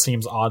just still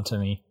seems odd to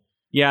me.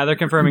 Yeah, they're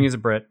confirming he's a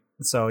Brit.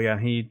 So yeah,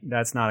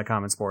 that's not a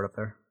common sport up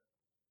there.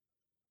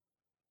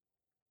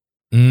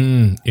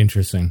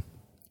 Interesting.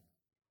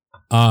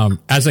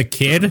 As a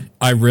kid,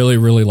 I really,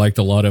 really liked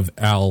a lot of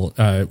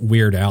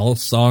Weird Al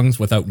songs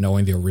without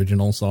knowing the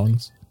original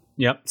songs.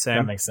 Yep, same.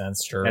 That makes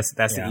sense. Sure,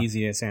 that's the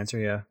easiest answer.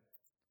 Yeah.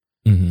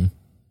 Mm-hmm.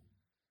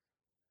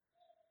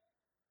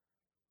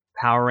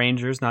 Power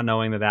Rangers, not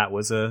knowing that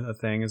was a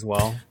thing as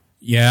well.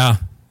 Yeah,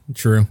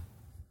 true.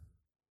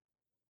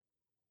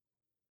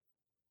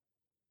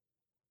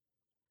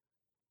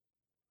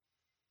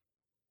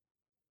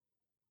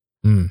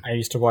 I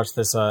used to watch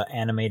this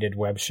animated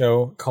web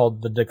show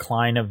called The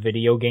Decline of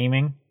Video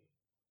Gaming,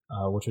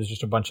 which was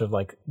just a bunch of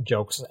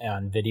jokes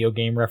and video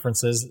game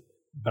references.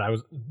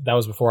 But that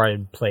was before I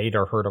had played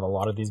or heard of a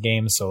lot of these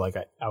games. So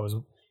I was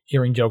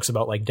hearing jokes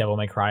about Devil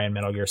May Cry and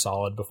Metal Gear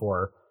Solid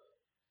before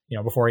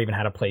I even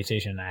had a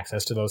PlayStation and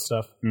access to those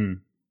stuff.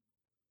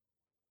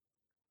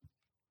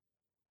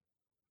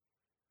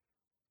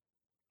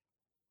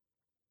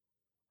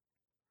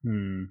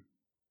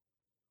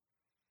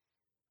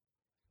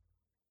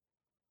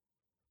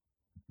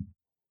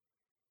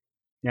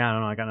 Yeah, I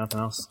don't know. I got nothing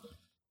else.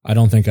 I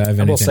don't think I have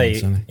anything I will say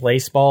else on it.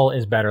 baseball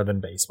is better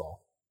than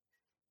baseball.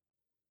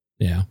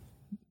 Yeah,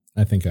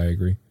 I think I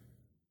agree.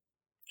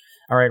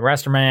 All right,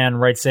 Rasterman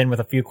writes in with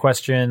a few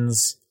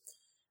questions.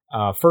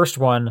 First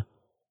one,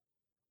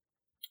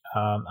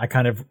 I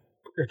kind of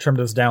trimmed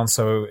this down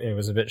so it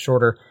was a bit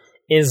shorter.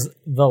 Is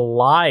the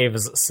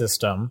lives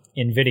system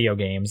in video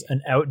games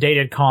an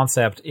outdated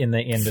concept in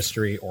the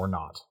industry or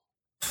not?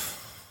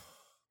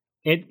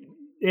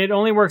 It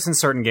only works in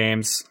certain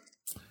games.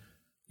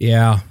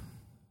 Yeah.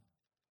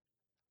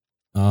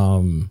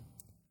 I'm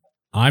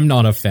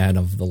not a fan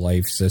of the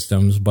life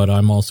systems, but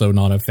I'm also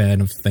not a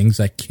fan of things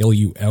that kill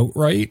you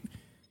outright.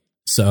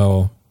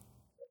 So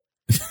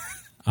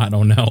I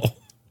don't know.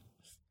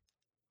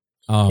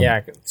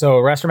 Yeah, so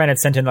Rasterman had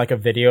sent in like a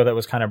video that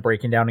was kind of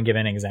breaking down and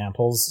giving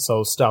examples.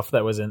 So stuff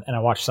that was in, and I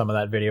watched some of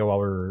that video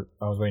while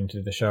I was waiting to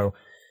do the show.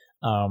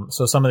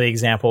 So some of the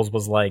examples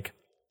was like,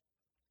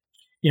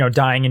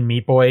 dying in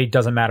Meat Boy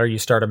doesn't matter. You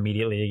start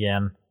immediately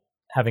again.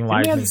 Having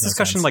lives. We had this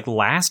discussion like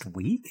last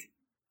week.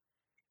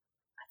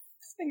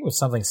 I think it was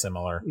something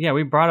similar. Yeah,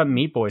 we brought up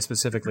Meat Boy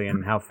specifically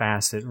and how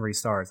fast it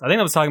restarts. I think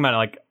I was talking about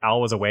like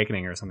Al was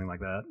awakening or something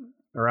like that,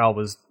 or Al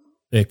was.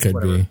 It could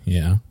be,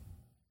 yeah.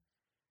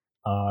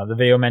 The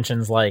video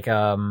mentions like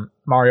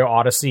Mario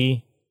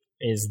Odyssey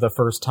is the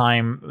first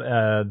time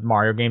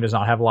Mario game does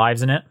not have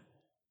lives in it.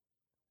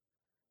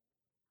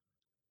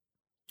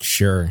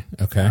 Sure.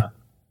 Okay.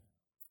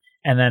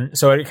 And then,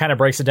 so it kind of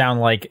breaks it down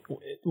like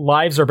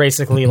lives are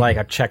basically like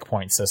a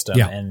checkpoint system,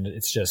 and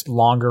it's just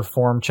longer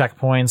form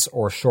checkpoints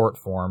or short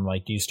form.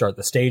 Like, do you start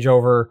the stage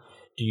over?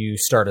 Do you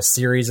start a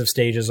series of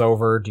stages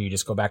over? Do you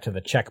just go back to the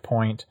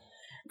checkpoint?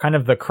 Kind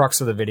of the crux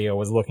of the video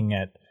was looking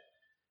at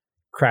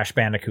Crash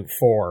Bandicoot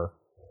 4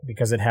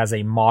 because it has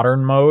a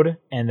modern mode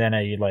and then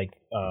a like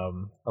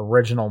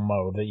original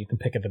mode that you can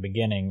pick at the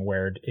beginning,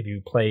 where if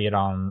you play it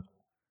on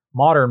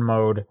modern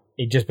mode,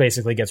 it just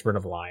basically gets rid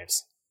of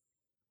lives.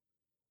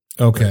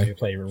 Okay. If you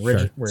play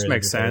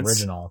makes sense.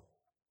 Original,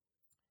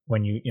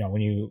 when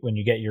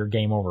you get your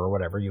game over or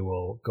whatever, you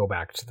will go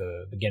back to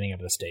the beginning of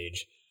the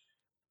stage.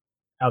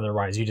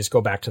 Otherwise, you just go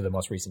back to the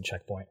most recent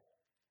checkpoint.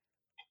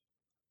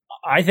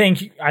 I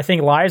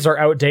think lives are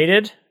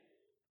outdated,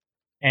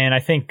 and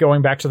I think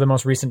going back to the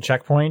most recent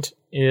checkpoint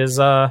is.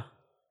 I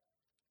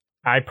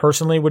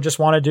personally would just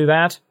want to do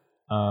that.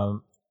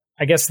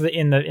 I guess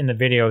in the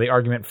video, the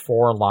argument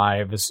for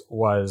lives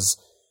was,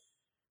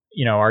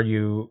 are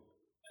you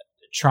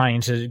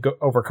trying to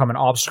overcome an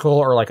obstacle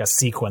or like a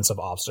sequence of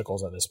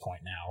obstacles at this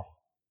point now?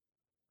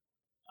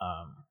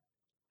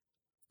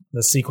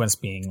 The sequence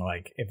being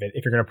like,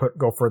 if you're going to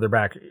go further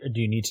back,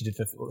 do you need to do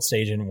the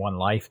stage in one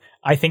life?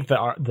 I think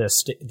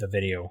the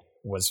video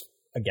was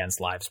against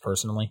lives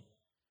personally.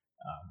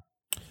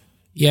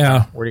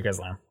 Yeah. Where do you guys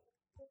land?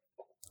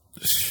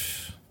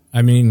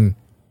 I mean,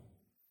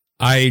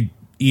 I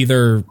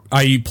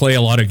play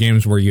a lot of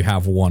games where you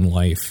have one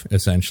life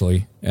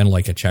essentially, and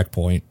like a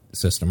checkpoint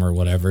system or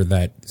whatever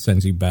that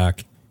sends you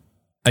back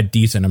a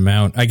decent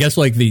amount. I guess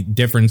like the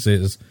difference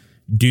is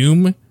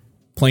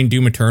playing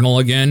Doom Eternal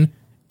again,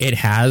 it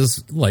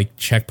has like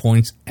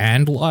checkpoints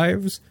and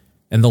lives,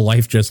 and the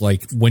life just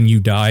like when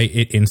you die,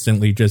 it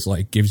instantly just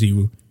like gives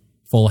you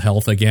full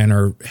health again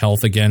or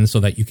health again so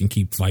that you can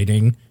keep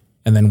fighting.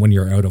 And then when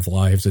you're out of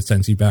lives, it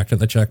sends you back to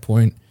the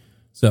checkpoint.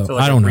 So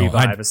like I don't know.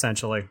 Revive,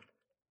 essentially.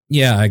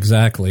 Yeah,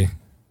 exactly.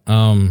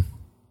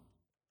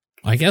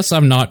 I guess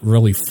I'm not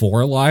really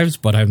for lives,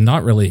 but I'm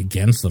not really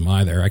against them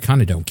either. I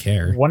kind of don't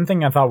care. One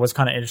thing I thought was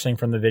kind of interesting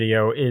from the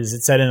video is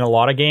it said in a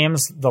lot of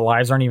games, the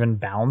lives aren't even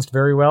balanced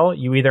very well.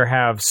 You either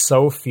have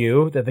so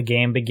few that the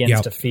game begins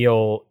to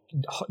feel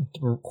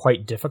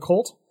quite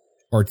difficult,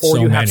 or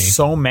you have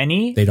so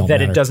many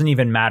that it doesn't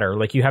even matter.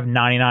 Like you have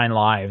 99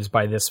 lives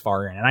by this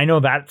far in. And I know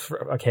that's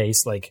a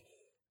case like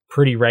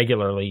pretty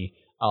regularly.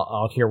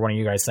 I'll hear one of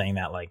you guys saying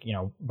that, like,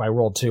 by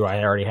World 2,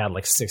 I already had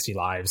like 60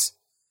 lives.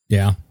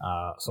 Yeah.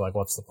 So like,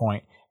 what's the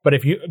point? But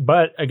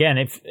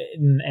again,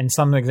 and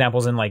some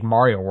examples in like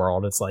Mario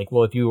World, it's like,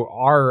 well, if you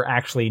are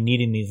actually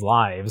needing these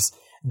lives,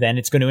 then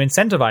it's going to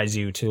incentivize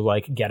you to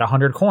like get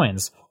 100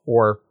 coins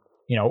or,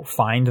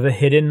 find the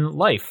hidden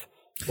life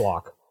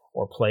block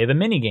or play the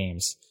mini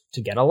games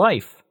to get a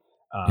life.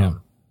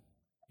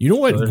 You know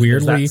what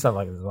weirdly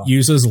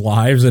uses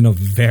lives in a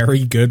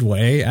very good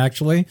way,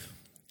 actually?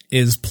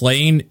 Is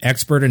playing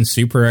Expert and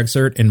Super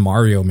Expert in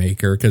Mario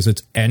Maker, because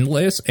it's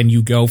endless and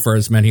you go for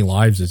as many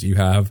lives as you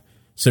have.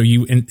 So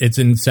it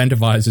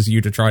incentivizes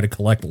you to try to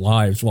collect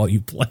lives while you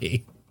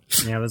play.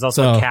 Yeah, there's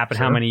also a cap at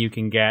how many you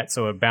can get,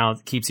 so it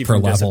keeps you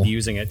from just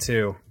abusing it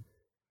too.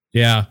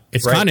 Yeah,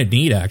 it's kind of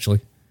neat,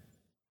 actually.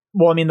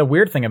 Well, I mean, the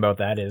weird thing about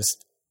that is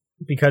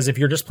because if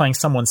you're just playing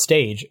someone's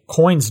stage,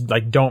 coins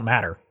like don't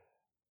matter.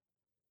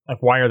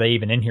 Like, why are they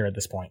even in here at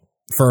this point?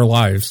 For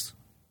lives,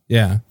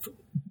 yeah.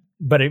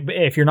 But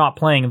if you're not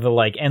playing the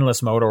like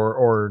endless mode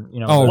or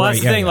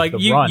that's the thing. Like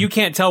you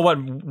can't tell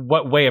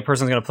what way a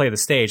person's going to play the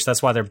stage.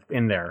 That's why they're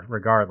in there,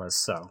 regardless.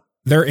 So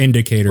they're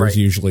indicators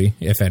usually,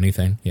 if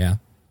anything. Yeah.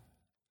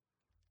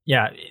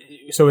 Yeah.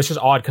 So it's just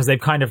odd because they've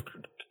kind of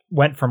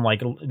went from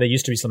like they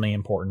used to be something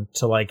important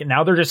to like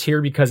now they're just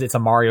here because it's a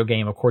Mario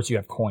game. Of course, you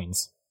have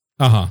coins.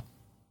 It's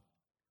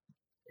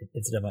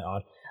definitely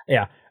odd.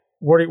 Yeah.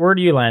 Where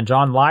do you land,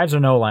 John? Lives or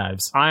no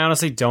lives? I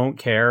honestly don't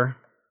care.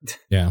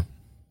 Yeah.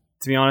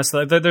 To be honest,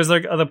 there's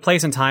like the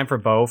place and time for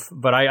both,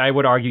 but I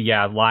would argue,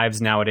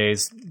 lives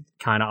nowadays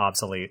kind of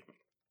obsolete.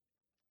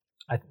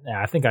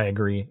 I think I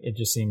agree. It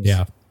just seems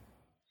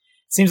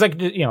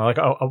like like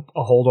a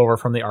holdover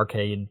from the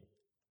arcade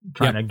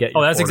trying to get.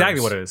 Oh, that's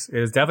exactly what it is.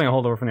 It is definitely a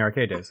holdover from the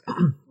arcade days.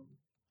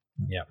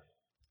 Yeah.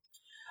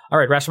 All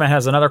right, Rashman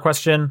has another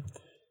question.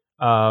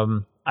 I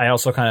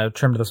also kind of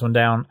trimmed this one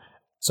down.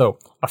 So,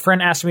 a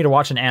friend asked me to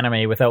watch an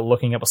anime without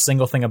looking up a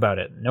single thing about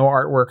it. No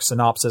artwork,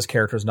 synopsis,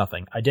 characters,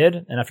 nothing. I did,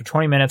 and after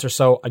 20 minutes or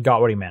so, I got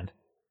what he meant.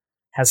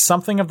 Has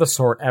something of the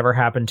sort ever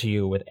happened to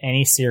you with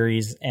any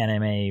series,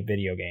 anime,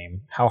 video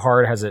game? How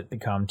hard has it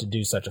become to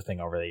do such a thing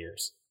over the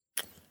years?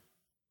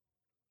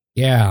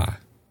 Yeah.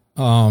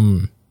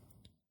 So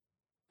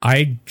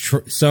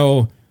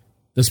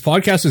this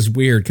podcast is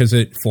weird because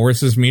it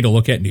forces me to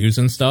look at news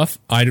and stuff.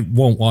 I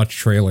won't watch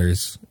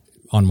trailers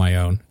on my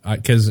own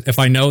because if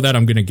I know that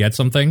I'm going to get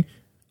something,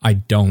 I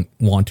don't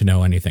want to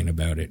know anything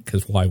about it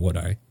because why would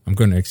I? I'm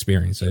going to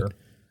experience it.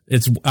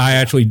 I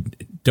actually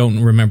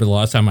don't remember the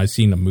last time I've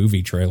seen a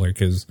movie trailer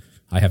because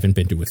I haven't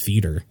been to a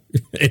theater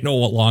in a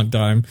long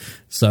time.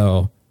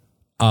 So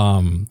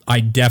I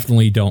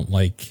definitely don't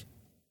like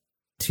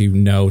to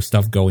know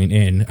stuff going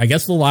in. I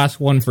guess the last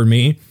one for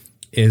me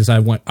is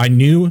I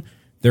knew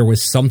there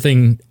was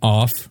something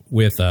off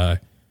with Doki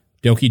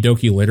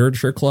Doki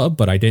Literature Club,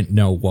 but I didn't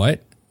know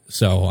what.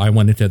 So I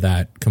went into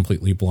that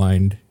completely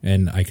blind,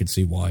 and I could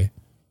see why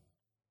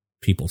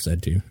people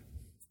said to.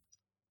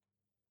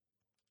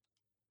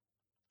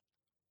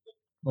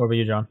 What about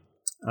you, John?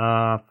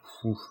 I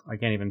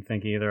can't even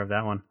think either of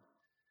that one.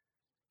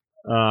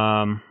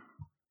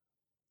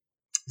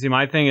 See,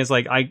 my thing is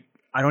like I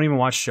don't even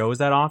watch shows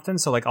that often,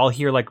 so like I'll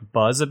hear like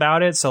buzz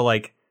about it. So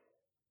like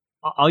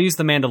I'll use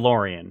The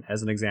Mandalorian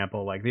as an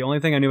example. Like the only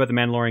thing I knew about The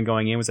Mandalorian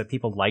going in was that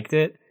people liked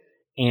it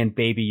and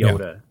Baby Yoda.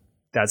 Yeah.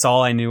 That's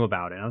all I knew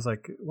about it. And I was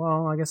like,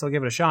 well, I guess I'll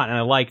give it a shot, and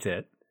I liked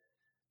it.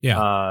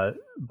 Yeah.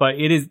 But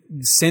it is,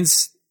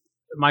 since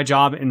my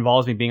job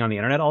involves me being on the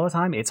internet all the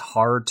time, it's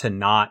hard to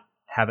not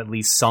have at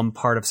least some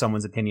part of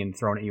someone's opinion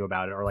thrown at you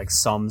about it, or like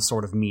some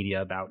sort of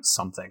media about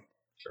something.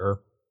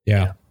 Sure.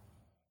 Yeah.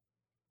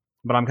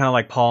 But I'm kind of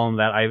like Paul in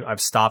that I've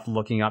stopped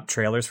looking up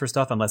trailers for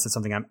stuff unless it's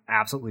something I'm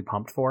absolutely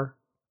pumped for.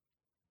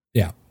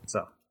 Yeah.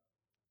 So.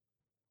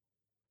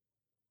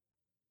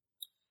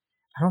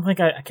 I don't think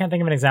I can't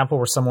think of an example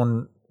where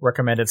someone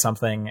recommended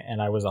something and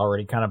I was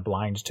already kind of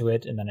blind to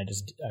it, and then I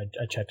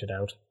checked it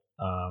out.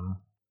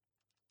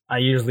 I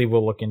usually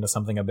will look into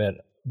something a bit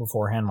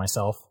beforehand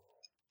myself.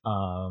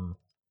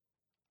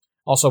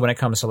 Also, when it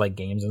comes to like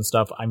games and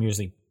stuff, I'm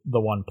usually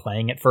the one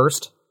playing it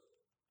first.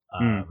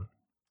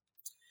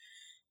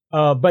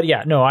 But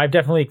yeah, no, I've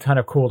definitely kind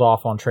of cooled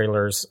off on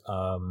trailers.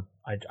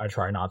 I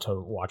try not to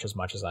watch as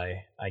much as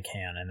I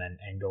can,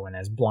 and go in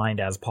as blind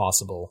as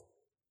possible.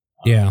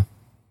 Yeah.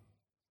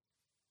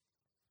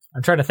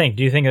 I'm trying to think.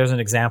 Do you think there's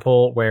an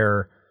example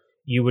where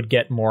you would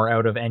get more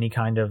out of any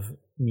kind of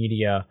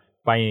media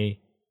by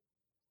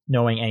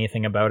knowing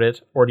anything about it?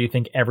 Or do you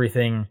think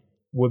everything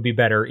would be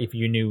better if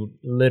you knew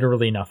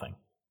literally nothing?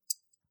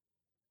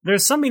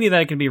 There's some media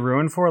that it can be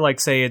ruined for,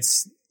 like say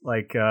it's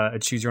like a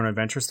choose your own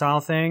adventure style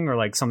thing, or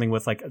like something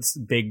with like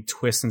big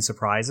twists and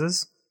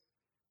surprises.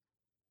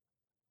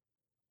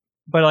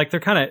 But like they're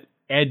kind of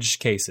edge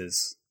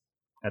cases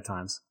at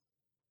times.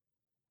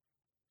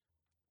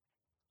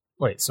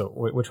 Wait, so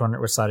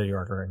which side are you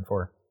arguing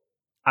for?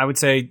 I would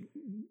say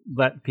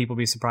let people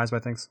be surprised by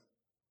things.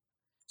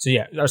 So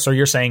yeah, so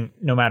you're saying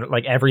no matter,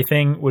 like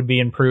everything would be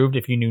improved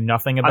if you knew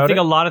nothing about it? I think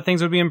a lot of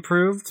things would be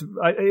improved.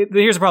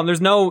 Here's the problem. There's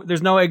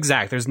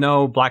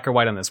no black or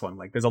white on this one.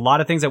 Like there's a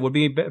lot of things that would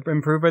be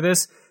improved by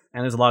this,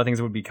 and there's a lot of things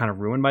that would be kind of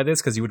ruined by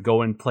this because you would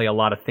go and play a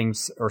lot of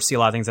things or see a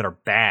lot of things that are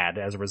bad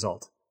as a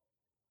result.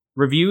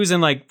 Reviews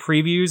and like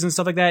previews and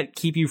stuff like that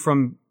keep you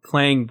from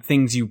playing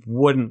things you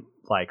wouldn't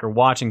like or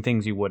watching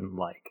things you wouldn't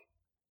like.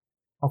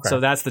 Okay. So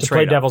that's the to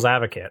trade-off. play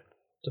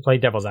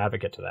devil's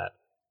advocate to that.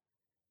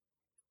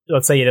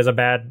 Let's say it is a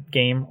bad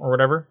game or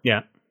whatever.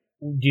 Yeah.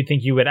 Do you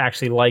think you would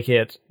actually like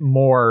it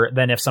more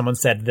than if someone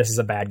said this is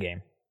a bad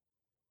game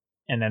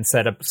and then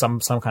set up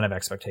some kind of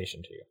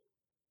expectation to you?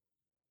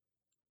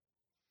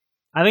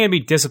 I think I'd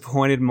be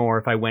disappointed more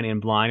if I went in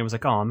blind and was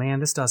like, oh man,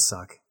 this does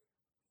suck.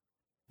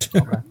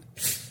 Okay.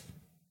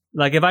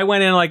 Like if I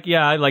went in like,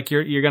 yeah, like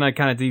you're going to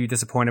kind of be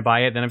disappointed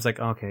by it, then I was like,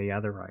 okay, yeah,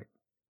 they're right.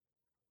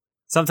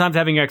 Sometimes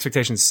having your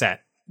expectations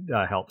set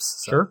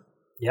helps. So. Sure.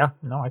 Yeah.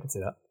 No, I can see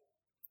that.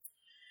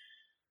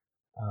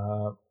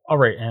 All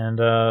right, and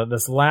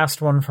this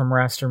last one from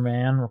Raster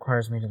Man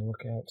requires me to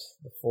look at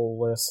the full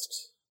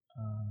list.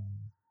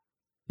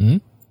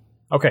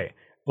 Okay,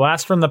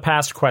 blast from the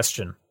past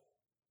question.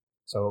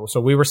 So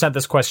we were sent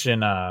this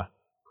question a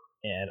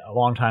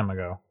long time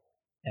ago,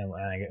 and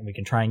we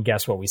can try and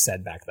guess what we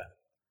said back then.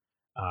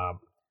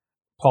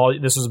 Paul,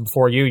 this was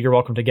before you. You're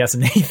welcome to guess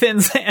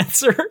Nathan's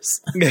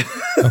answers.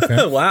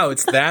 Okay. Wow,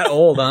 it's that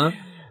old, huh?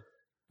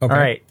 Okay. All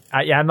right.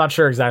 I'm not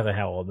sure exactly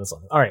how old this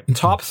one is. All right.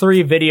 Top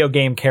 3 video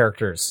game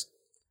characters.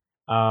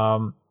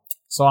 So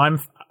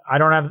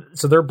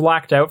they're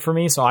blacked out for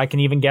me, so I can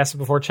even guess it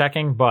before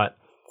checking. But,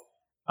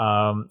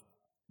 John,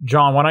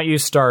 why don't you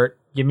start?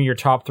 Give me your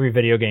top 3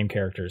 video game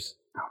characters.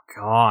 Oh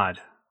God.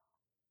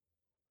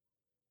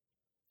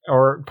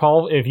 Or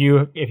Paul, if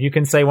you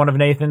can say one of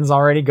Nathan's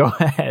already, go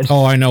ahead.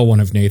 Oh, I know one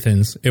of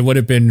Nathan's. It would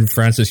have been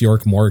Francis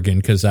York Morgan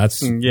because that's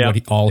he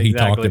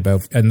talked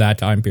about in that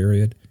time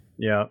period.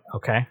 Yeah.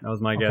 Okay. That was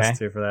my guess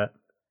too for that.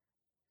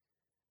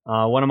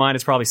 One of mine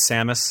is probably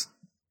Samus.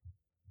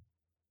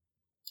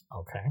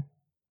 Okay. What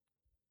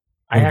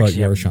I about actually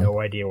yours, have Sean? no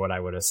idea what I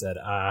would have said.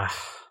 I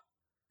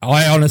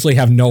honestly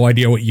have no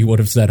idea what you would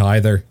have said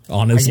either,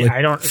 honestly.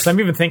 I don't. So I'm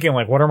even thinking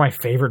like, what are my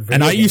favorite video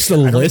And I games? used to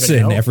don't even listen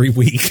know. every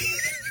week.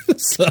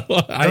 So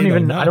I don't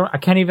even. know. I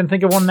can't even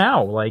think of one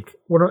now. Like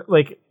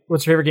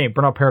what's your favorite game?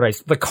 Burnout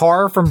Paradise. The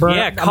car from Burnout.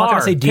 Yeah, I'm not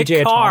gonna say Pick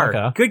DJ Car.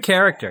 Atomica. Good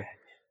character.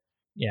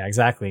 Yeah,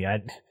 exactly. I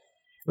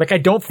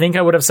don't think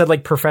I would have said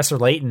like Professor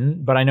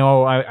Layton, but I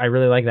know I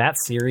really like that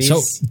series.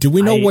 So do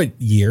we know what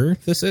year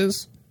this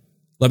is?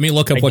 Let me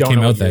look up I what don't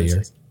came know out what year that this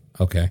year. is.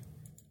 Okay.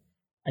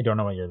 I don't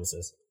know what year this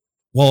is.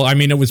 Well, I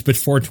mean, it was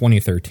before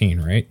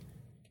 2013, right?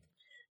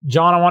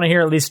 John, I want to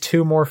hear at least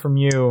two more from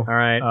you. All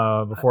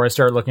right. Before I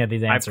start looking at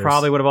these I answers.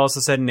 probably would have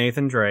also said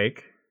Nathan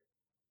Drake.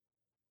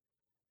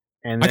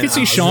 And I then, could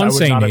see I Sean would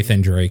saying not have-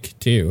 Nathan Drake,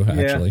 too,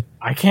 actually.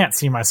 I can't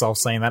see myself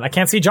saying that. I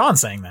can't see John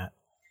saying that.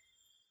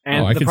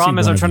 And Oh, I the could problem see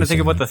is one I'm of trying you to think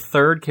of saying what that. the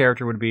third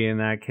character would be in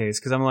that case,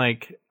 because I'm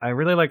like, I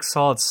really like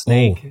Solid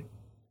Snake.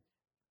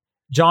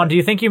 John, do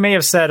you think you may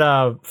have said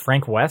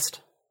Frank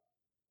West?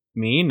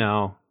 Me?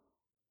 No.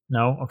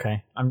 No?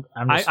 Okay.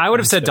 I would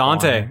have said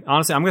Dante.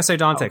 Honestly, I'm going to say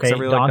Dante, because I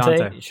really like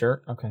Dante.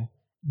 Sure. Okay.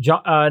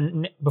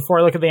 John, before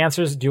I look at the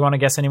answers, do you want to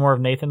guess any more of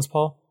Nathan's,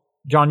 Paul?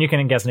 John, you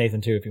can guess Nathan,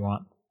 too, if you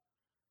want.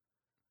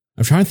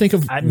 I'm trying to think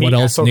of what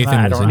else so Nathan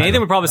I was don't in. know. Nathan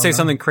would probably I say don't know.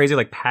 something crazy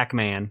like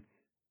Pac-Man.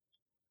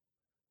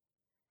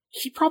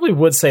 He probably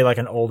would say like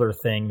an older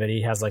thing that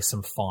he has like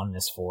some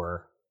fondness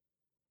for.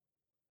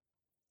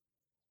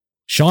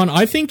 Sean,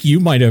 I think you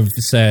might have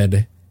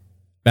said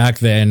back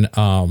then,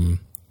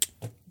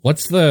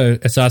 what's the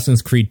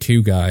Assassin's Creed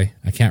 2 guy?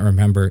 I can't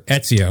remember.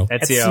 Ezio.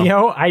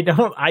 Ezio.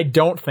 I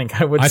don't think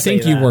I would I say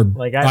think you that. were.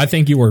 Like I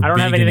think you were. I don't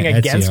have big anything into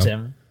against Ezio.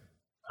 him.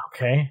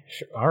 Okay.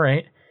 Sure. All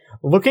right.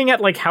 Looking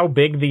at like how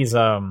big these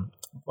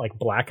like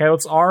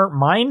blackouts are,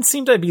 mine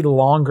seem to be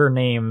longer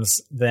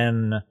names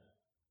than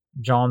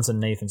John's and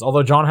Nathan's.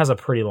 Although John has a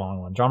pretty long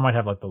one. John might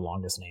have like the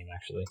longest name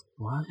actually.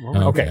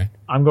 What? Okay.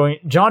 I'm going.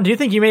 John, do you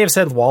think you may have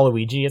said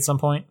Waluigi at some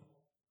point?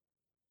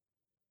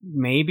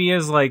 Maybe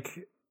as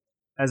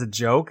a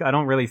joke. I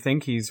don't really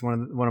think he's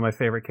one of my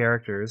favorite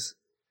characters.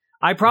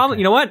 I probably,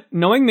 you know what?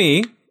 Knowing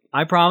me,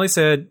 I probably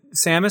said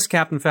Samus,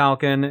 Captain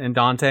Falcon, and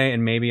Dante,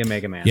 and maybe a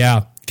Mega Man.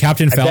 Yeah,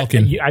 Captain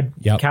Falcon.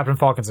 Yep. Captain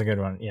Falcon's a good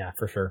one. Yeah,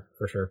 for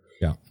sure.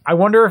 Yeah. I'm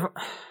wondering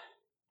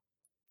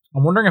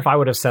if I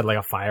would have said like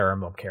a Fire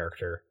Emblem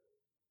character.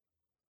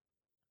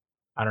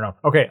 I don't know.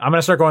 Okay, I'm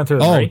gonna start going through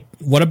this. Ready?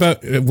 What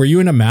about? Were you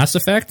in a Mass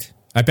Effect?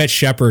 I bet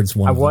Shepard's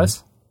one. I of them.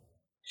 was.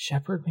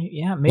 Shepard,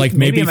 yeah,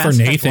 Maybe a for Mass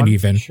Effect Nathan one,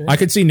 even. sure. I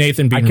could see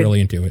Nathan being really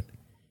into it.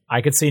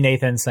 I could see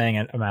Nathan saying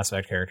a Mass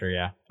Effect character.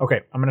 Yeah. Okay,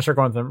 I'm gonna start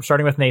going through them.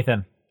 Starting with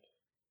Nathan.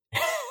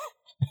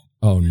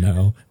 Oh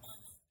no.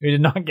 We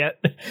did not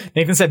get.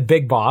 Nathan said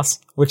Big Boss,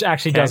 which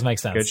actually does make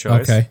sense. Good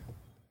choice. Okay.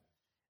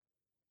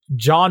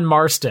 John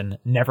Marston,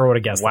 never would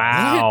have guessed.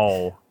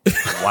 Wow.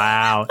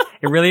 Wow.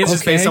 It really is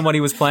just based Okay. on what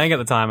he was playing at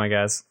the time, I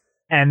guess.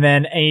 That. And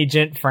then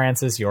Agent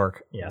Francis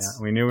York. Yes.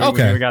 Yeah, we knew we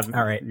got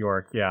All right.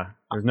 York. Yeah.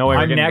 There's no way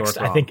we're I'm getting next.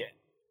 York wrong. I think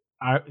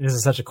this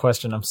is such a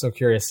question. I'm so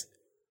curious.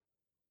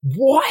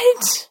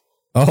 What?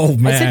 Oh I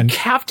man. said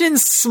Captain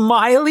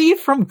Smiley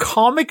from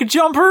Comic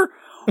Jumper.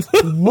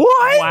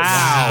 What?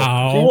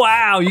 Wow.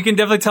 Wow. You can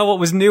definitely tell what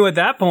was new at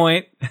that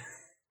point.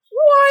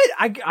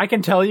 What? I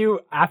can tell you,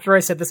 after I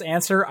said this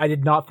answer, I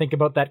did not think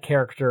about that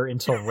character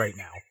until right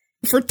now.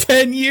 For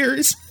 10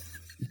 years.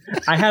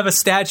 I have a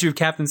statue of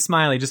Captain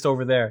Smiley just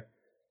over there.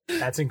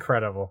 That's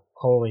incredible.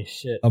 Holy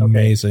shit. Okay.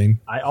 Amazing.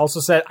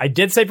 I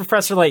did say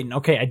Professor Layton.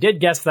 Okay, I did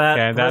guess that. Okay,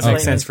 that Professor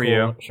makes Layton sense is for cool.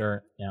 you.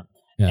 Sure. Yeah.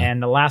 Yeah.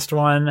 And the last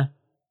one.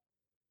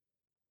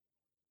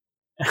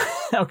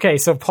 Okay,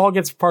 so Paul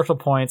gets partial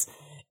points.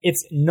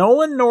 It's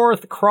Nolan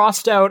North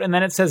crossed out, and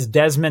then it says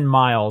Desmond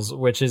Miles,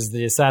 which is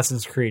the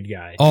Assassin's Creed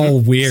guy. Oh,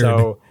 weird.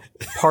 So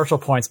partial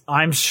points.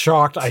 I'm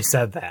shocked I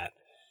said that.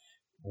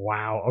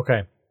 Wow.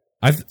 Okay.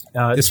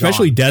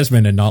 Especially John.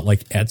 Desmond and not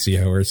like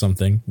Ezio or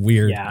something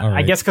weird. Yeah, All right.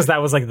 I guess because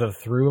that was like the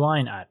through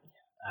line. I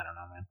don't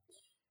know, man.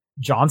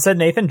 John said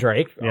Nathan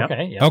Drake. Yep.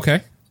 Okay. Yep.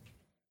 Okay.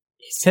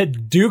 He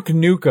said Duke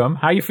Nukem.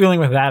 How are you feeling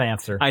with that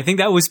answer? I think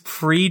that was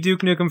pre Duke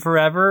Nukem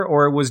Forever,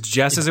 or it was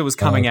just as it was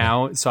coming okay.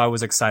 out, so I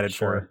was excited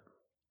for it.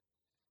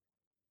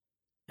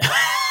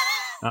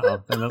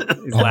 Uh-oh.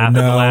 He's laughing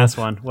at the no. last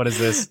one. What is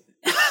this?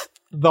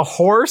 The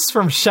horse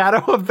from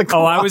Shadow of the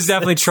Colossus. Oh, I was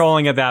definitely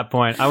trolling at that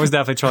point. If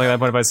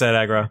I said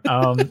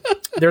aggro.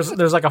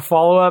 There's like a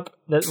follow up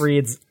that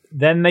reads.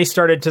 Then they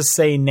started to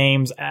say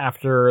names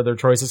after their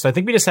choices. So I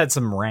think we just had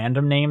some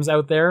random names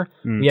out there.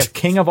 We have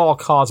King of All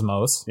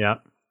Cosmos, Yeah.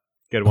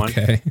 Good one.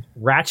 Okay.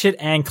 Ratchet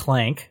and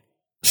Clank.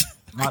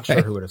 I'm not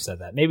sure who would have said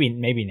that. Maybe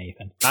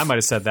Nathan. I might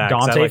have said that.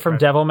 'cause I Dante like from Red-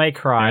 Devil May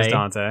Cry. There's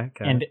Dante.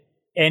 Okay. And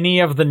any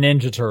of the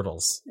Ninja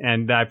Turtles.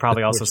 And I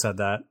probably also said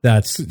that.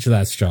 That's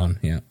John.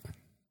 Yeah.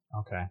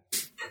 Okay.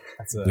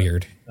 That's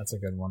Weird. That's a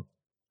good one.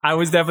 I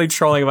was definitely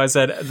trolling if I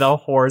said the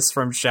horse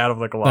from Shadow of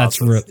the Colossus.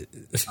 That's really.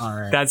 All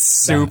right. That's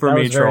super That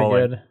me was very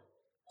trolling. good.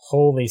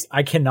 Holy,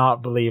 I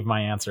cannot believe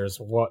my answers.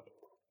 What?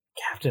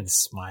 Captain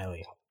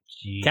Smiley.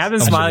 Jeez. Captain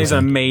Smiley's an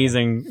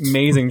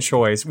amazing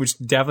choice, which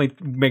definitely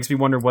makes me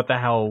wonder what the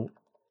hell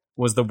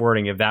was the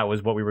wording if that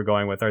was what we were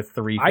going with our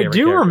three favorite I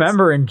do characters.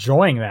 remember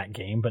enjoying that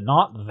game, but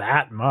not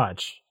that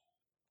much.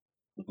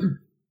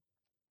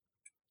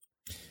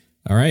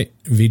 All right.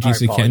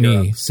 VGC Paul,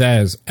 Kenny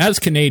says, as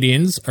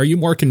Canadians, are you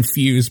more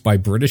confused by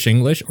British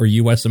English or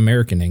U.S.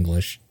 American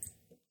English?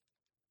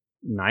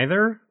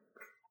 Neither?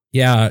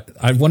 Yeah,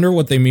 I wonder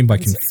what they mean by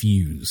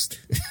confused.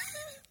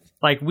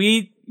 Like,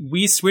 we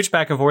switch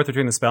back and forth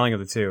between the spelling of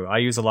the two. I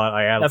throw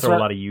a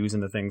lot of U's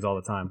into things all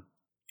the time.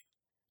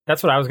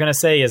 That's what I was going to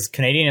say, is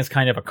Canadian is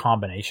kind of a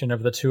combination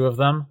of the two of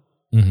them.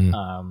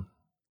 Mm-hmm.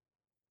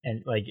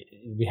 And like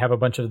we have a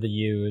bunch of the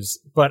U's,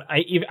 but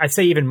I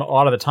say even a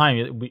lot of the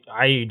time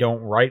I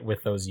don't write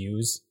with those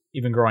U's.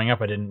 Even growing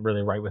up, I didn't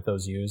really write with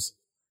those U's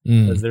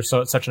because there's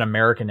such an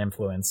American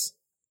influence,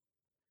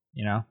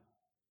 you know?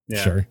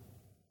 Yeah. Sure.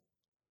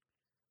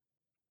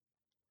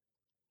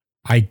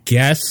 I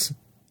guess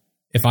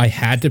if I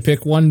had to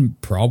pick one,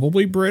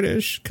 probably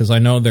British, because I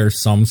know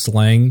there's some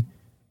slang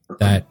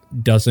that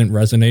doesn't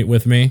resonate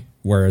with me,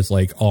 whereas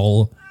like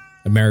all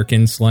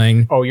American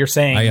slang. Oh, you're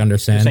saying I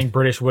understand. You're saying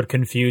British would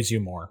confuse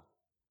you more.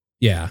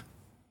 Yeah.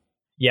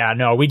 Yeah,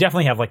 no, we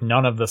definitely have like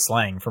none of the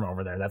slang from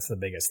over there. That's the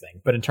biggest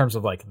thing. But in terms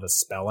of like the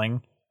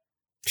spelling,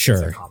 Sure.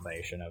 it's a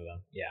combination of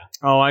them. Yeah.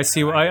 Oh, I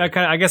see.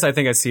 I guess I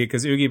think I see it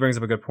because Oogie brings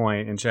up a good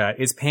point in chat.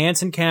 Is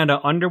pants in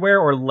Canada underwear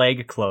or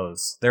leg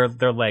clothes? They're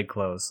leg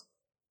clothes.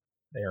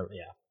 They're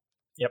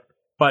Yep.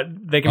 But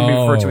they can be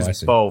referred to I as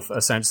see. both,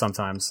 essentially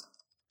sometimes.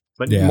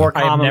 But Yeah. more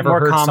I've common, never more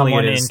heard commonly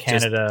someone it is in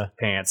Canada. just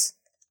pants.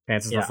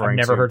 Pants is Yeah, referring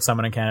I've never to. heard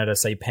someone in Canada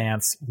say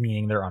pants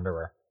meaning their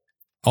underwear.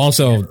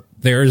 Also,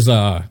 there's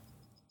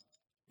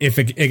if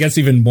it gets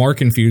even more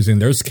confusing,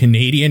 there's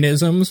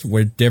Canadianisms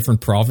where different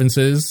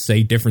provinces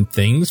say different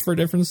things for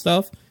different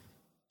stuff.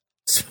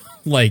 So,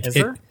 like, Is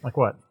there? Like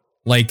what?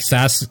 Like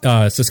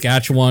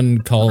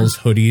Saskatchewan calls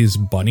hoodies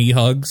bunny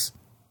hugs.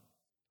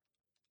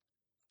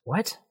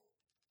 What?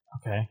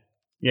 Okay.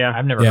 Yeah.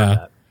 I've never Yeah. heard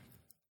that.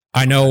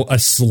 I know a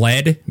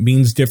sled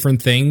means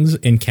different things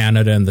in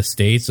Canada and the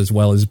States, as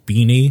well as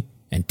beanie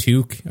and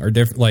toque are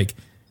different. Like,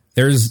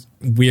 there's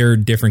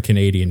weird different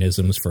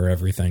Canadianisms for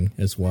everything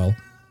as well.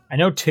 I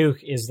know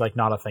toque is like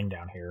not a thing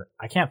down here.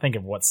 I can't think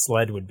of what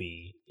sled would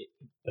be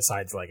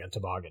besides like a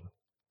toboggan.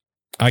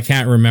 I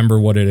can't remember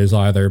what it is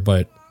either,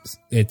 but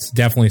it's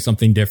definitely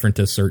something different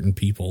to certain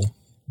people.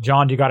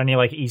 John, do you got any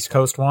like East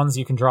Coast ones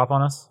you can drop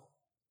on us?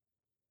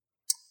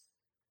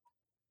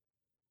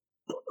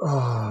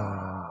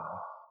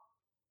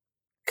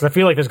 Because I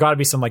feel like there's got to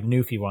be some like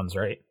Newfie ones,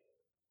 right?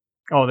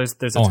 Oh, there's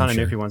a Oh, ton I'm of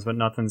sure. Newfie ones, but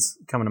nothing's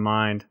coming to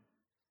mind.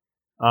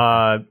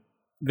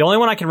 The only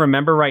one I can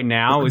remember right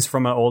now is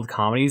from an old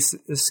comedy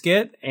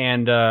skit,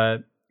 and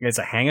it's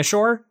a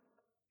hang-ashore.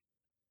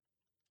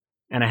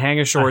 And a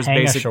hang-ashore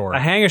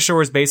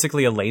is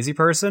basically a lazy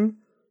person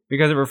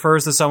because it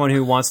refers to someone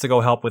who wants to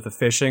go help with the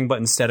fishing, but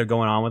instead of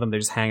going on with them, they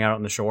just hang out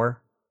on the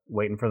shore,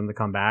 waiting for them to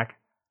come back.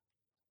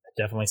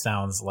 It definitely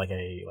sounds like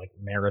a like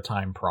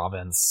maritime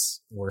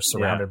province. We're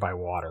surrounded by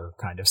water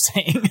kind of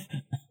saying.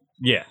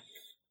 Yeah.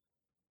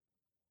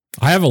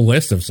 I have a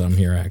list of some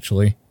here,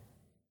 actually.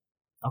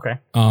 Okay.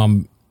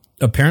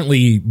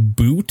 Apparently,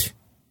 boot,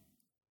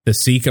 the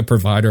seek a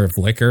provider of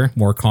liquor,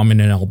 more common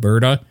in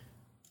Alberta.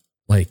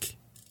 Like,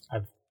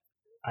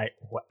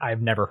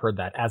 I've never heard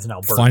that as an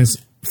Albertan.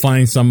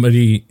 find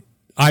somebody.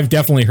 I've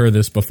definitely heard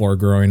this before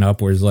growing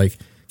up, where it's like,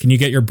 can you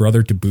get your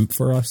brother to boot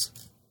for us?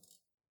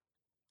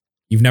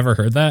 You've never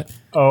heard that?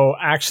 Oh,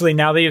 actually,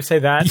 now that you say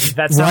that,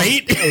 that sounds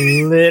Right?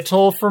 a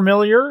little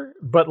familiar,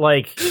 but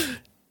like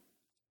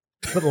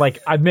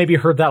I've maybe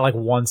heard that like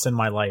once in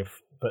my life,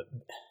 but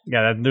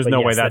Yeah, there's But no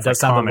yes, way that that's does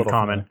a sound a common. little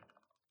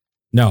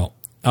familiar.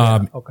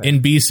 No. okay.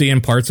 In BC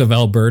and parts of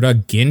Alberta,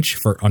 ginch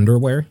for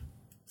underwear,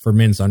 for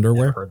men's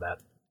underwear. I've heard that.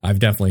 I've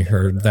definitely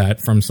heard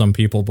that from some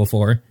people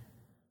before.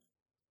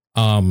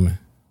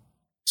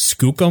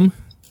 Skookum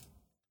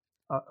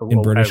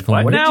in British what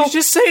Columbia. now? Did you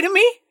just say to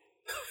me?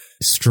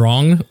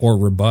 Strong or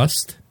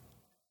robust.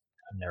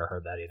 I've never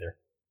heard that either.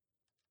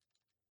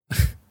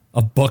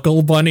 A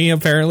buckle bunny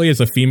apparently is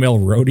a female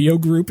rodeo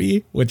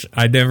groupie, which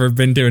I've never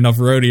been to enough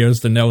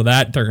rodeos to know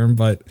that term,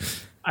 but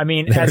I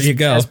mean, there you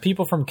go. as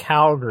people from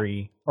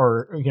Calgary,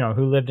 or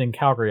who lived in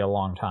Calgary a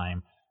long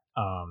time,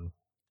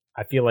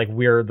 I feel like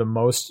we're the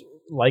most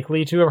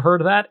likely to have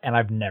heard that, and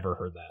I've never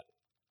heard that.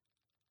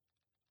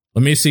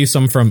 Let me see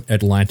some from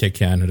Atlantic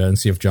Canada and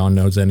see if John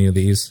knows any of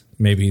these.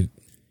 Maybe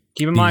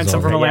Keep in mind, These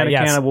some from are- Atlantic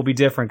yes. Canada will be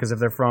different because if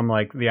they're from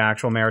like the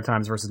actual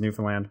Maritimes versus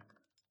Newfoundland.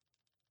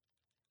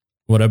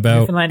 what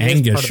about Newfoundland is part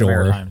of the Angashore?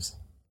 Maritimes.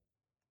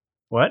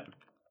 What?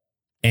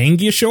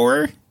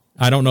 Angashore?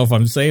 I don't know if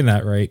I'm saying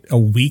that right. A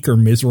weak or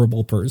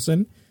miserable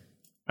person?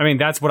 I mean,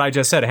 that's what I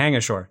just said. Hang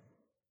ashore.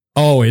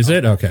 Oh, is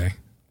it? Okay.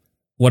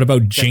 What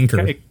about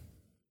jinker? Okay.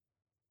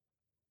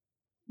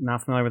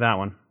 Not familiar with that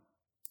one.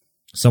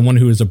 Someone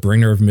who is a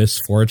bringer of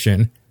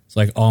misfortune. It's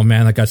like, oh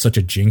man, that guy's such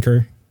a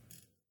jinker.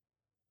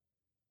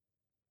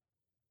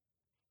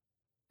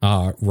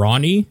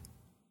 Ronnie?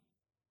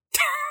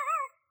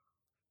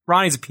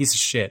 Ronnie's a piece of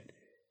shit.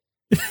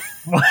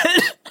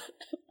 What?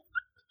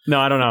 No,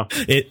 I don't know.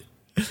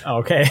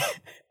 Okay.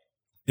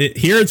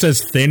 Here it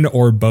says thin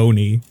or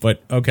bony,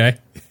 but okay.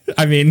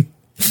 I mean,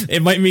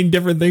 it might mean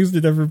different things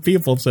to different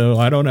people, so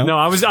I don't know. No,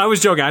 I was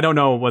joking. I don't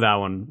know what that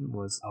one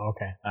was. Oh,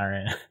 okay. All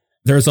right.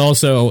 There's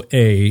also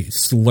a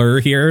slur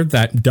here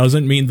that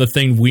doesn't mean the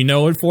thing we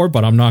know it for,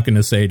 but I'm not going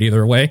to say it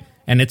either way.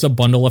 And it's a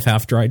bundle of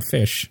half-dried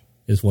fish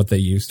is what they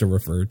used to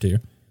refer to.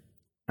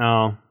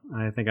 Oh,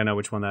 I think I know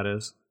which one that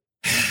is.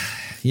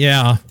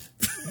 Yeah.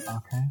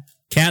 Okay.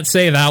 Can't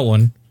say that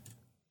one.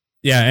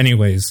 Yeah,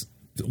 anyways,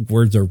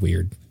 words are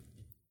weird.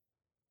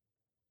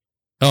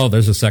 Oh,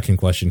 there's a second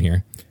question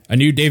here. A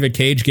new David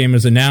Cage game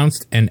is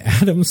announced, and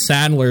Adam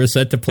Sandler is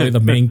set to play the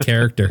main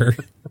character.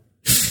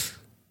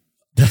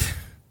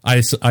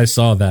 I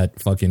saw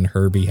that fucking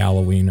Herbie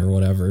Halloween or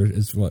whatever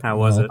is what. How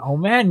was it? Oh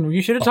man,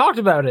 you should have talked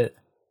about it.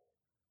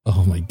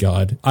 Oh my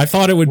god. I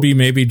thought it would be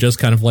maybe just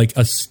kind of like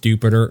a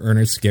stupider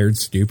Ernest Scared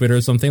Stupid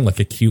or something, like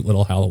a cute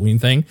little Halloween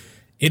thing.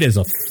 It is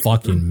a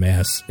fucking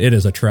mess. It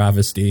is a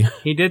travesty.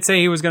 He did say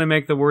he was going to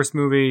make the worst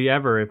movie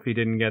ever if he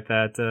didn't get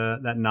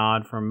that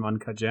nod from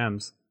Uncut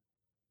Gems.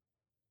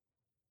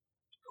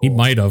 He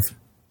might have.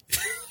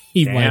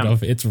 He Damn. might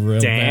have. It's real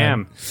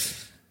Damn.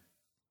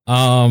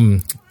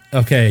 bad.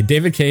 Okay,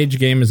 David Cage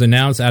game is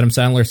announced. Adam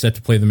Sandler set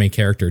to play the main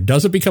character.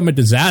 Does it become a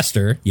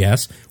disaster?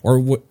 Yes. Or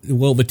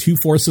will the two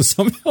forces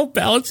somehow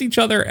balance each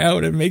other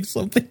out and make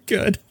something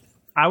good?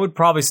 I would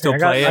probably still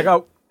play it.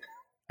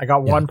 I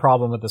got one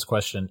problem with this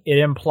question. It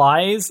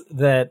implies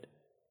that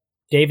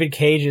David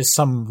Cage is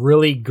some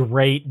really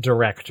great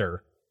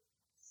director.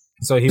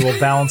 So he will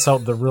balance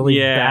out the really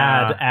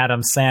bad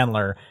Adam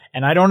Sandler.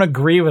 And I don't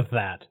agree with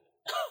that.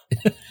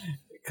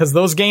 Because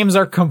those games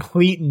are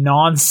complete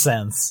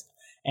nonsense.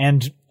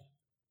 And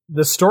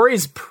the story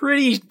is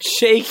pretty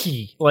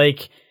shaky.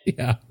 Like,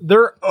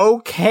 they're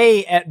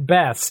okay at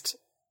best.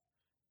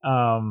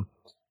 So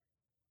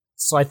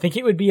I think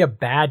it would be a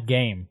bad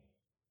game.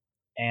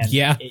 And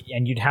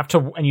and you'd have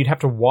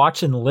to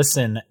watch and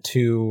listen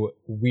to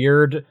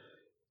weird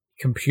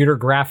computer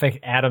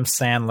graphic Adam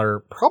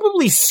Sandler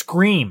probably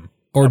scream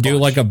or do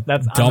like a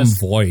dumb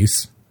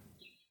voice.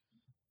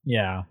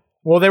 Yeah.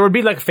 Well, there would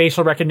be like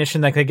facial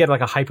recognition. Like they get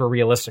like a hyper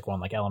realistic one,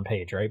 like Ellen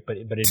Page, right? But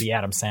it'd be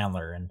Adam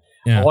Sandler, and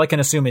all I can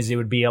assume is it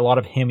would be a lot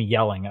of him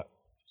yelling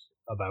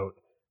about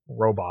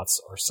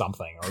robots or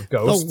something, or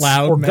ghosts, the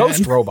loud or man.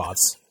 ghost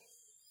robots.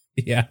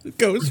 Yeah,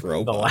 ghost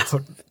robots. The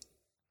loud.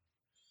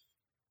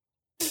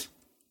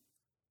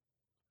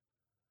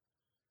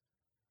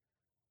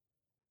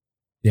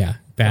 Yeah,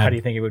 bad. How do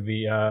you think it would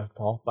be,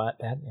 Paul?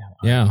 Bad?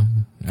 Yeah,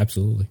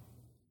 absolutely.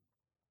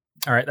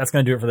 All right, that's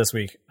going to do it for this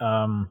week.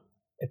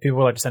 If people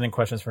would like to send in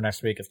questions for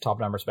next week, it's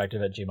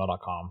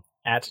topdownperspective@gmail.com,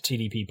 at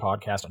TDP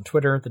Podcast on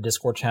Twitter, the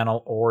Discord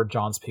channel, or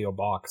John's P.O.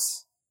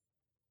 Box.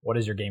 What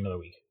is your game of the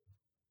week?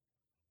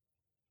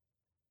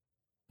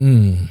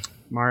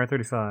 Mario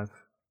 35.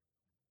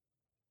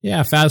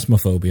 Yeah,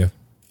 Phasmophobia.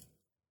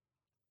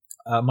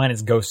 Mine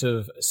is Ghost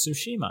of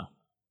Tsushima.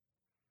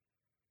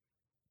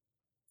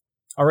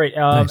 All right,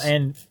 Nice.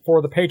 And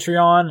for the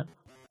Patreon,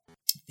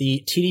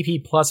 the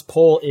TDP Plus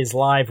poll is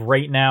live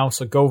right now,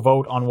 so go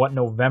vote on what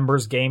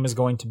November's game is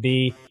going to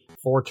be.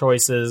 4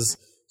 choices,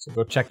 so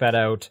go check that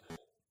out,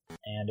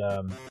 and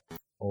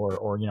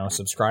or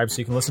subscribe so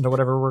you can listen to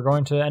whatever we're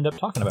going to end up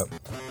talking about.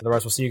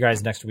 Otherwise, we'll see you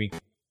guys next week.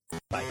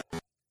 Bye.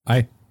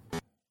 Bye.